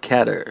Wild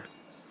Catter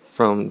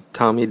from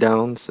Tommy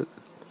Downs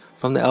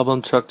from the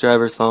album Truck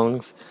Driver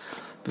Songs.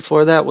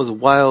 Before that was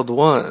Wild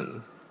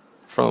One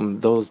from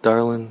Those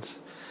Darlings.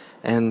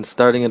 And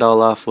starting it all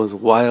off was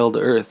Wild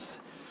Earth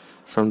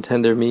from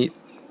Tender Meat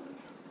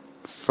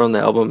from the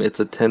album It's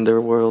a Tender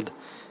World.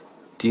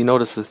 Do you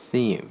notice the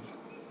theme?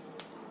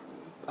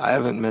 I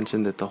haven't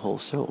mentioned it the whole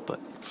show, but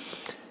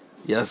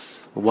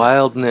yes,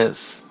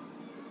 wildness.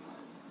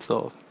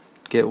 So,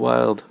 get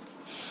wild.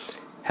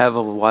 Have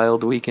a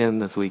wild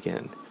weekend this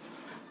weekend.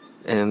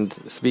 And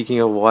speaking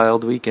of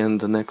Wild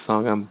Weekend, the next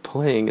song I'm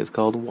playing is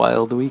called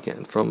Wild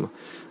Weekend from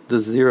The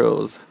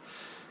Zeros.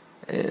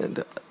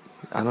 And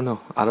I don't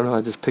know. I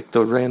just picked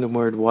a random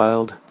word,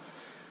 wild,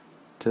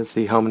 to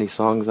see how many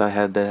songs I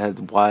had that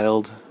had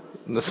wild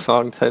in the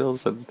song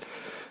titles. And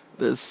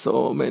there's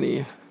so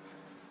many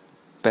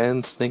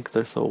bands think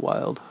they're so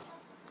wild.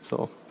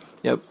 So,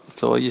 yep.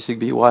 So you should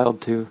be wild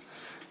too.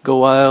 Go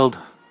wild.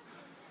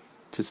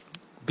 Just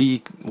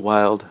be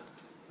wild.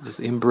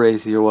 Just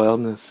embrace your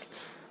wildness.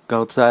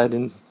 Go outside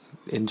and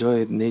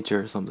enjoy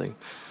nature or something.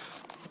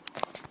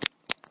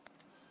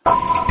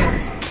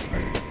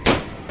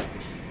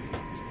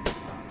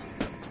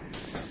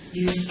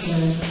 You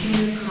can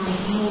hear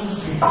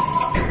Cosmosis.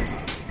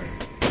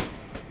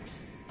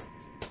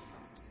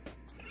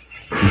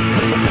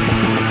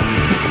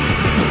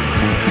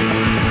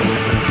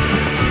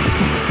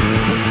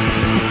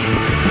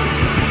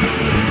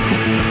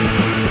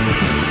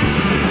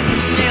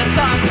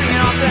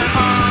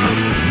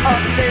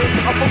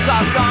 Folks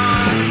are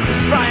gone.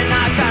 Friday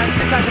night, gotta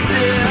sit down to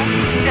beer.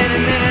 Any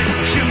minute,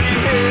 shoot me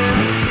here.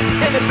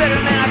 And the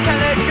better man, I can't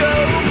let go.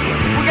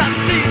 We got the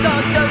seeds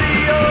on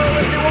stereo.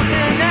 If they walk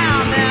in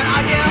now, man, I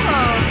get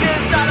home.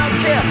 'Cause I don't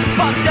care.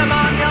 Fuck them,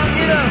 I'm young,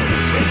 you know.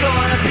 It's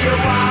gonna be a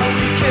wild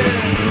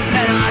weekend,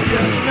 and I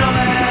just know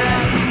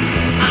it.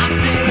 I'm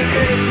feeling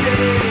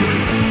crazy,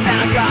 and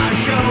I gotta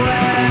show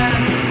it.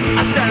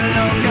 I stand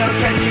alone, girl,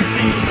 can't you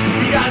see?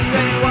 You gotta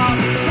spend it while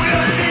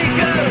we're in the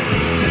good.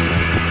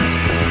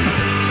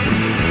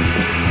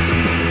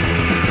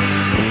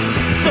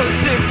 So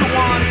sick to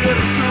wanna go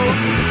to school.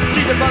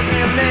 She's above me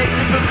and makes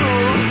it feel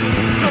cool.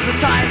 Girls are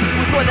tight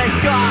with what they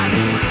got.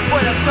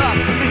 What up tough,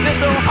 is this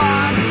so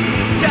hard?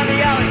 Down the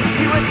alley,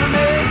 he waits for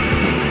me.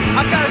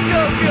 I gotta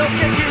go, girl,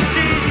 can't you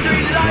see?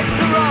 Street lights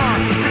are on,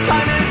 the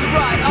time is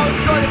right. I'll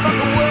destroy the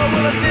fucking world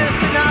with a fist.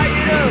 And now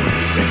you know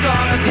it's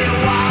gonna be a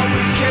wild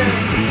weekend,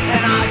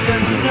 and I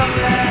just know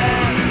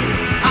that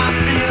I'm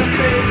feeling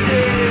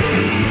crazy,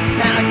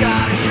 and I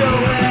gotta show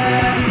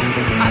it.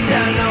 I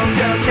said, no,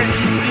 girl, can't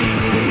you see?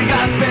 You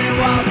gotta spend it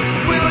while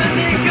we're in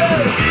the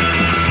good.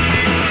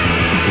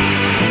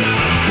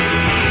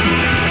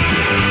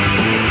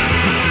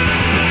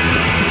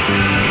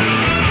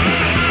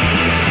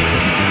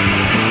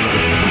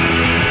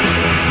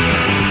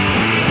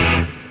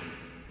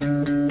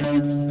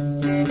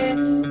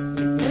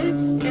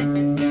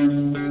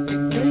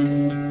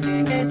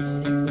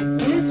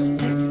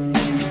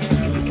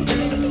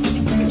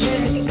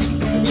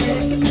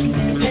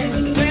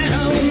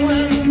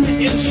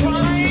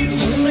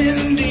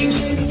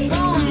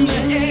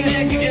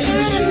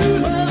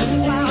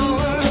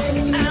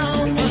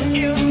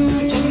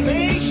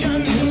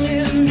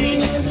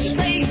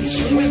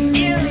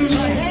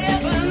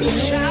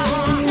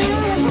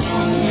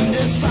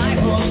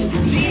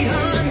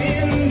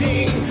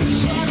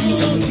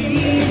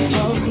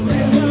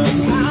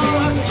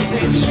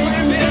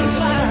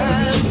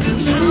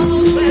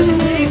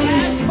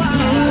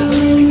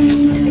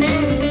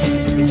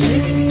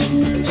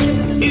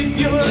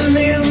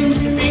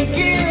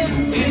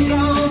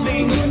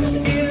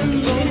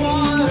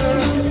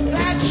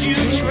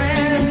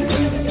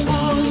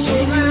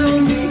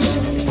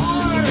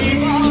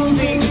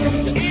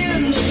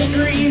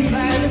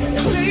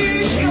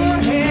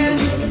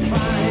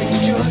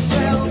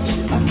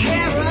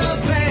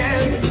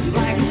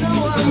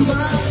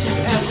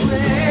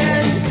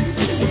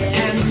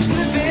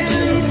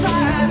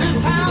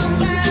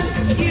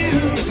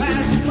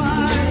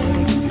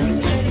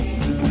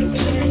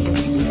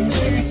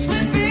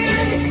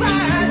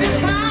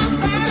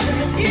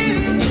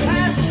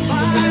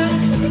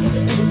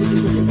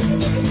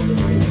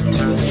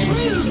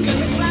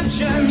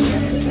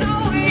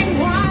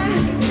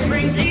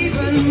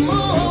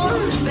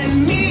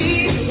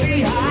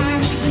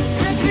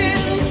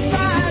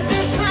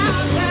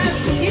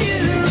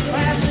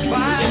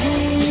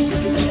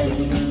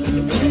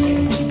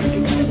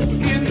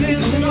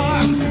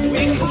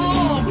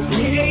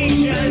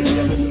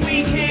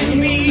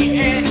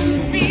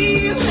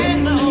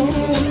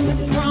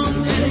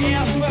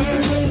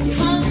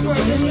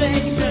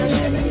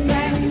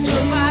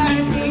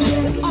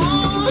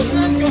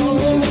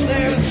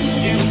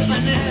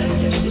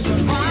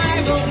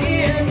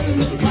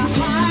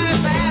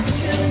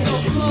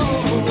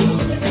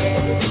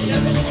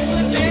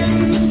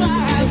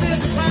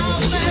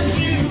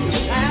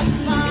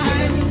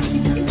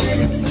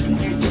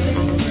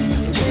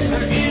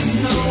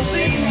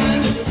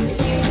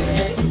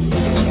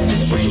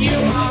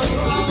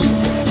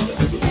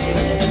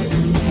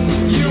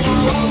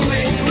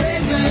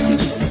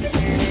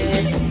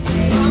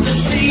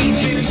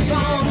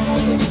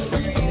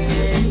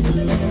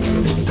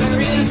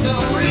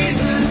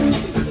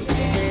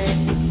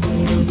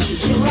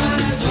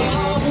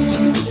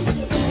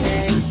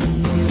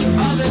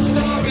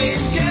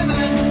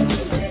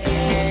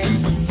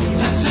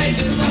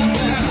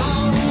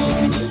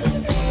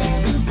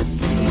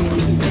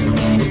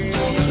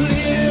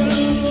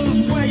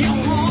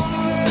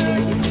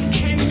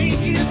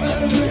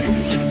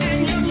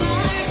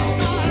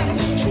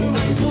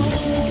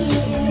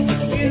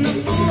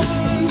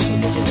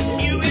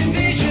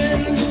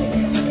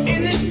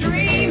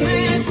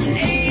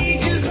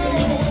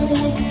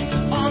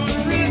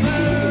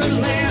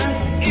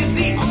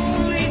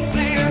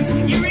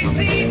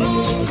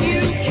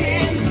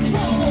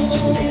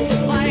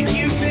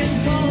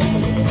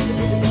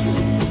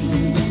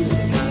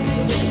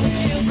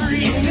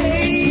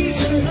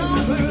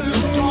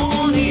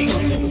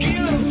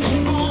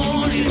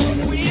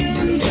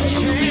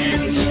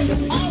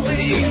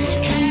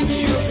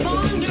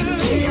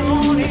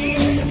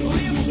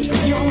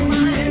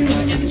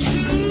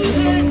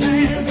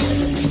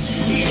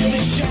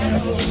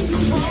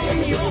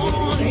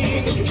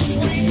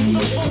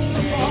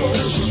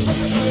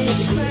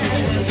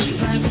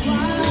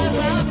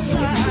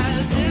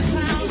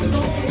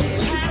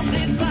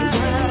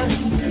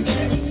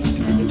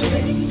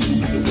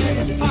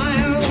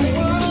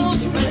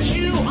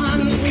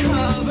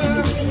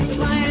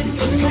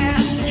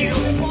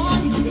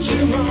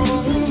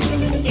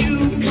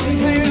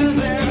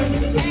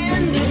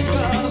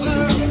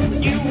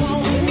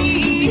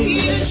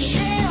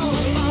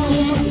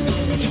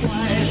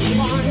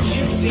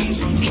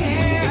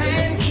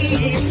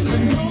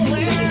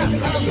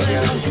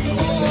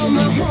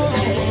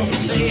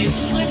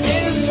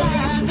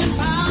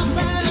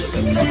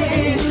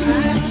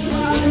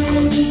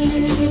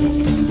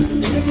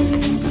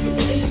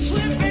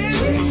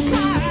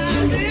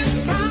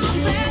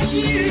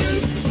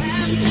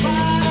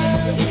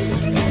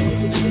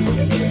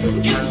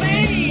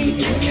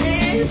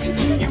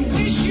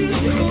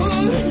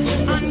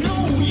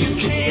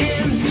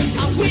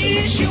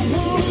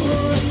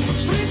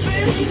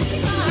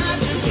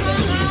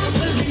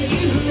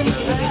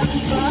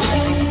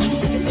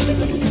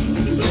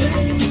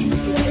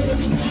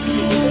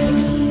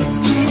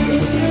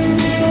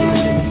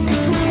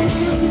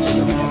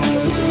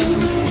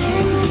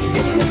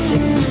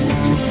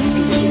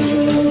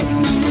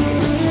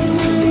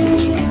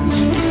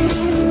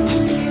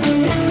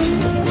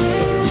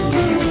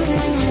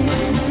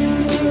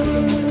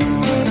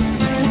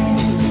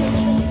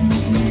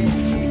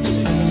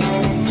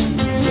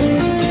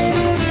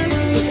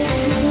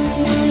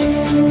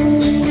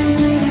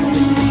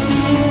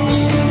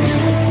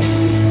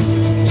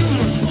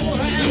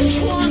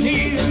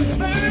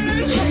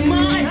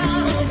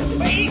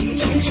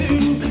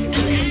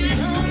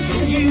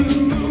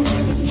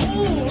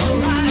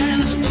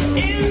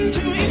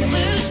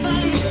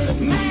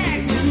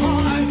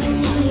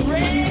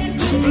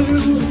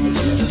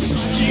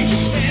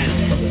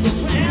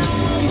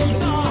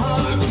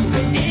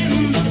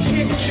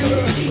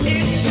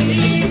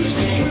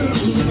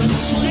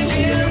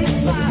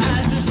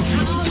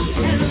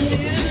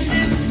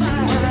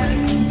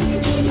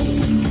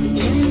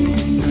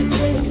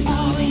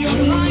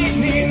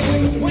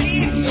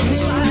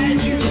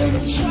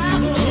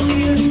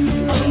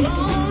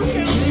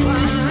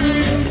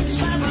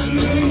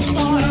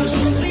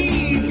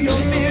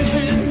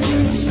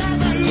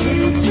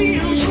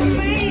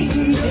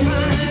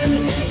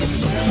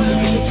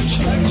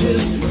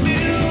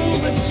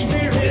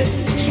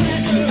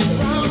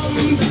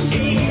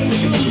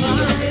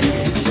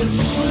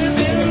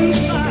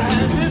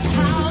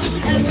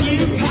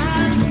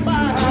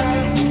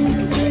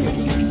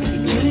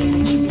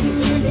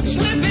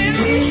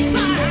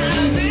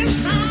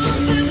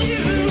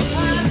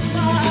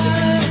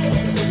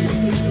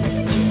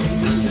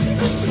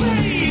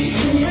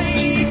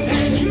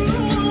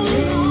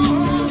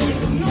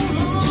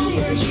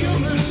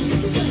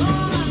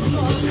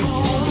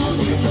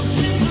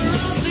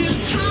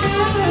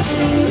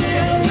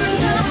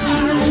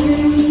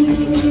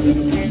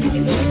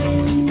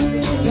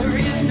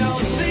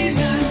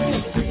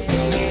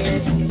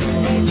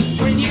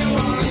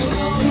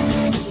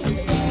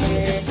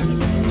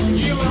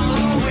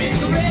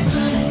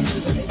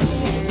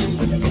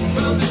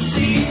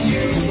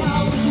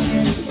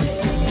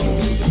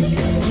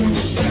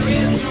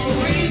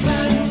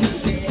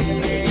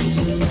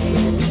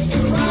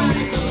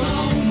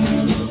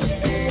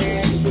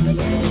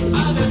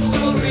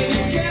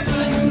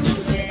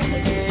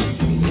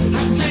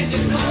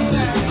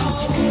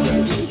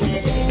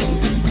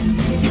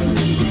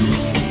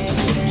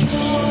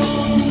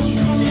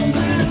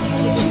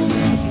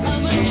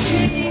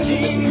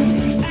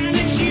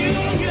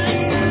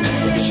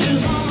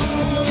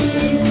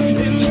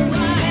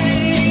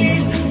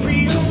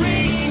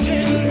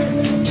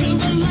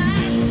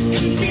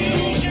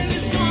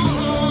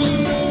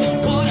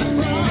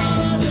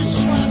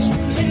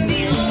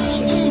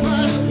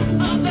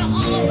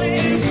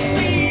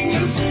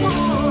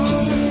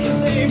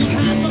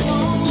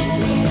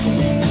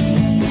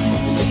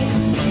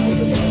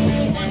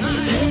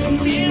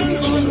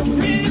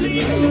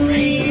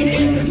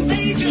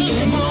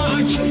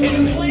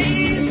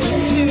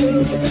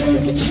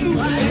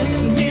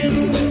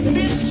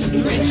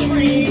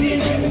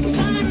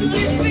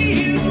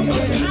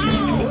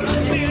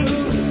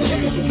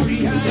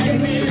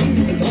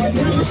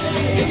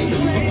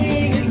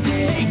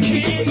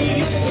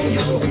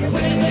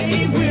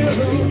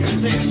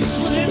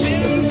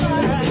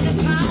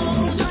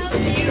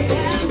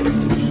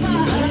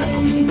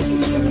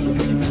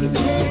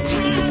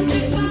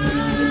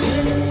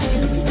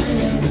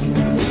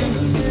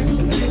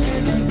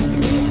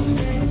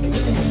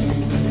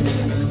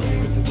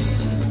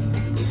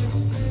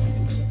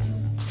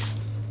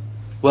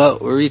 Well,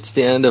 we reached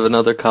the end of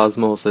another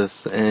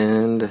Cosmosis,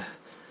 and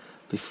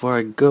before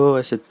I go,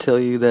 I should tell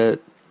you that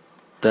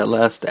that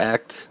last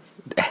that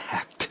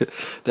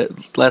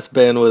last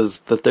band was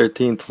the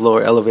 13th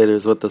Floor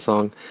Elevators with the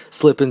song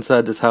Slip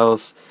Inside This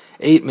House,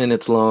 8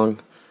 minutes long.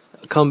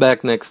 Come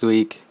back next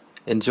week,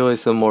 enjoy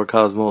some more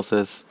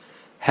Cosmosis,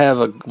 have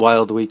a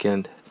wild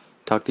weekend.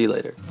 Talk to you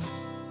later.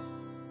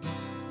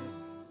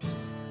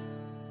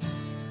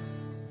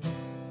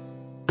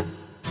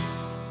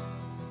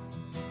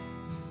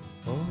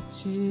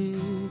 落ち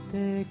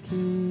て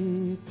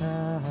きた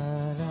ら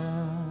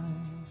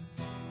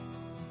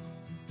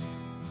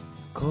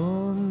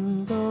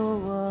今度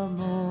は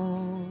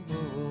も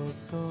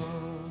っと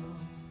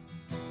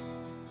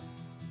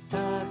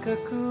高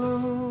く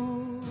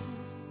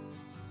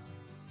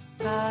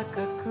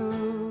高く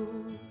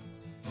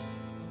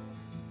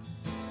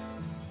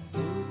打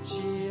ち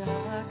上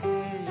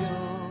げよ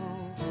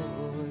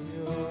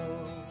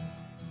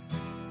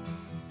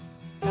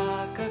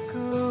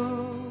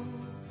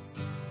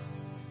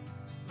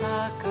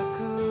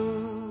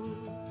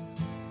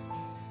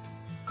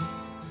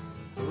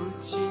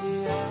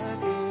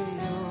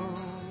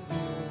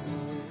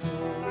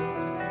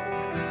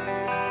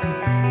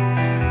Thank